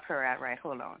even get my purr out right.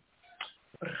 Hold on.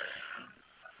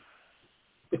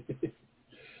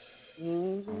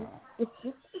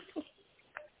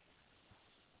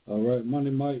 All right, Money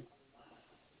Mike.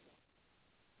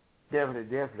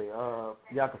 Definitely. Y'all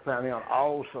can find me on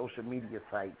all social media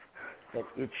sites. That's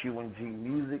It's UNG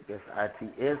Music. That's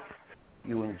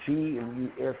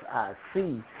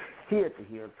ITSUNG-MUSIC. Here at the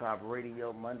Hilltop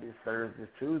Radio, Mondays, Thursdays,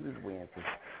 Tuesdays, Wednesdays,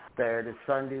 Saturdays,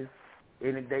 Sundays.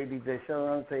 Any day DJ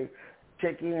Sean say,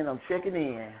 check in, I'm checking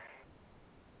in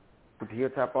with the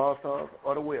Hilltop All-Stars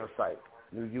or the website,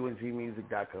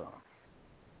 newungmusic.com.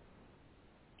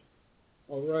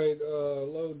 All right,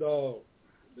 Low Dog,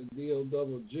 the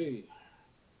D-O-double-G.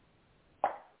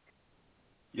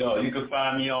 Yo, you can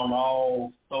find me on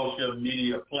all social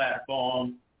media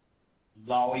platforms,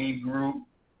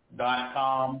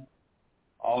 lawegroup.com.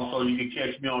 Also, you can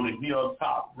catch me on the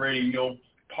Hilltop Radio,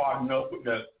 partner up with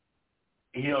the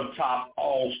Hilltop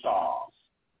All-Stars,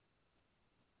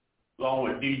 along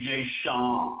with DJ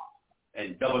Sean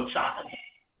and Double Chocolate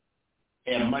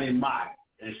and Money Mike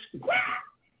and Square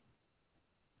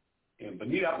and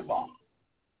Benita Obama.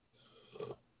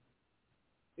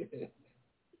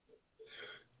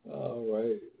 All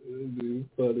right, this is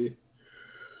funny.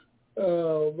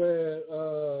 Oh man,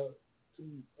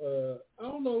 I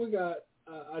don't know.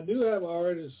 I do have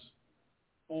artists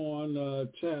on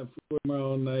chat for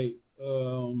tomorrow night.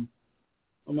 I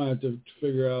might have to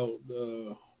figure out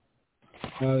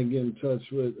how to get in touch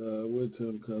with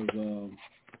him because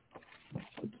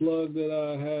the plug that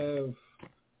I have,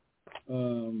 I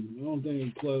don't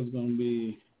think the plug's gonna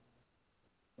be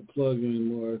a plug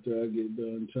anymore after I get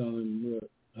done telling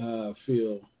how I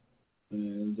feel,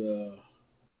 and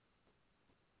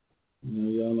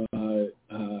y'all know how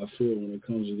I feel when it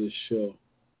comes to this show.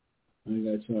 I ain't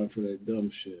got time for that dumb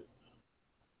shit.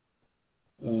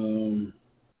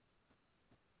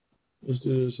 Let's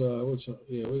do this. What's up?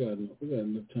 Yeah, we got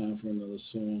enough time for another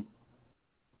song.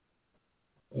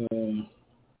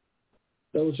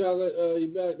 Double Chocolate, you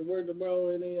back to work tomorrow?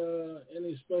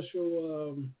 Any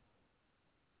special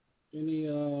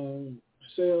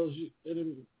sales?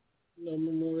 Any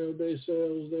Memorial Day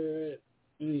sales there? At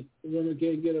any women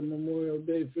can't get a Memorial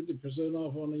Day 50%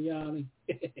 off on the Yanni.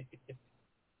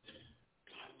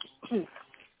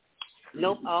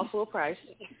 Nope, all full price.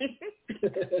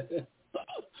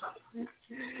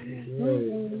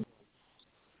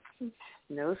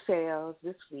 No sales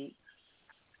this week.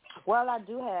 Well, I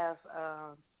do have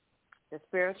the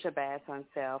spiritual baths on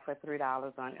sale for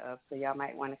 $3 on up, so y'all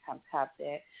might want to come top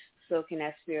that, soak in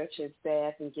that spiritual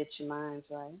bath and get your minds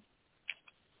right.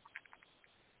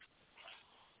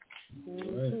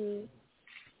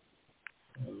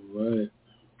 All right.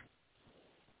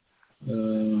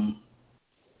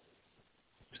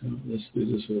 Let's do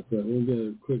this real quick. We'll get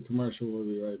a quick commercial. We'll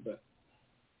be right back.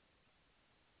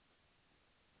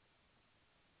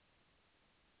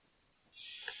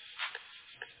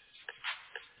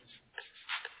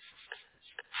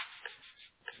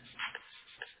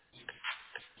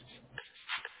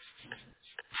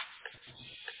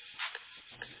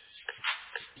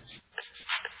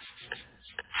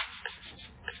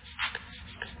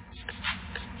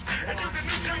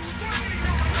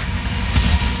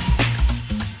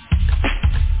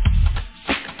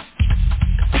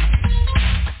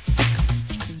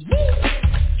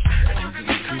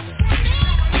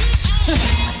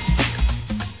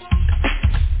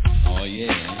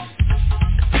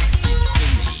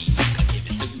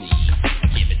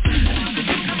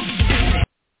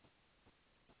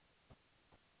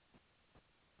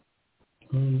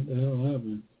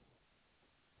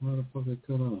 it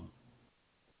cut off?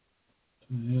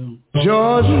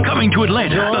 Coming to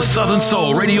Atlanta, the Southern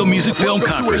Soul Radio Music Film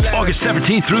Conference, August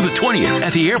 17th through the 20th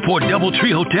at the Airport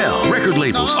Doubletree Hotel. Record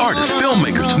labels, artists,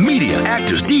 filmmakers, media,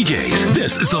 actors, DJs.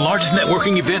 This is the largest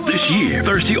networking event this year.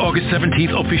 Thursday, August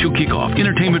 17th, official kickoff.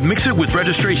 Entertainment mixer with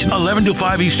registration 11 to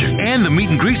 5 Eastern. And the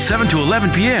meet and greet 7 to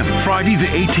 11 p.m. Friday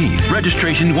the 18th.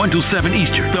 Registration 1 to 7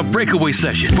 Eastern. The breakaway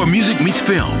session for music meets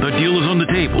film. The deal is on the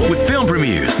table with film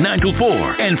premieres 9 till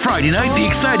 4. And Friday night,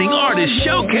 the exciting artist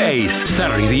showcase.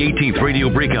 Saturday the 18th,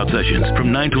 radio breakout sessions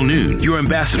from 9 till noon. Your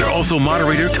ambassador, also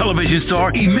moderator, television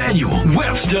star Emmanuel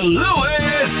Webster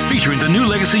Lewis. Featuring the New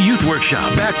Legacy Youth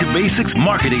Workshop, Back to Basics,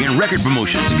 Marketing and Record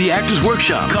Promotions. The Actors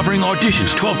Workshop, covering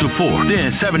auditions 12 to 4.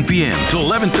 Then 7 p.m. to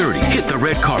 11:30. Hit the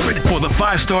red carpet for the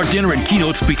 5-star dinner and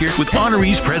keynote speaker with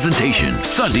honorees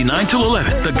presentation. Sunday 9 till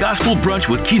 11. The Gospel Brunch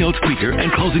with keynote speaker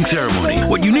and closing ceremony.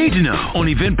 What you need to know on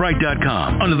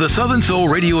Eventbrite.com under the Southern Soul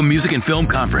Radio Music and Film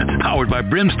Conference, powered by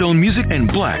Brimstone Music and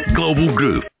Black Global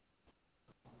Group.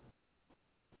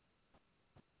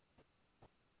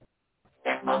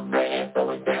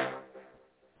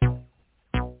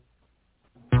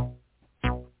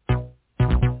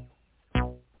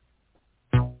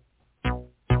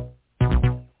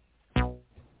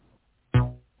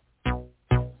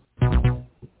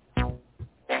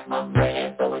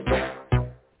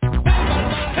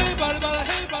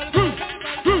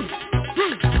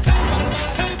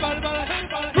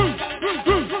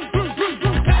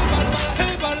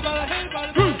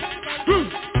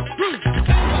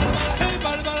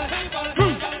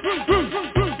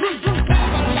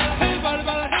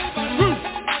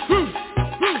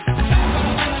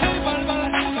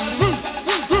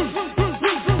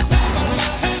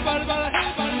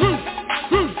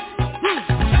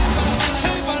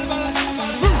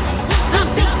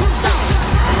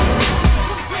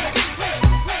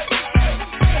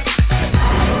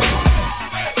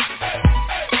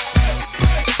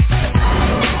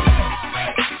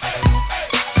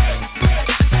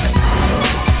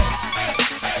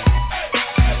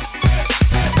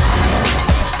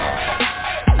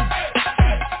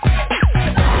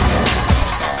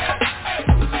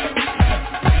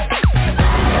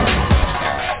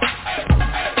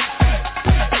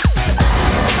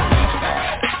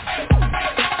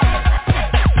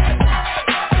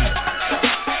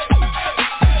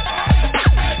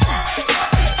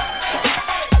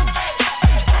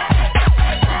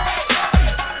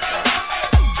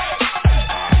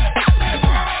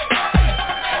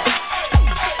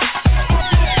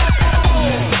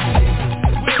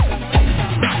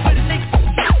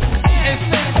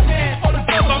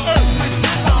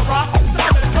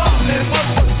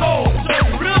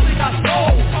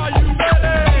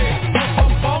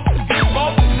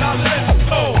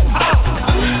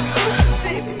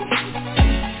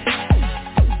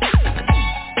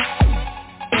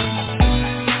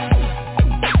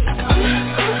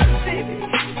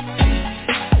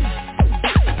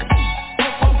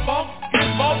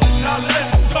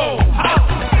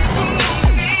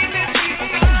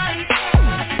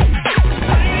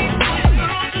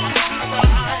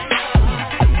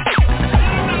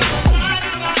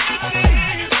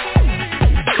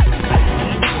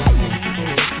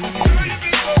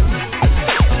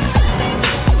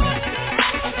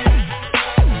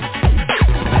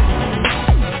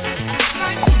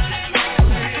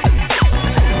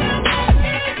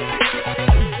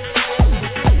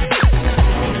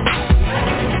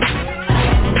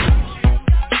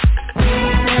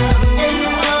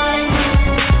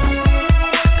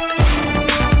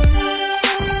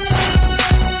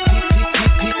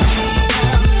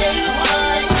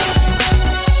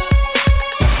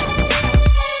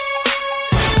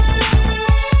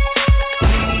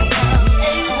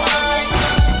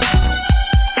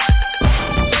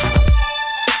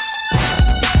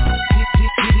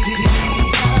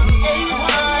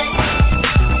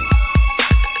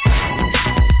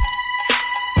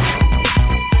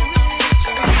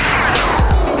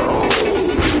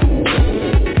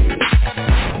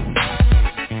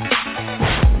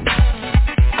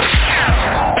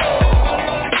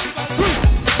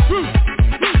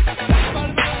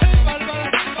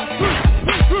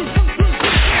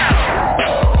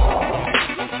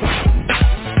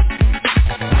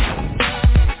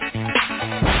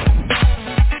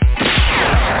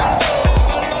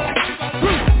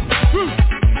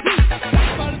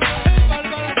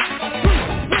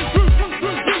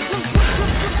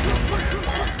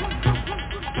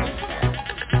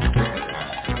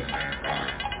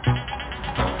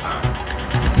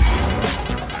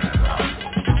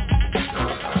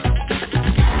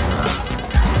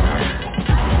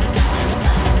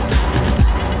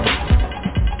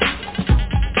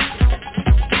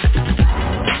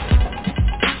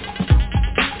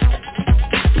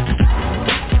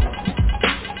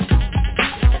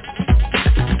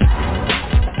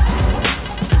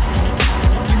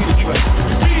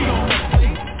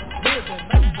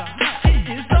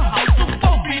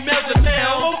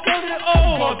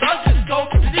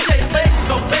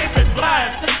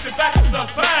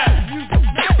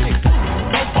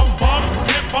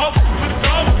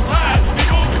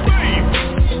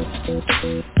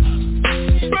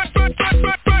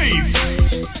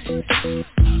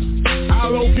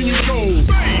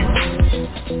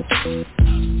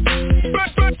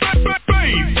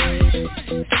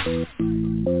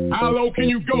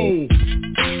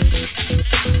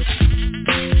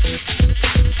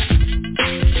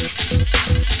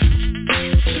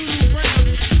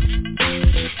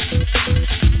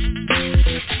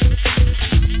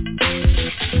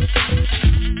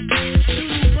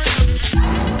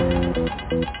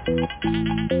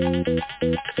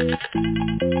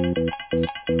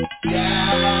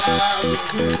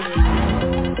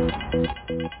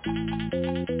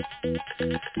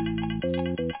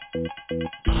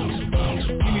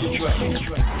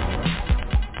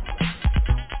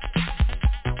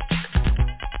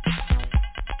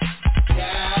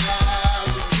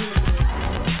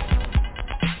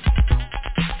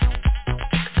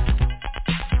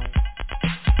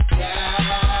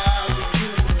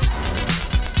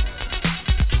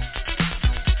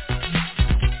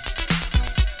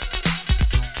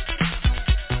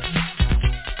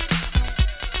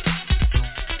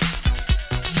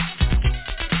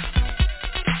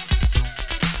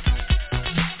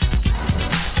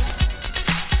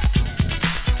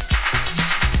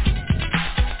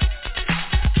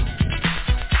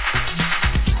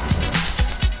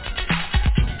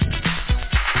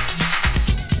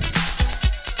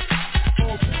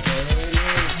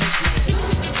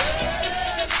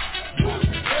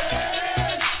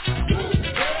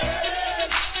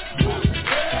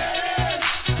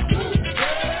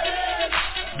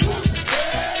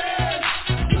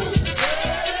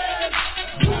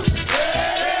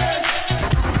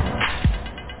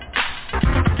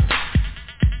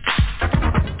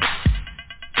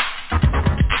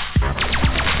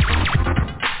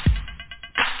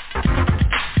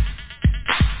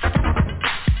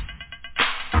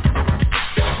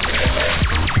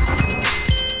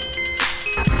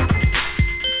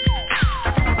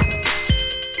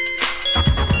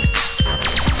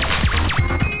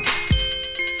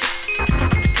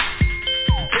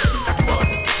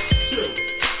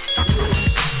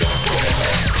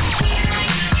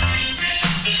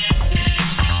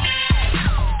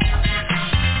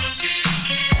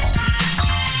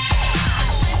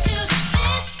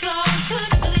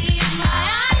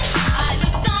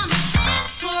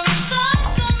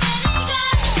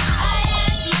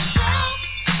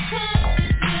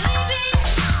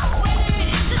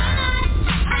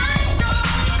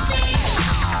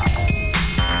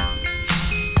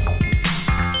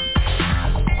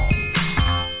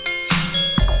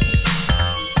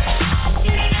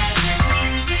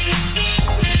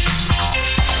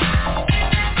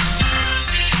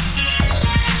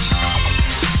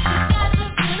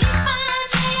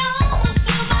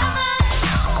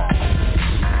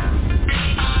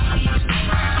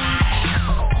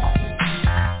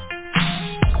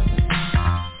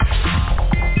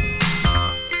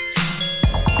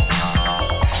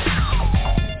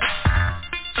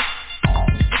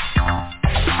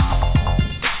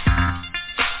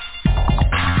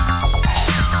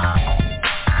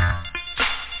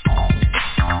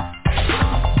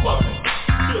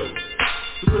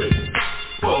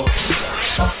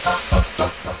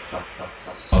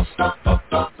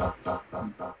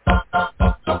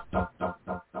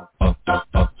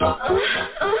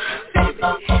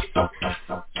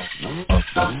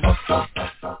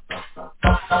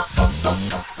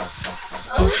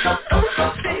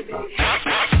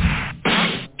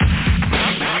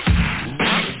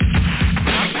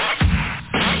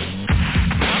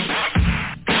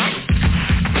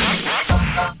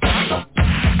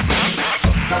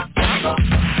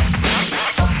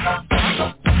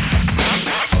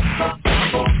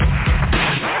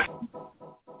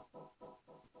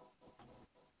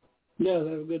 Yeah,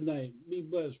 have a good night. Be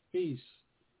blessed. Peace.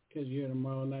 Catch you here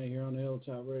tomorrow night here on the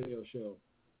Hilltop Radio Show.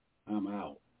 I'm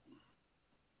out.